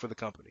working for the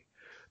company.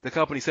 The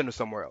company sent her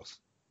somewhere else.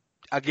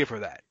 I give her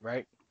that,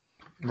 right?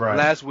 Right.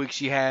 Last week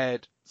she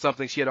had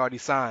something she had already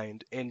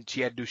signed and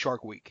she had to do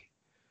Shark Week.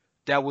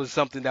 That was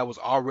something that was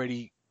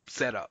already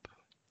set up,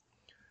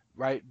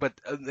 right? But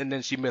and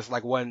then she missed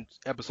like one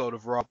episode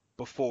of Raw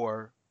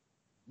before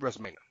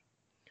WrestleMania.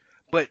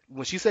 But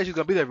when she said she's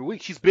gonna be there every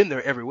week, she's been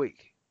there every week.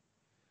 Yeah.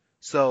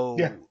 So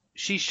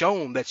she's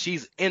shown that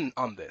she's in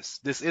on this.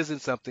 This isn't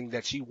something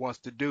that she wants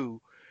to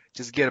do,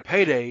 just get a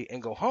payday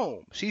and go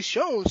home. She's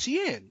shown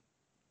she in.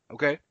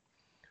 Okay.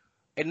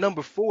 And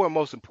number four,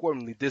 most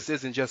importantly, this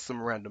isn't just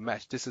some random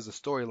match. This is a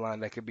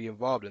storyline that could be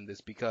involved in this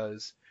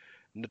because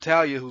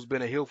Natalia, who's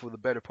been a heel for the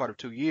better part of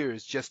 2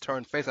 years, just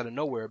turned face out of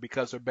nowhere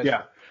because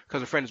Yeah.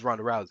 her friend is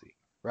Ronda Rousey,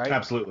 right?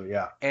 Absolutely.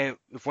 Yeah. And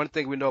if one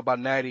thing we know about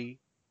Natty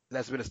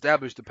that's been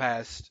established the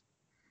past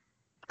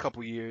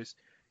couple years,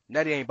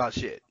 Natty ain't about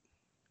shit,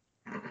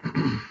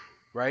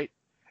 right?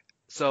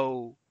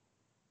 So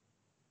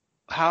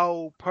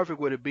how perfect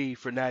would it be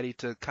for Natty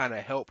to kind of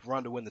help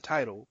Ronda win the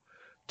title,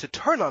 to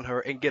turn on her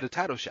and get a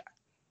title shot?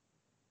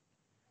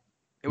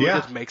 It would Yeah.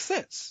 just make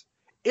sense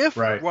if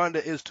Right.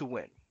 Ronda is to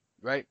win,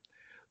 right?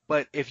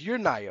 But if you're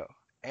Nia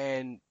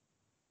and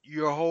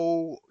your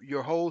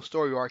whole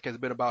story arc has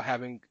been about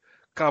having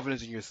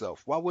confidence in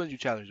yourself, why wouldn't you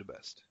challenge the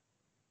best?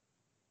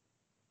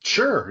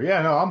 Sure.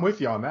 Yeah. No, I'm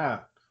with you on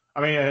that.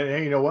 I mean,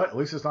 and you know what? At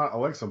least it's not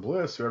Alexa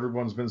Bliss, who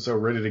everyone's been so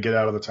ready to get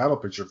out of the title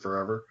picture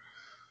forever.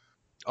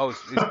 Oh,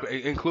 it's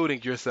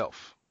including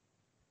yourself.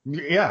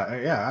 Yeah.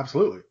 Yeah.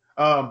 Absolutely.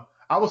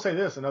 I will say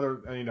this.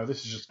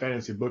 This is just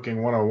fantasy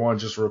booking 101,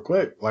 just real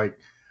quick. Like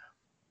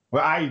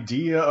the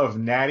idea of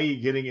Natty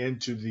getting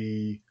into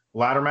the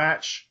ladder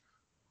match,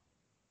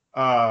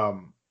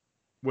 um,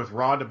 with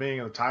Ronda being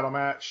in the title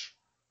match.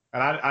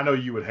 And I know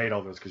you would hate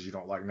all this because you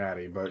don't like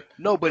Natty, but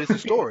No, but it's a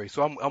story,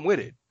 so I'm with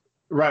it.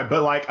 right,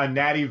 but like a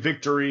Natty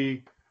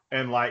victory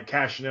and like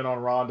cashing in on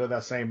Ronda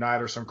that same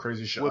night or some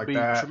crazy shit Would like be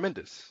that.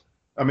 tremendous.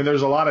 I mean,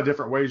 there's a lot of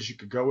different ways you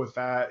could go with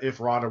that if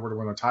Ronda were to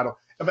win the title.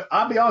 But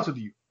I'll be honest with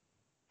you,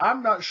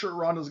 I'm not sure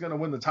Ronda's going to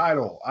win the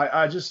title.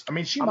 I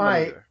mean, she I'm not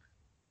might. either.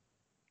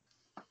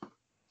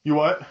 You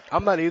what?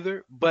 I'm not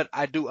either, but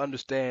I do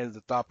understand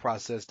the thought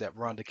process that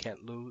Ronda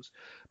can't lose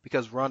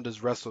because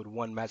Ronda's wrestled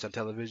one match on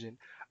television.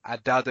 I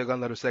doubt they're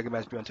gonna let her second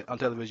match be on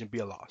television be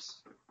a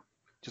loss.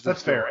 Just a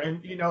That's fair. story.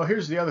 And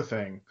here's the other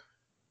thing.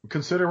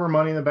 Consider where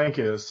Money in the Bank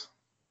is.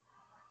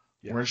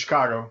 Yeah. We're in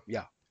Chicago.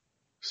 Yeah.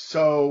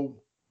 So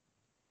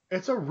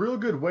it's a real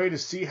good way to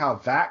see how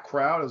that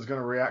crowd is going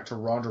to react to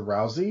Ronda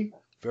Rousey.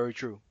 Very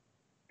true.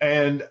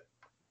 And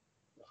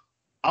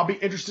I'll be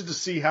interested to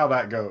see how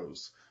that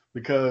goes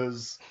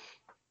because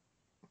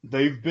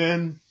they've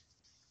been,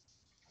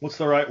 what's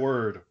the right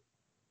word?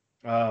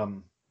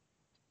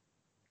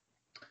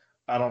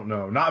 I don't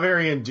know. Not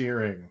very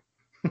endearing.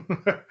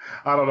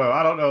 I don't know.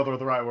 I don't know what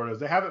the right word is.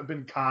 They haven't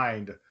been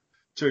kind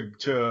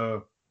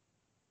to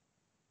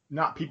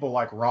not people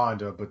like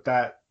Ronda, but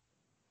the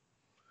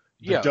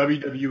Yeah,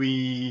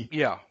 WWE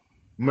yeah,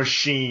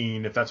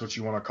 machine, if that's what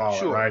you want to call it,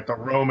 sure, right? The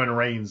Roman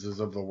Reigns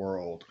of the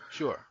world.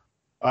 sure.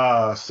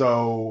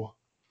 So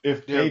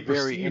if They're a they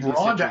very perceive Ronda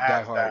Indian-centric,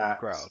 as diehard that,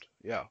 crowd.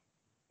 Yeah,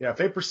 yeah, if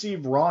they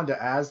perceive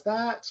Ronda as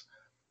that,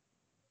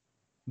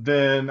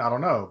 then I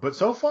don't know. But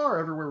so far,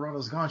 everywhere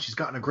Ronda's gone, she's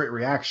gotten a great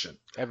reaction.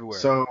 everywhere.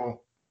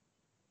 So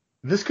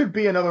this could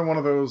be another one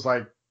of those,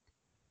 like,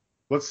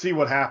 let's see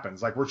what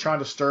happens. Like, we're trying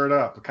to stir it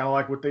up, kind of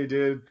like what they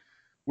did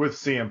with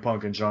CM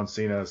Punk and John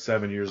Cena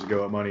 7 years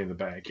ago at Money in the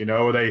Bank. You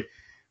know, they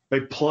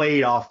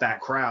played off that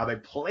crowd. They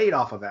played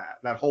off of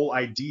that whole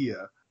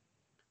idea.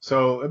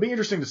 So it'd be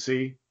interesting to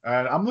see.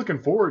 And I'm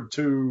looking forward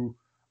to,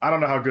 I don't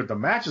know how good the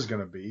match is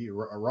going to be.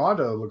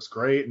 Ronda looks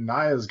great and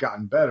Nia's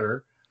gotten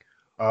better.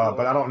 But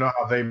I Well, don't know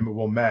how they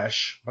will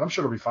mesh. But I'm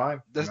sure it'll be fine.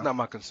 You that's know? not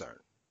my concern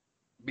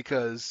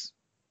because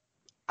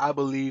I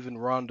believe in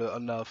Ronda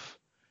enough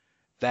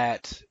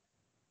that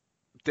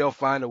they'll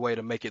find a way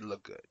to make it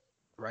look good,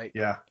 right?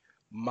 Yeah,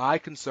 My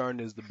concern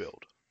is the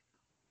build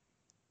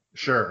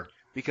sure. Well,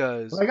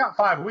 because they got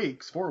 5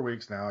 weeks, 4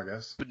 weeks now, I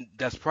guess. but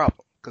that's the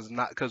problem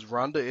because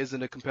Ronda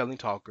isn't a compelling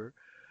talker.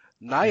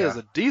 Naya's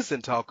Yeah. a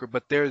decent talker,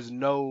 but there's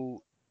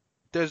no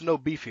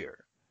beef here.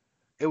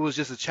 It was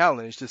just a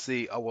challenge to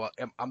see, oh well,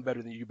 I'm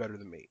better than you, better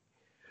than me.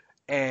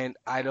 And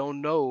I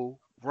don't know.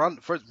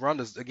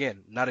 Ronda's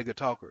again not a good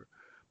talker,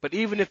 but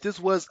even if this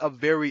was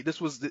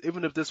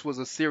even if this was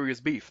a serious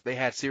beef, they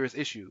had serious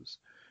issues.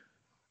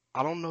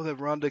 I don't know that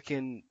Ronda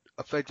can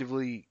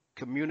effectively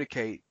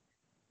communicate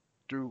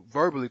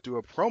verbally through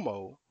a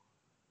promo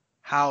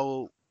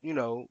how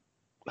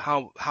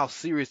how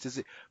serious is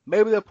it.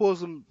 Maybe they'll pull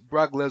some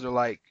Brock Lesnar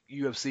like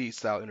UFC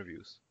style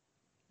interviews.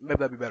 Maybe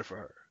that'd be better for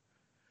her.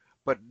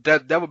 But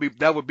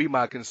that would be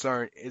my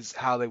concern is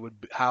how it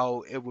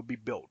would be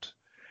built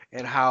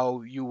and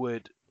how you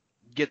would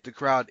get the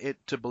crowd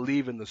to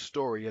believe in the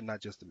story and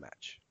not just the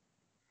match.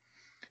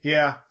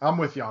 Yeah, I'm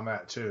with you on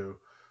that too.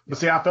 But Yeah,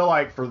 see, I feel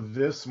like for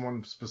this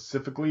one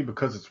specifically,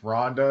 because it's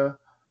Ronda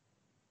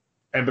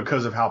and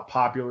because of how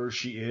popular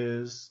she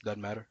is,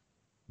 doesn't matter.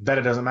 that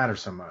it doesn't matter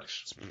so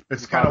much. It's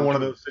It's kind of probably one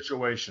of true. those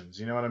situations,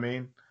 you know what I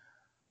mean?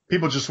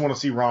 People just want to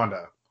see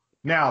Ronda.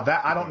 Now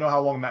that I don't know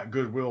how long that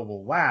goodwill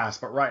will last,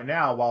 but right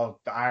now,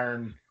 while the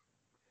iron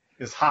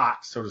is hot,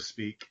 so to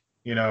speak,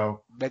 you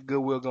know. That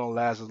goodwill gonna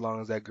last as long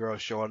as that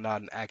girl's showing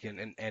out and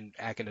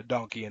acting a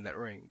donkey in that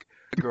ring.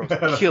 The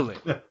girl's killing.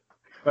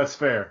 That's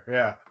fair.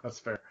 Yeah, that's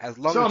fair. As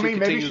long So as I she mean,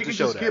 maybe continues she to can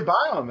show just that. get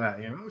by on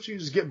that, you know. She can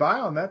just get by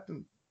on that,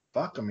 then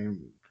fuck. I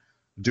mean,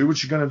 do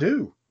what you're gonna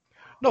do.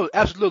 No,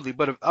 absolutely.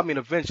 But I mean,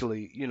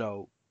 eventually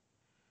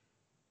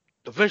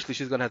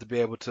she's gonna have to be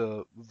able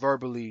to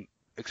verbally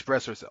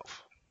express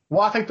herself.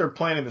 Well, I think they're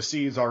planting the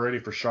seeds already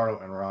for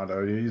Charlotte and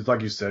Ronda. He's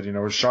like you said, you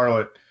know, with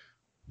Charlotte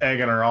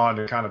egging her on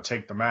to kind of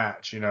take the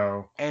match, you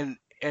know. And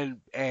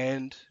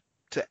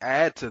to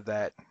add to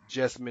that,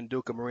 Jessamine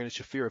Duca Marina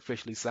Shafir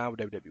officially signed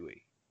with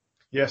WWE.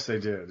 Yes, they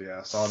did. Yeah,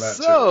 I saw that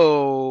too.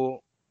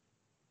 So,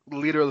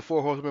 leader of the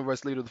Four Horsewomen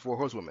versus leader of the Four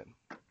Horsewomen.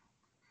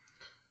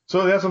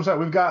 So that's what I'm saying.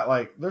 We've got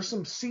like there's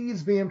some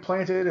seeds being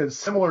planted. It's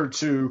similar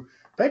to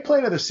they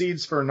planted the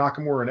seeds for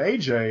Nakamura and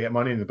AJ at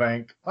Money in the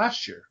Bank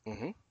last year,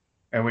 Hmm.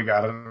 and we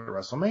got it at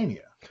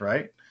WrestleMania,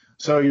 right?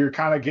 So you're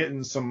kind of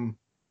getting some.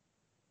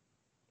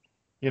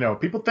 You know,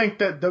 people think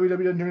that WWE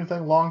doesn't do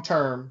anything long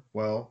term.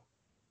 Well,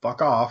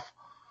 fuck off.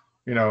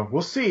 You know,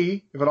 we'll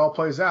see if it all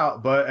plays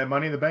out. But at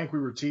Money in the Bank, we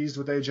were teased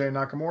with AJ and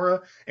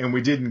Nakamura, and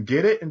we didn't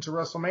get it into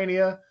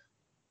WrestleMania.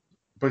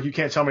 But you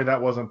can't tell me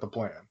that wasn't the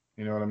plan.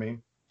 You know what I mean? Hmm.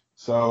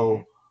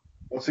 So,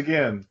 once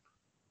again,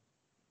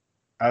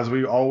 as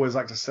we always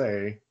like to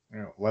say, you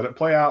know, let it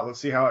play out. Let's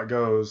see how it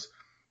goes.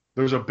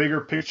 There's a bigger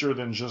picture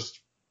than just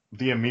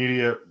the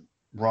immediate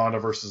Ronda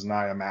versus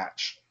Nia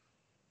match.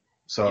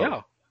 So,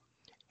 Yeah.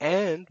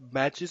 And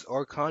matches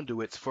are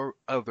conduits for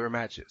other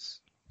matches.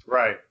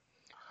 right.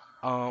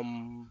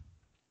 Um,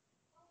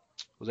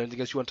 was there anything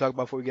else you want to talk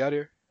about before we get out of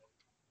here?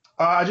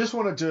 I just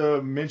wanted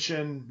to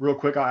mention real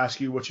quick. I'll ask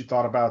you what you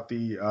thought about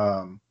the.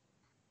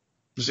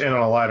 Just end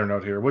on a lighter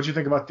note here. What do you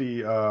think about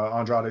the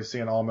Andrade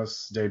Cien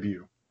Almas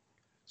debut?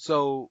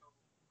 So,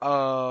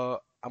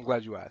 I'm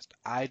glad you asked.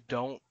 I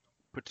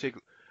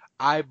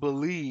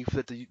believe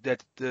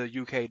that the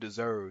UK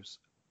deserves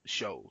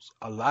shows,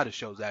 a lot of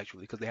shows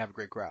actually, because they have a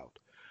great crowd.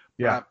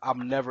 But Yeah,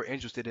 I'm never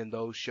interested in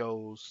those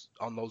shows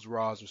on those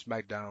Raws or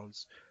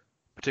SmackDowns,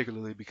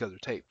 particularly because they're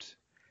taped.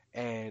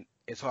 And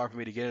it's hard for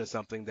me to get into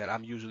something that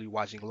I'm usually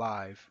watching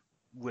live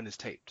when it's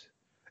taped.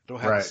 I don't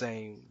have the right.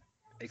 same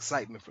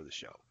excitement for the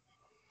show,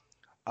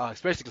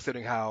 especially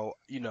considering how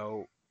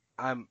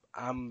I'm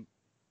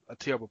a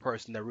terrible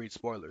person that reads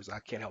spoilers. I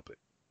can't help it.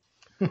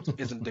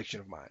 It's an addiction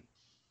of mine.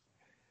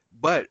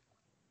 But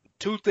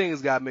two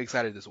things got me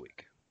excited this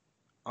week.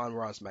 on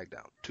Raw and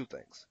SmackDown. Three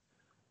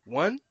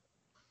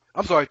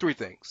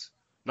things.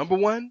 Number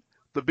one,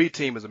 the B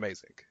team is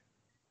amazing.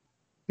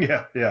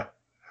 Yeah, yeah.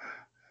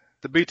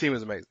 The B team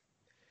is amazing.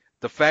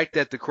 The fact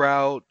that the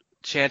crowd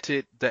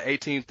chanted the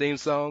 18 theme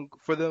song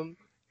for them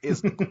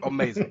is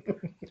amazing.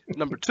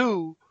 Number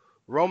two,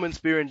 Roman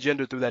spear and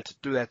Jinder through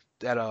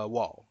that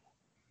wall.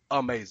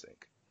 Amazing.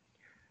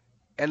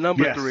 And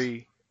number Yes.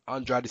 three,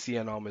 Andrade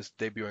Cien Almas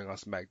debuting on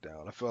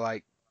SmackDown. I feel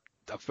like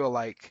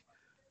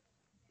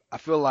I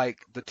feel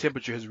like the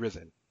temperature has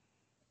risen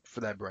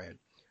for that brand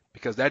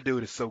because that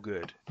dude is so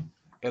good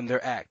and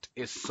their act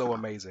is so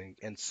amazing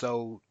and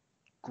so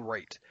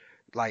great.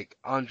 Like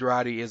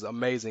Andrade is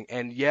amazing,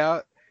 and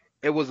yeah,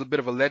 it was a bit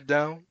of a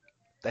letdown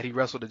that he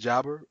wrestled a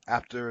jobber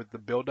after the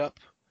build up.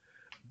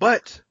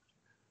 But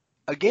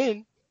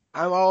again,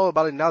 I'm all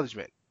about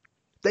acknowledgement.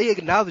 They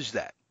acknowledged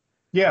that.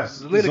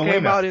 Yes. Zelina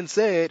came Zelina. out and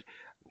said,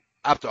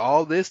 after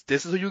all this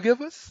is who you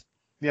give us,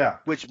 Yeah.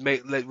 which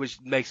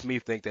makes me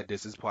think that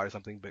this is part of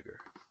something bigger.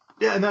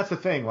 Yeah, and that's the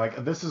thing.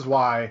 Like, this is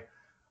why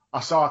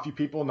I saw a few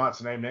people, not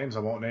to name names, I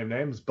won't name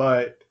names,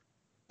 but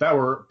that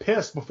were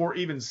pissed before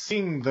even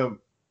seeing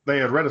they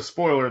had read a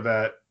spoiler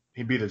that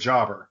he beat a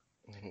jobber.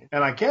 Mm-hmm.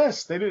 And I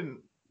guess they didn't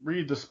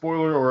read the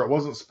spoiler, or it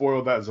wasn't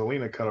spoiled that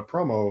Zelina cut a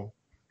promo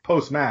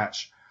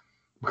post-match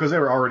because they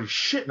were already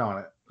shitting on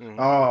it. Mm-hmm.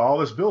 All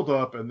this build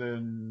up and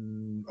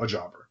then a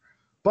jobber.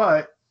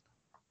 But,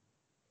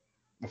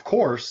 of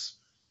course,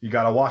 you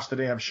got to watch the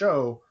damn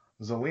show.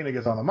 Zelina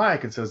gets on the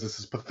mic and says, "This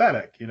is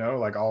pathetic,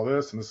 like all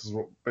this, and this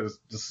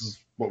is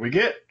what we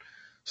get."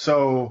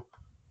 So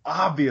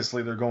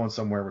obviously they're going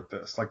somewhere with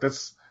this. Like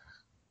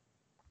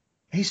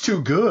he's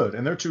too good,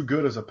 and they're too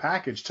good as a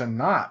package to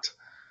not.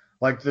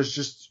 Like you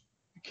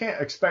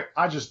can't expect.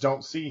 I just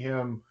don't see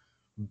him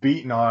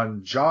beating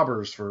on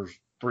jobbers for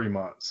 3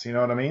 months. You know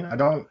what I mean? I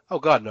don't. Oh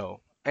God,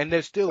 no. And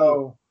there's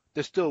still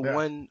So yeah.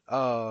 one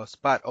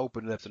spot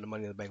open left in the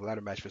Money in the Bank ladder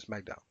match for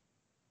SmackDown.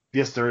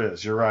 Yes, there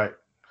is. You're right.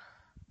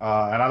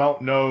 And I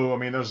don't know. I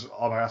mean,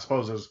 I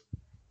suppose there's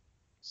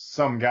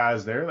some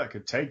guys there that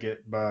could take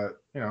it,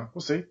 but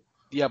we'll see.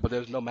 Yeah, but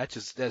there's no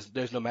matches.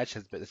 There's no match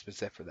that's been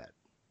set for that.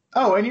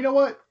 Oh, and you know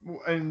what?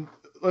 And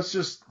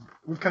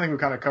we kind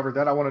of covered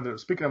that.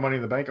 Speaking of Money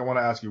in the Bank, I want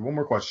to ask you one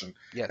more question.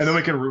 Yes. And then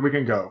we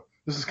can go.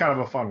 This is kind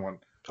of a fun one.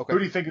 Okay. Who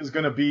do you think is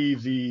going to be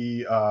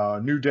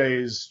the New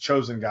Day's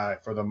chosen guy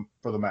for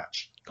the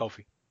match?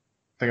 Kofi.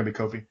 Think it'll be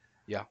Kofi?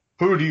 Yeah.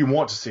 Who do you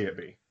want to see it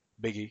be?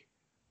 Big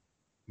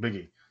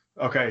E.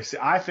 Okay, see,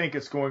 I think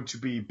it's going to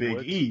be Big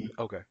Woods? E.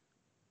 Okay.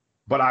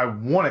 But I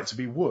want it to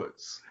be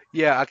Woods.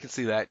 Yeah, I can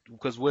see that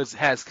because Woods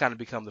has kind of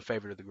become the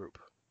favorite of the group.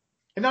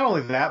 And not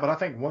only that, but I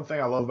think one thing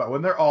I love about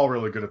they're all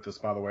really good at this,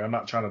 by the way. I'm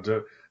not trying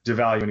to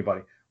devalue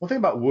anybody. One thing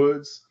about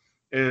Woods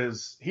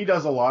is he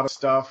does a lot of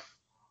stuff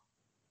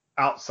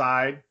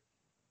outside.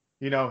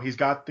 He's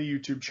got the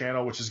YouTube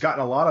channel, which has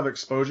gotten a lot of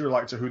exposure,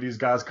 like to who these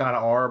guys kind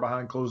of are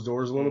behind closed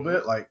doors a little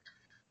bit.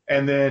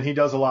 And then he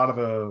does a lot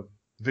of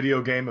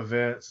video game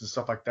events and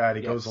stuff like that.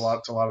 He goes to a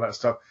lot of that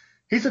stuff.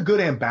 He's a good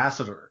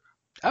ambassador.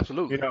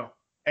 Absolutely.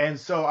 And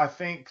so I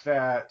think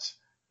that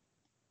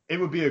it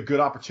would be a good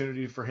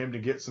opportunity for him to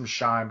get some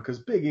shine because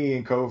Big E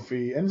and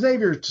Kofi and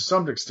Xavier to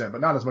some extent,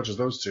 but not as much as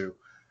those two,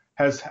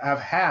 have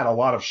had a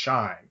lot of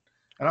shine.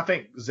 And I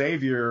think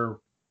Xavier,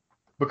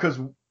 because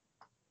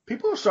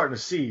people are starting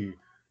to see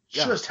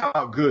just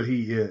how good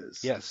he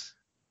is. Yes.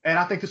 And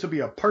I think this would be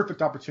a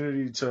perfect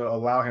opportunity to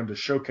allow him to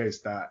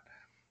showcase that.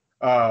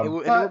 It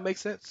would make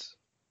sense.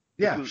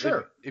 Yeah,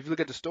 sure. If you look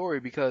at the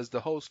story, because the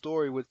whole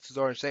story with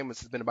Cesaro and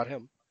Sheamus has been about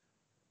him.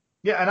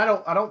 Yeah, and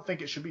I don't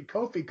think it should be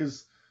Kofi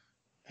because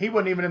he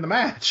wasn't even in the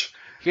match.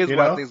 Here's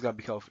why I think it's gonna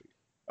be Kofi.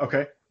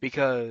 Okay.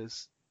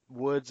 Because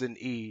Woods and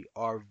E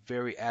are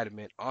very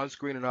adamant on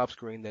screen and off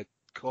screen that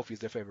Kofi is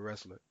their favorite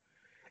wrestler,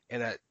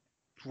 and that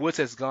Woods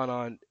has gone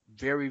on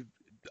very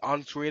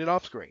on screen and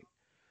off screen,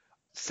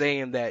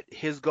 saying that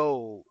his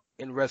goal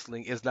in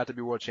wrestling is not to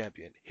be world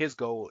champion. His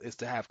goal is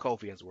to have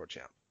Kofi as world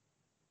champ.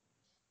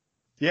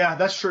 Yeah,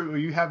 that's true.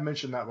 You have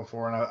mentioned that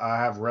before, and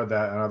I have read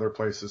that in other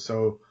places.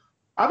 So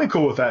I'd be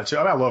cool with that too.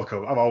 I mean, I love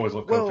Kofi. I've always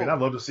loved Kofi, and I'd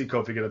love to see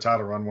Kofi get a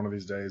title run one of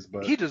these days.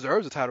 But he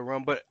deserves a title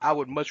run. But I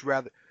would much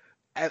rather,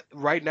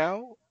 right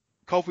now,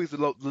 Kofi's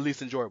the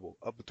least enjoyable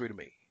of the three to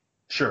me.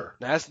 Sure.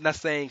 Now that's not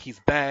saying he's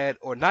bad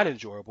or not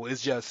enjoyable.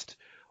 It's just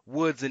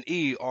Woods and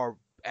E are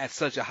at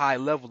such a high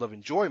level of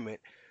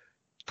enjoyment.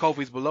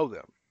 Kofi's below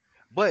them.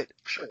 But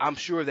sure. I'm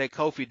sure that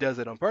Kofi does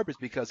it on purpose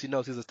because he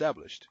knows he's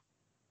established.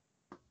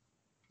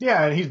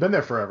 Yeah, and he's been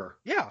there forever.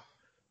 Yeah.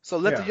 So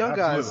let the young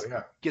guys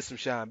get some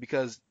shine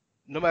because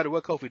no matter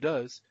what Kofi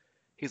does,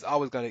 he's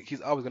always gonna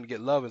get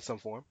love in some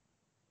form.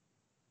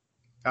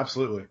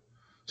 Absolutely.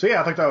 So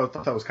yeah, I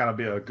thought that was kind of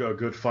be a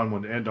good fun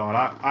one to end on.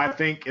 I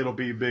think it'll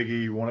be Big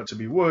E. You want it to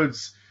be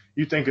Woods.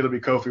 You think it'll be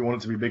Kofi. Want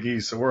it to be Big E.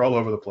 So we're all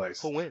over the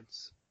place. Who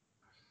wins?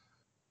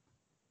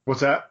 What's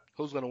that?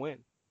 Who's gonna win?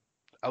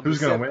 Who's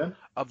gonna win?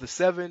 Of the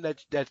seven of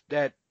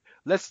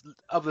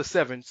the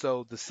seven,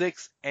 so the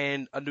 6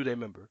 and a New Day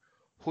member.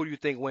 Who do you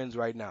think wins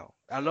right now?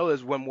 I know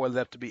there's one more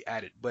left to be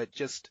added, but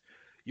just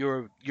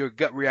Your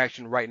gut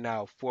reaction right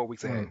now, 4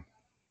 weeks ahead.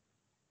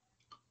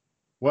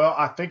 Well,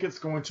 I think it's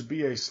going to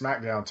be a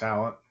SmackDown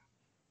talent.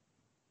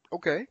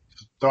 Okay.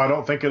 So I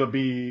don't think it'll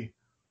be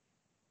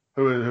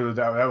who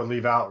that would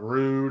leave out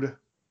Rude.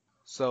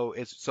 So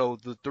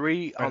the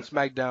three on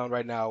SmackDown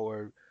right now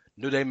are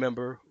New Day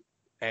member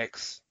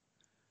X,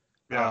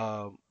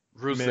 Yeah,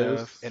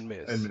 Rusev, and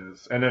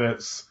Miz. And then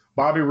it's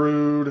Bobby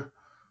Roode,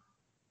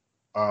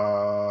 Finn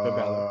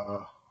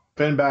Balor.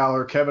 Finn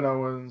Balor, Kevin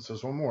Owens.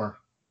 There's one more.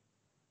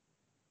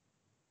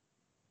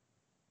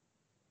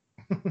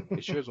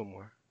 It sure is one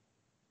more.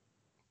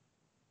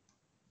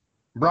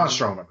 Braun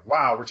Strowman.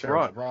 Wow, we're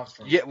terrible. Braun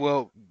Strowman. Yeah,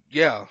 well,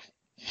 yeah.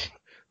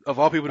 Of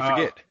all people to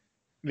forget.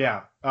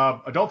 Yeah.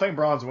 I don't think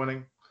Braun's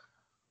winning.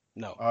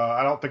 No.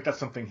 I don't think that's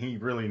something he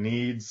really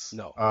needs.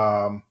 No.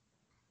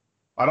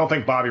 I don't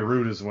think Bobby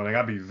Roode is winning.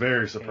 I'd be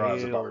very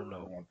surprised if Bobby Roode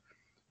won.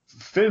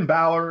 Finn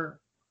Balor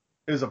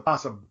is a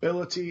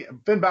possibility.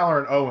 Finn Balor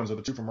and Owens are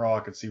the two from Raw I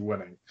could see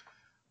winning.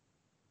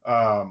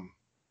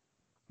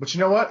 But you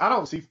know what? I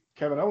don't see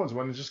Kevin Owens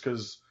winning just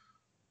because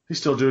he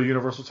still do a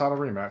Universal title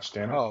rematch,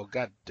 damn it. Oh,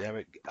 god damn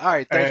it. All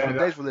right,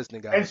 thanks for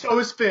listening, guys. And so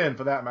is Finn,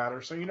 for that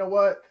matter. So you know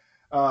what?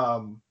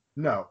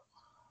 No.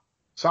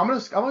 So I'm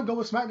gonna go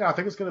with SmackDown. I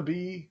think it's gonna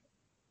be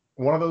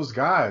one of those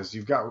guys.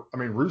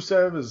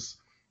 Rusev is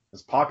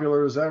as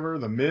popular as ever.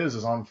 The Miz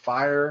is on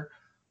fire.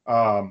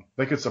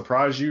 They could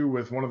surprise you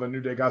with one of the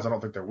New Day guys. I don't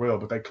think they will,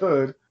 but they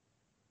could.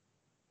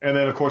 And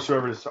then, of course,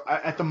 whoever it is. So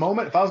at the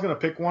moment, if I was going to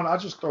pick one,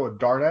 I'd just throw a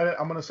dart at it.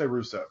 I'm going to say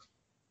Rusev.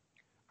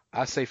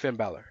 I say Finn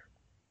Balor.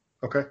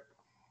 Okay.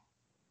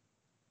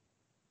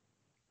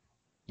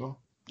 Well,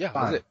 yeah,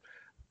 fine. That's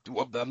it.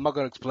 Well, I'm not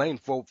going to explain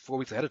 4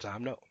 weeks ahead of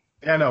time, no.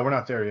 Yeah, no, we're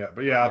not there yet.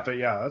 But I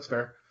think, that's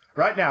fair.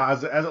 Right now,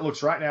 as it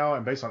looks right now,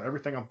 and based on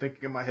everything I'm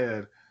thinking in my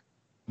head,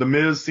 The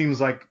Miz seems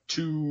like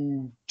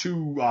too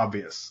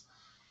obvious.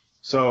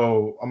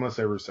 So I'm going to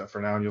say Rusev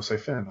for now, and you'll say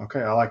Finn.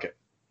 Okay, I like it.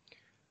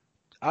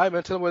 All right,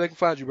 man. Tell them where they can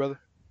find you, brother.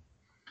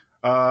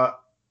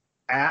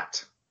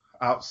 At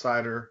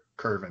Outsider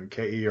Kervin,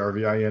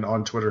 Kervin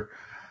on Twitter.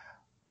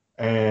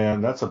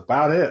 And that's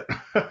about it.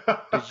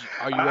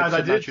 Are you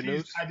ready to your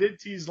news? I did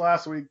tease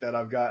last week that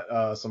I've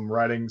got some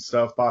writing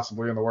stuff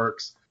possibly in the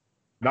works.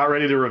 Not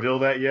ready to reveal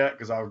that yet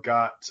because I've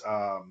got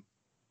a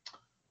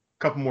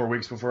couple more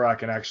weeks before I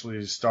can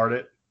actually start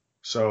it.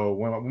 So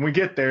when we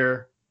get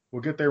there,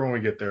 we'll get there when we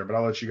get there. But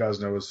I'll let you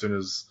guys know as soon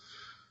as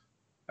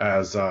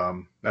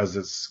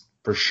it's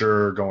for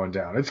sure going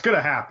down. It's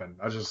gonna happen.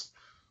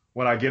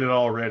 When I get it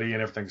all ready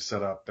and everything's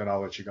set up, then I'll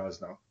let you guys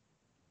know.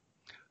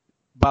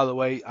 By the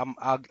way,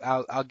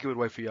 I'll give it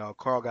away for y'all.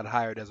 Carl got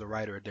hired as a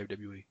writer at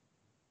WWE.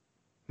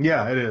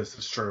 Yeah, it is.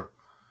 It's true.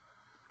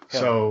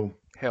 Hell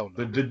no.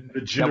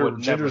 The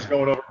ginger's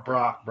going over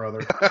Brock,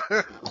 brother.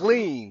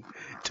 Clean.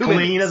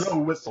 Clean as a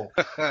whistle.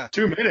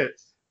 2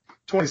 minutes.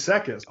 20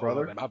 seconds,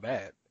 brother. Oh, man, my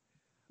bad.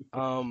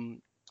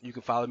 You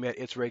can follow me at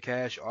It's Ray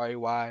Cash,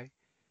 RAY,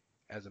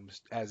 as in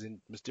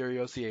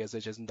Mysterio,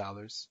 CASH as in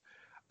dollars.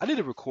 I need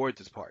to record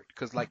this part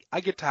because I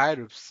get tired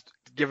of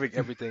giving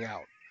everything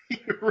out. You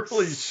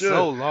really should.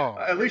 So long.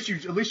 At least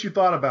you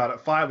thought about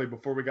it finally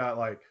before we got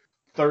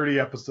 30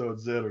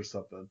 episodes in or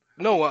something.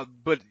 No,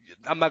 but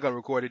I'm not gonna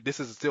record it. This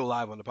is still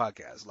live on the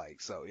podcast.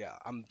 So yeah,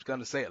 I'm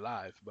gonna say it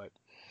live. But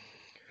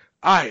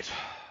all right,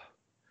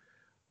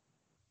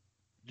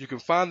 you can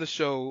find the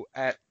show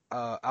at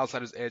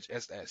Outsiders Edge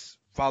SS.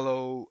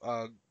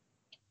 Follow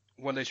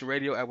One Nation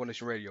Radio at One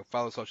Nation Radio.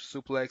 Follow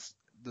Social Suplex,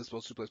 the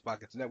Social Suplex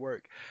Podcast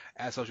Network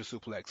at Social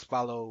Suplex.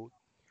 Follow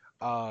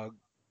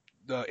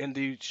the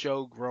indie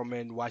show Grown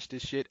Men Watch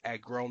This Shit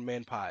at Grown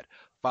Men Pod.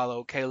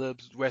 Follow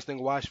Caleb's Wrestling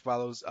Watch.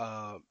 Follows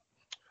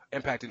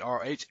Impacting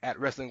ROH at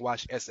Wrestling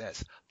Watch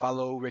SS.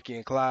 Follow Ricky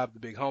and Clive, the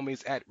big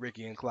homies, at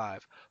Ricky and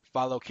Clive.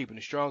 Follow Keeping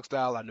the Strong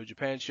Style, our New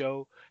Japan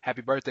show.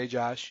 Happy birthday,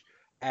 Josh,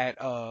 at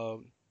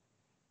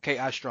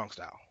KI Strong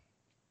Style.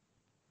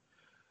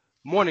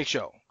 Morning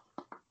show.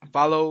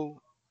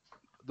 Follow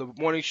the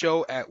morning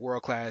show at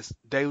World Class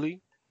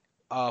Daily.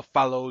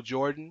 Follow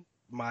Jordan,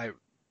 my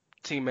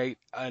teammate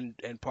and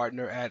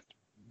partner at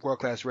World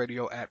Class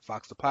Radio at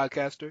Fox the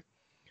Podcaster.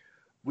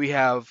 We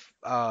have,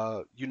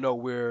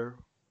 we're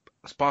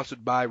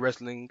sponsored by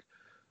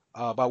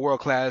by World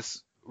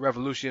Class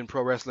Revolution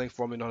Pro Wrestling,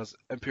 formerly known as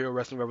Imperial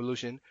Wrestling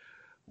Revolution.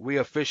 We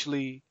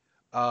officially,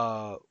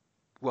 I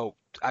don't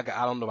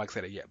know if I can say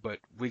that yet, but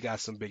we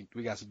got some big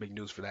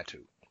news for that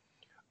too,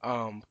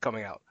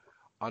 coming out.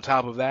 On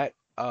top of that,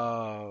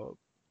 I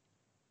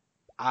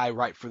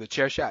write for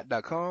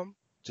thechairshot.com.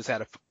 Just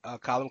had a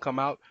column come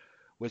out,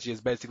 which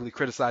is basically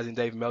criticizing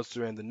Dave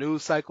Meltzer and the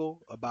news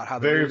cycle about how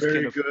the news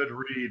very good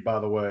read, by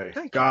the way.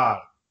 Thank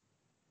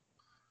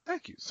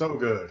you. So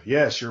good.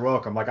 Yes, you're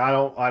welcome. I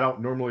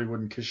don't normally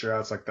wouldn't kiss your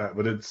ass like that,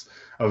 but it's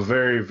a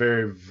very,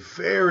 very,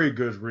 very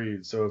good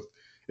read. So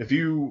if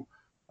you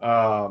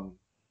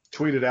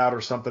tweet it out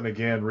or something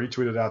again,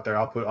 retweet it out there,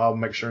 I'll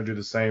make sure and do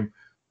the same.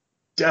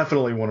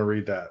 Definitely want to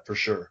read that for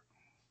sure.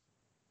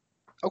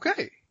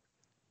 Okay.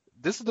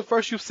 This is the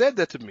first you've said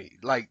that to me.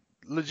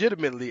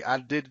 Legitimately, I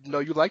didn't know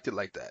you liked it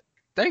like that.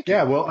 Thank you.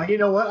 Yeah, well, you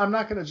know what? I'm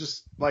not going to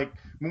just, like,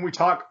 when we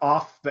talk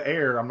off the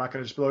air, I'm not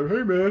going to just be like,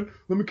 hey, man,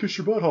 let me kiss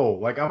your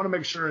butthole. Like, I'm going to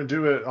make sure and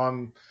do it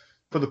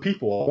for the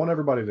people. I want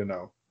everybody to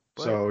know.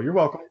 But So you're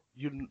welcome.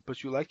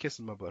 But you like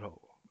kissing my butthole.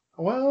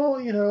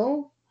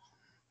 Well,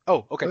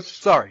 Oh, okay. let's.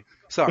 Sorry.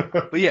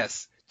 But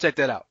yes, check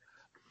that out.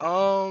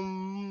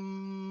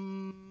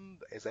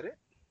 Is that it?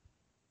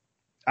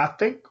 I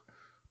think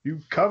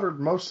you covered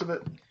most of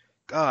it.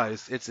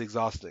 It's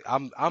exhausting.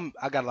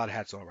 I got a lot of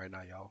hats on right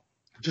now, y'all.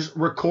 Just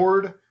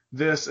record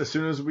this as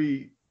soon as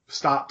we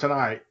stop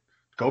tonight.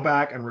 Go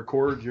back and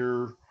record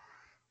your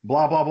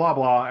blah, blah, blah,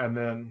 blah, and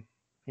then,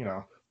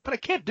 But I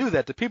can't do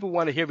that. The people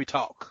want to hear me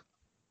talk.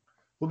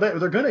 Well,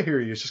 they're going to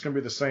hear you. It's just going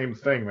to be the same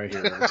thing they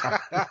hear every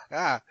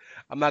time.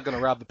 I'm not going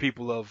to rob the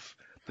people of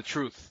the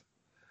truth.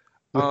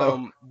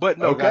 But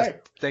no, Okay. guys,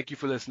 thank you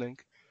for listening.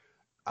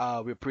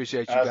 We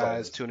appreciate you As guys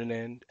always. tuning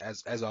in,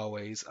 as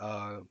always.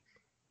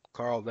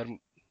 Carl, let him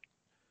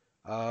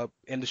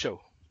end the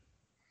show.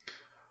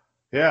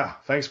 Yeah,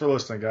 thanks for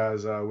listening,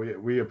 guys.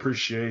 We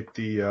appreciate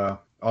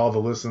all the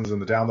listens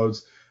and the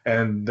downloads,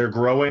 and they're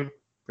growing.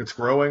 It's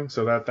growing,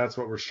 so that's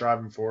what we're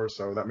striving for.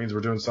 So that means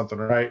we're doing something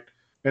right.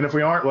 And if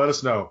we aren't, let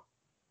us know.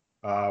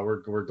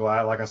 We're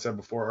glad, like I said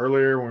before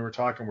earlier when we were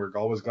talking, we're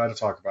always glad to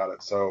talk about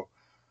it. So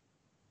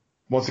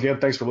once again,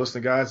 thanks for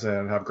listening, guys,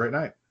 and have a great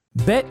night.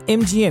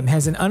 BetMGM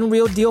has an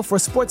unreal deal for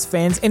sports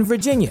fans in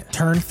Virginia.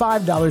 Turn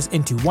 $5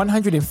 into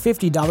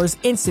 $150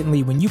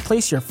 instantly when you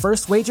place your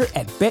first wager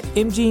at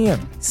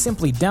BetMGM.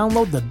 Simply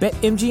download the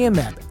BetMGM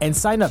app and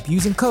sign up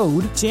using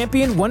code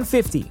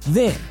Champion150.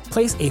 Then,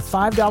 place a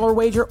 $5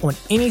 wager on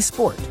any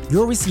sport.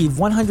 You'll receive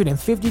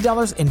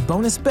 $150 in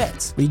bonus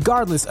bets,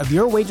 regardless of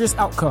your wager's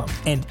outcome.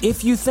 And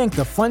if you think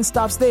the fun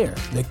stops there,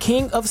 the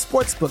King of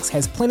Sportsbooks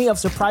has plenty of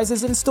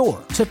surprises in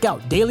store. Check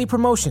out daily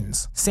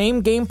promotions,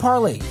 same-game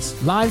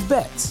parlays, live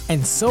bets,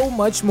 and so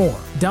much more.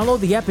 Download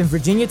the app in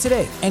Virginia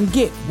today and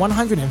get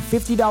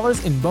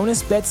 $150 in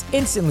bonus bets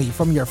instantly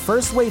from your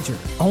first wager.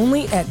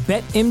 Only at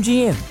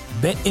BetMGM.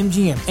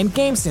 BetMGM and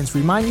GameSense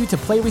remind you to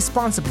play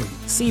responsibly.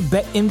 See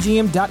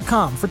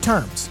BetMGM.com for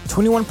terms.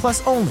 21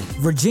 plus only.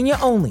 Virginia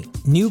only.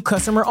 New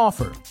customer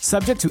offer.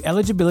 Subject to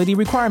eligibility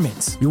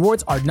requirements.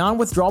 Rewards are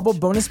non-withdrawable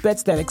bonus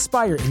bets that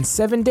expire in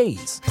 7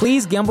 days.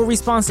 Please gamble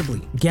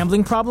responsibly.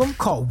 Gambling problem?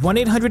 Call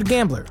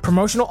 1-800-GAMBLER.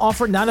 Promotional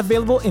offer not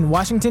available in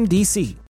Washington, D.C.